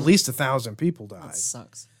 probably at least 1,000 people died. That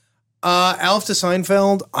sucks. Alf to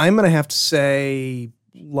Seinfeld, I'm gonna have to say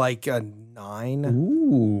like a 9.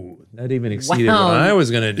 Ooh, that even exceeded what I was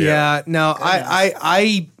gonna do. Yeah, no,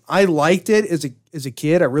 I liked it as a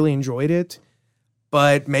kid. I really enjoyed it,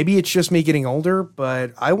 but maybe it's just me getting older.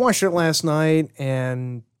 But I watched it last night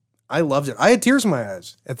and I loved it. I had tears in my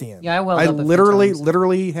eyes at the end. Yeah, I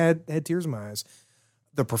literally had tears in my eyes.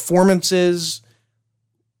 The performances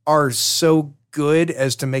are so good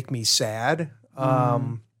as to make me sad.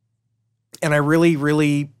 And I really,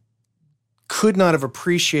 really could not have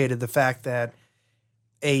appreciated the fact that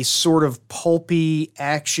a sort of pulpy,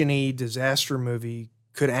 actiony disaster movie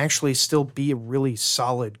could actually still be a really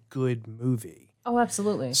solid, good movie. Oh,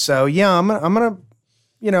 absolutely. So yeah, I'm gonna,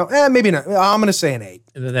 maybe not. I'm gonna say an 8.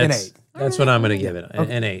 An 8. That's what I'm gonna give it.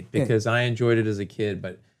 An 8 because I enjoyed it as a kid,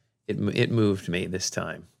 but it moved me this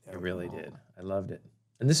time. It really did. I loved it.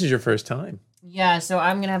 And this is your first time. Yeah, so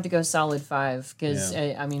I'm gonna have to go solid 5 because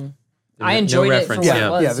I enjoyed it for what it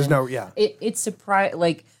was. Yeah, there's no. It surprised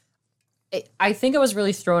I think I was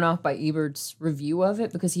really thrown off by Ebert's review of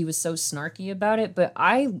it because he was so snarky about it, but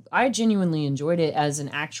I genuinely enjoyed it as an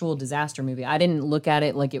actual disaster movie. I didn't look at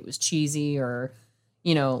it like it was cheesy or,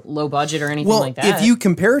 low budget or anything like that. If you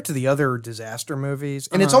compare it to the other disaster movies,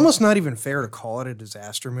 and it's almost not even fair to call it a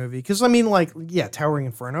disaster movie, because Towering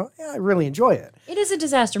Inferno, I really enjoy it. It is a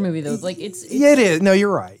disaster movie though. Like it is. No,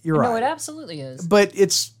 you're right. You're right. No, it absolutely is. But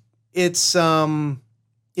it's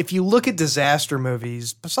if you look at disaster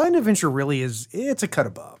movies, Poseidon Adventure really is, it's a cut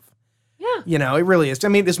above. Yeah. It really is. I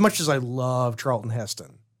mean, as much as I love Charlton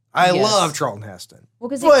Heston. I love Charlton Heston. Well,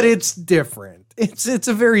 but it's different. It's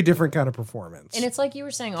a very different kind of performance. And it's like you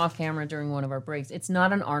were saying off camera during one of our breaks. It's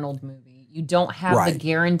not an Arnold movie. You don't have the Right.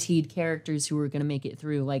 guaranteed characters who are going to make it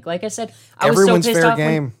through. Like I said, I was Everyone's so pissed fair off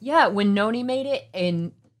game. when Noni made it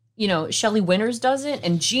and Shelley Winters doesn't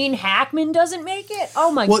and Gene Hackman doesn't make it.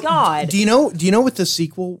 Oh my God. Do you know what the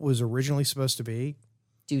sequel was originally supposed to be?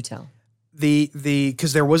 Do tell.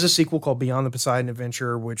 Because there was a sequel called Beyond the Poseidon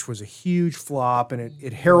Adventure, which was a huge flop, and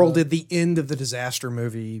it heralded the end of the disaster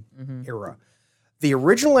movie era. The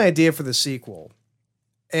original idea for the sequel,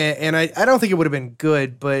 and I don't think it would have been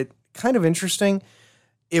good, but kind of interesting,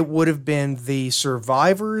 it would have been the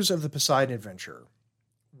survivors of the Poseidon Adventure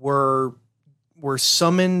were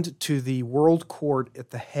summoned to the World Court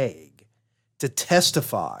at The Hague to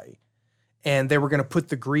testify, and they were going to put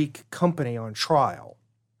the Greek company on trial.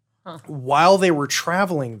 While they were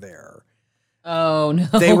traveling there, Oh no.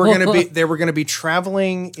 they were going to be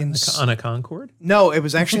traveling On a Concorde? No, it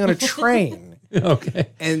was actually on a train, Okay.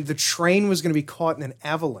 and the train was going to be caught in an Oh,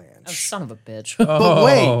 avalanche. son of a bitch.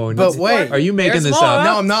 But wait, Are you making There's this more. up?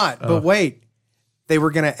 no, I'm not. But wait, they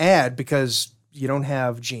were going to add, because you don't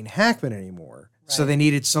have Gene Hackman anymore, so Right. they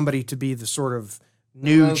needed somebody to be the sort of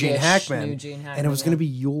new Gene Roguish Hackman, new Gene Hackman, and it was yeah. going to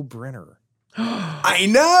be Yul Brynner. I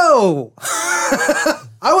know.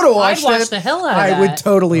 I would have watched watch it. the hell out of I that. would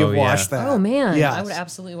totally have Oh, yeah. watched that. Oh man, Yes. I would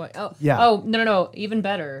absolutely watch. Oh, Yeah. Oh no, even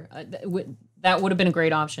better. That would have been a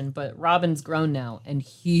great option. But Robin's grown now, and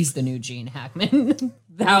he's the new Gene Hackman.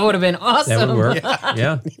 That would have been awesome. That would work.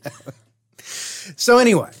 Yeah. So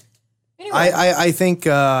anyway, Anyway, I think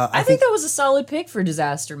I think that was a solid pick for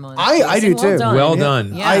Disaster Month. I do Jason, too. Done. Well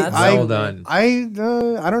done. Yeah, I- absolutely. Well done.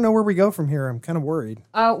 I don't know where we go from here. I'm kind of worried.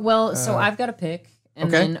 Well, so I've got a pick,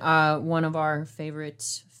 and okay. then one of our favorite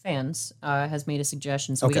fans has made a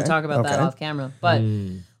suggestion, so we can Okay, talk about that okay. off camera. But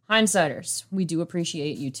Hindsighters, we do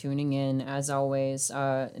appreciate you tuning in as always.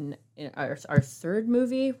 In our third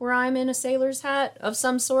movie where I'm in a sailor's hat of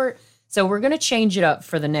some sort. So we're going to change it up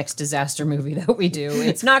for the next disaster movie that we do.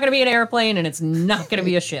 It's not going to be an airplane, and it's not going to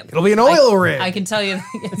be a ship. It'll be an oil rig. I can tell you.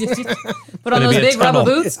 Put on Gonna those be a big rubber tunnel.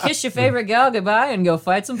 boots, kiss your favorite gal goodbye, and go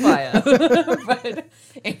fight some fire. But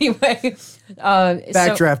anyway,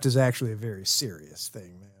 Backdraft is actually a very serious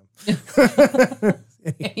thing, man.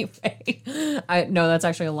 anyway, no, that's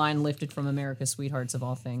actually a line lifted from America's Sweethearts of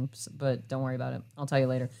all things. But don't worry about it. I'll tell you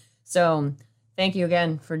later. So thank you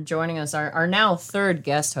again for joining us. Our now third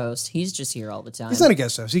guest host. He's just here all the time. He's not a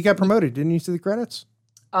guest host. He got promoted, didn't you, to the credits?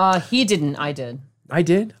 He didn't. I did. I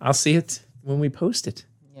did. I'll see it when we post it.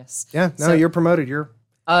 Yes. Yeah. No, So- you're promoted. You're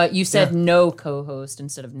You said no co-host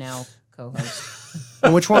instead of now co-host.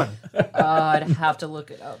 and which one? I'd have to look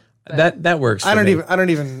it up. That works. I for don't me.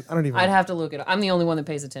 even. I'd have to look it up. I'm the only one that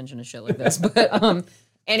pays attention to shit like this. But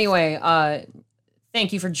anyway,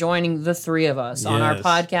 thank you for joining the three of us on our Yes.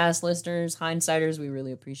 podcast, listeners, Hindsighters. We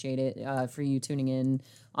really appreciate it for you tuning in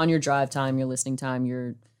on your drive time, your listening time,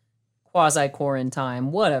 your quasi-quarantine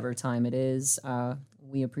time, whatever time it is.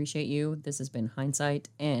 We appreciate you. This has been Hindsight,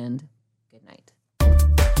 and good night.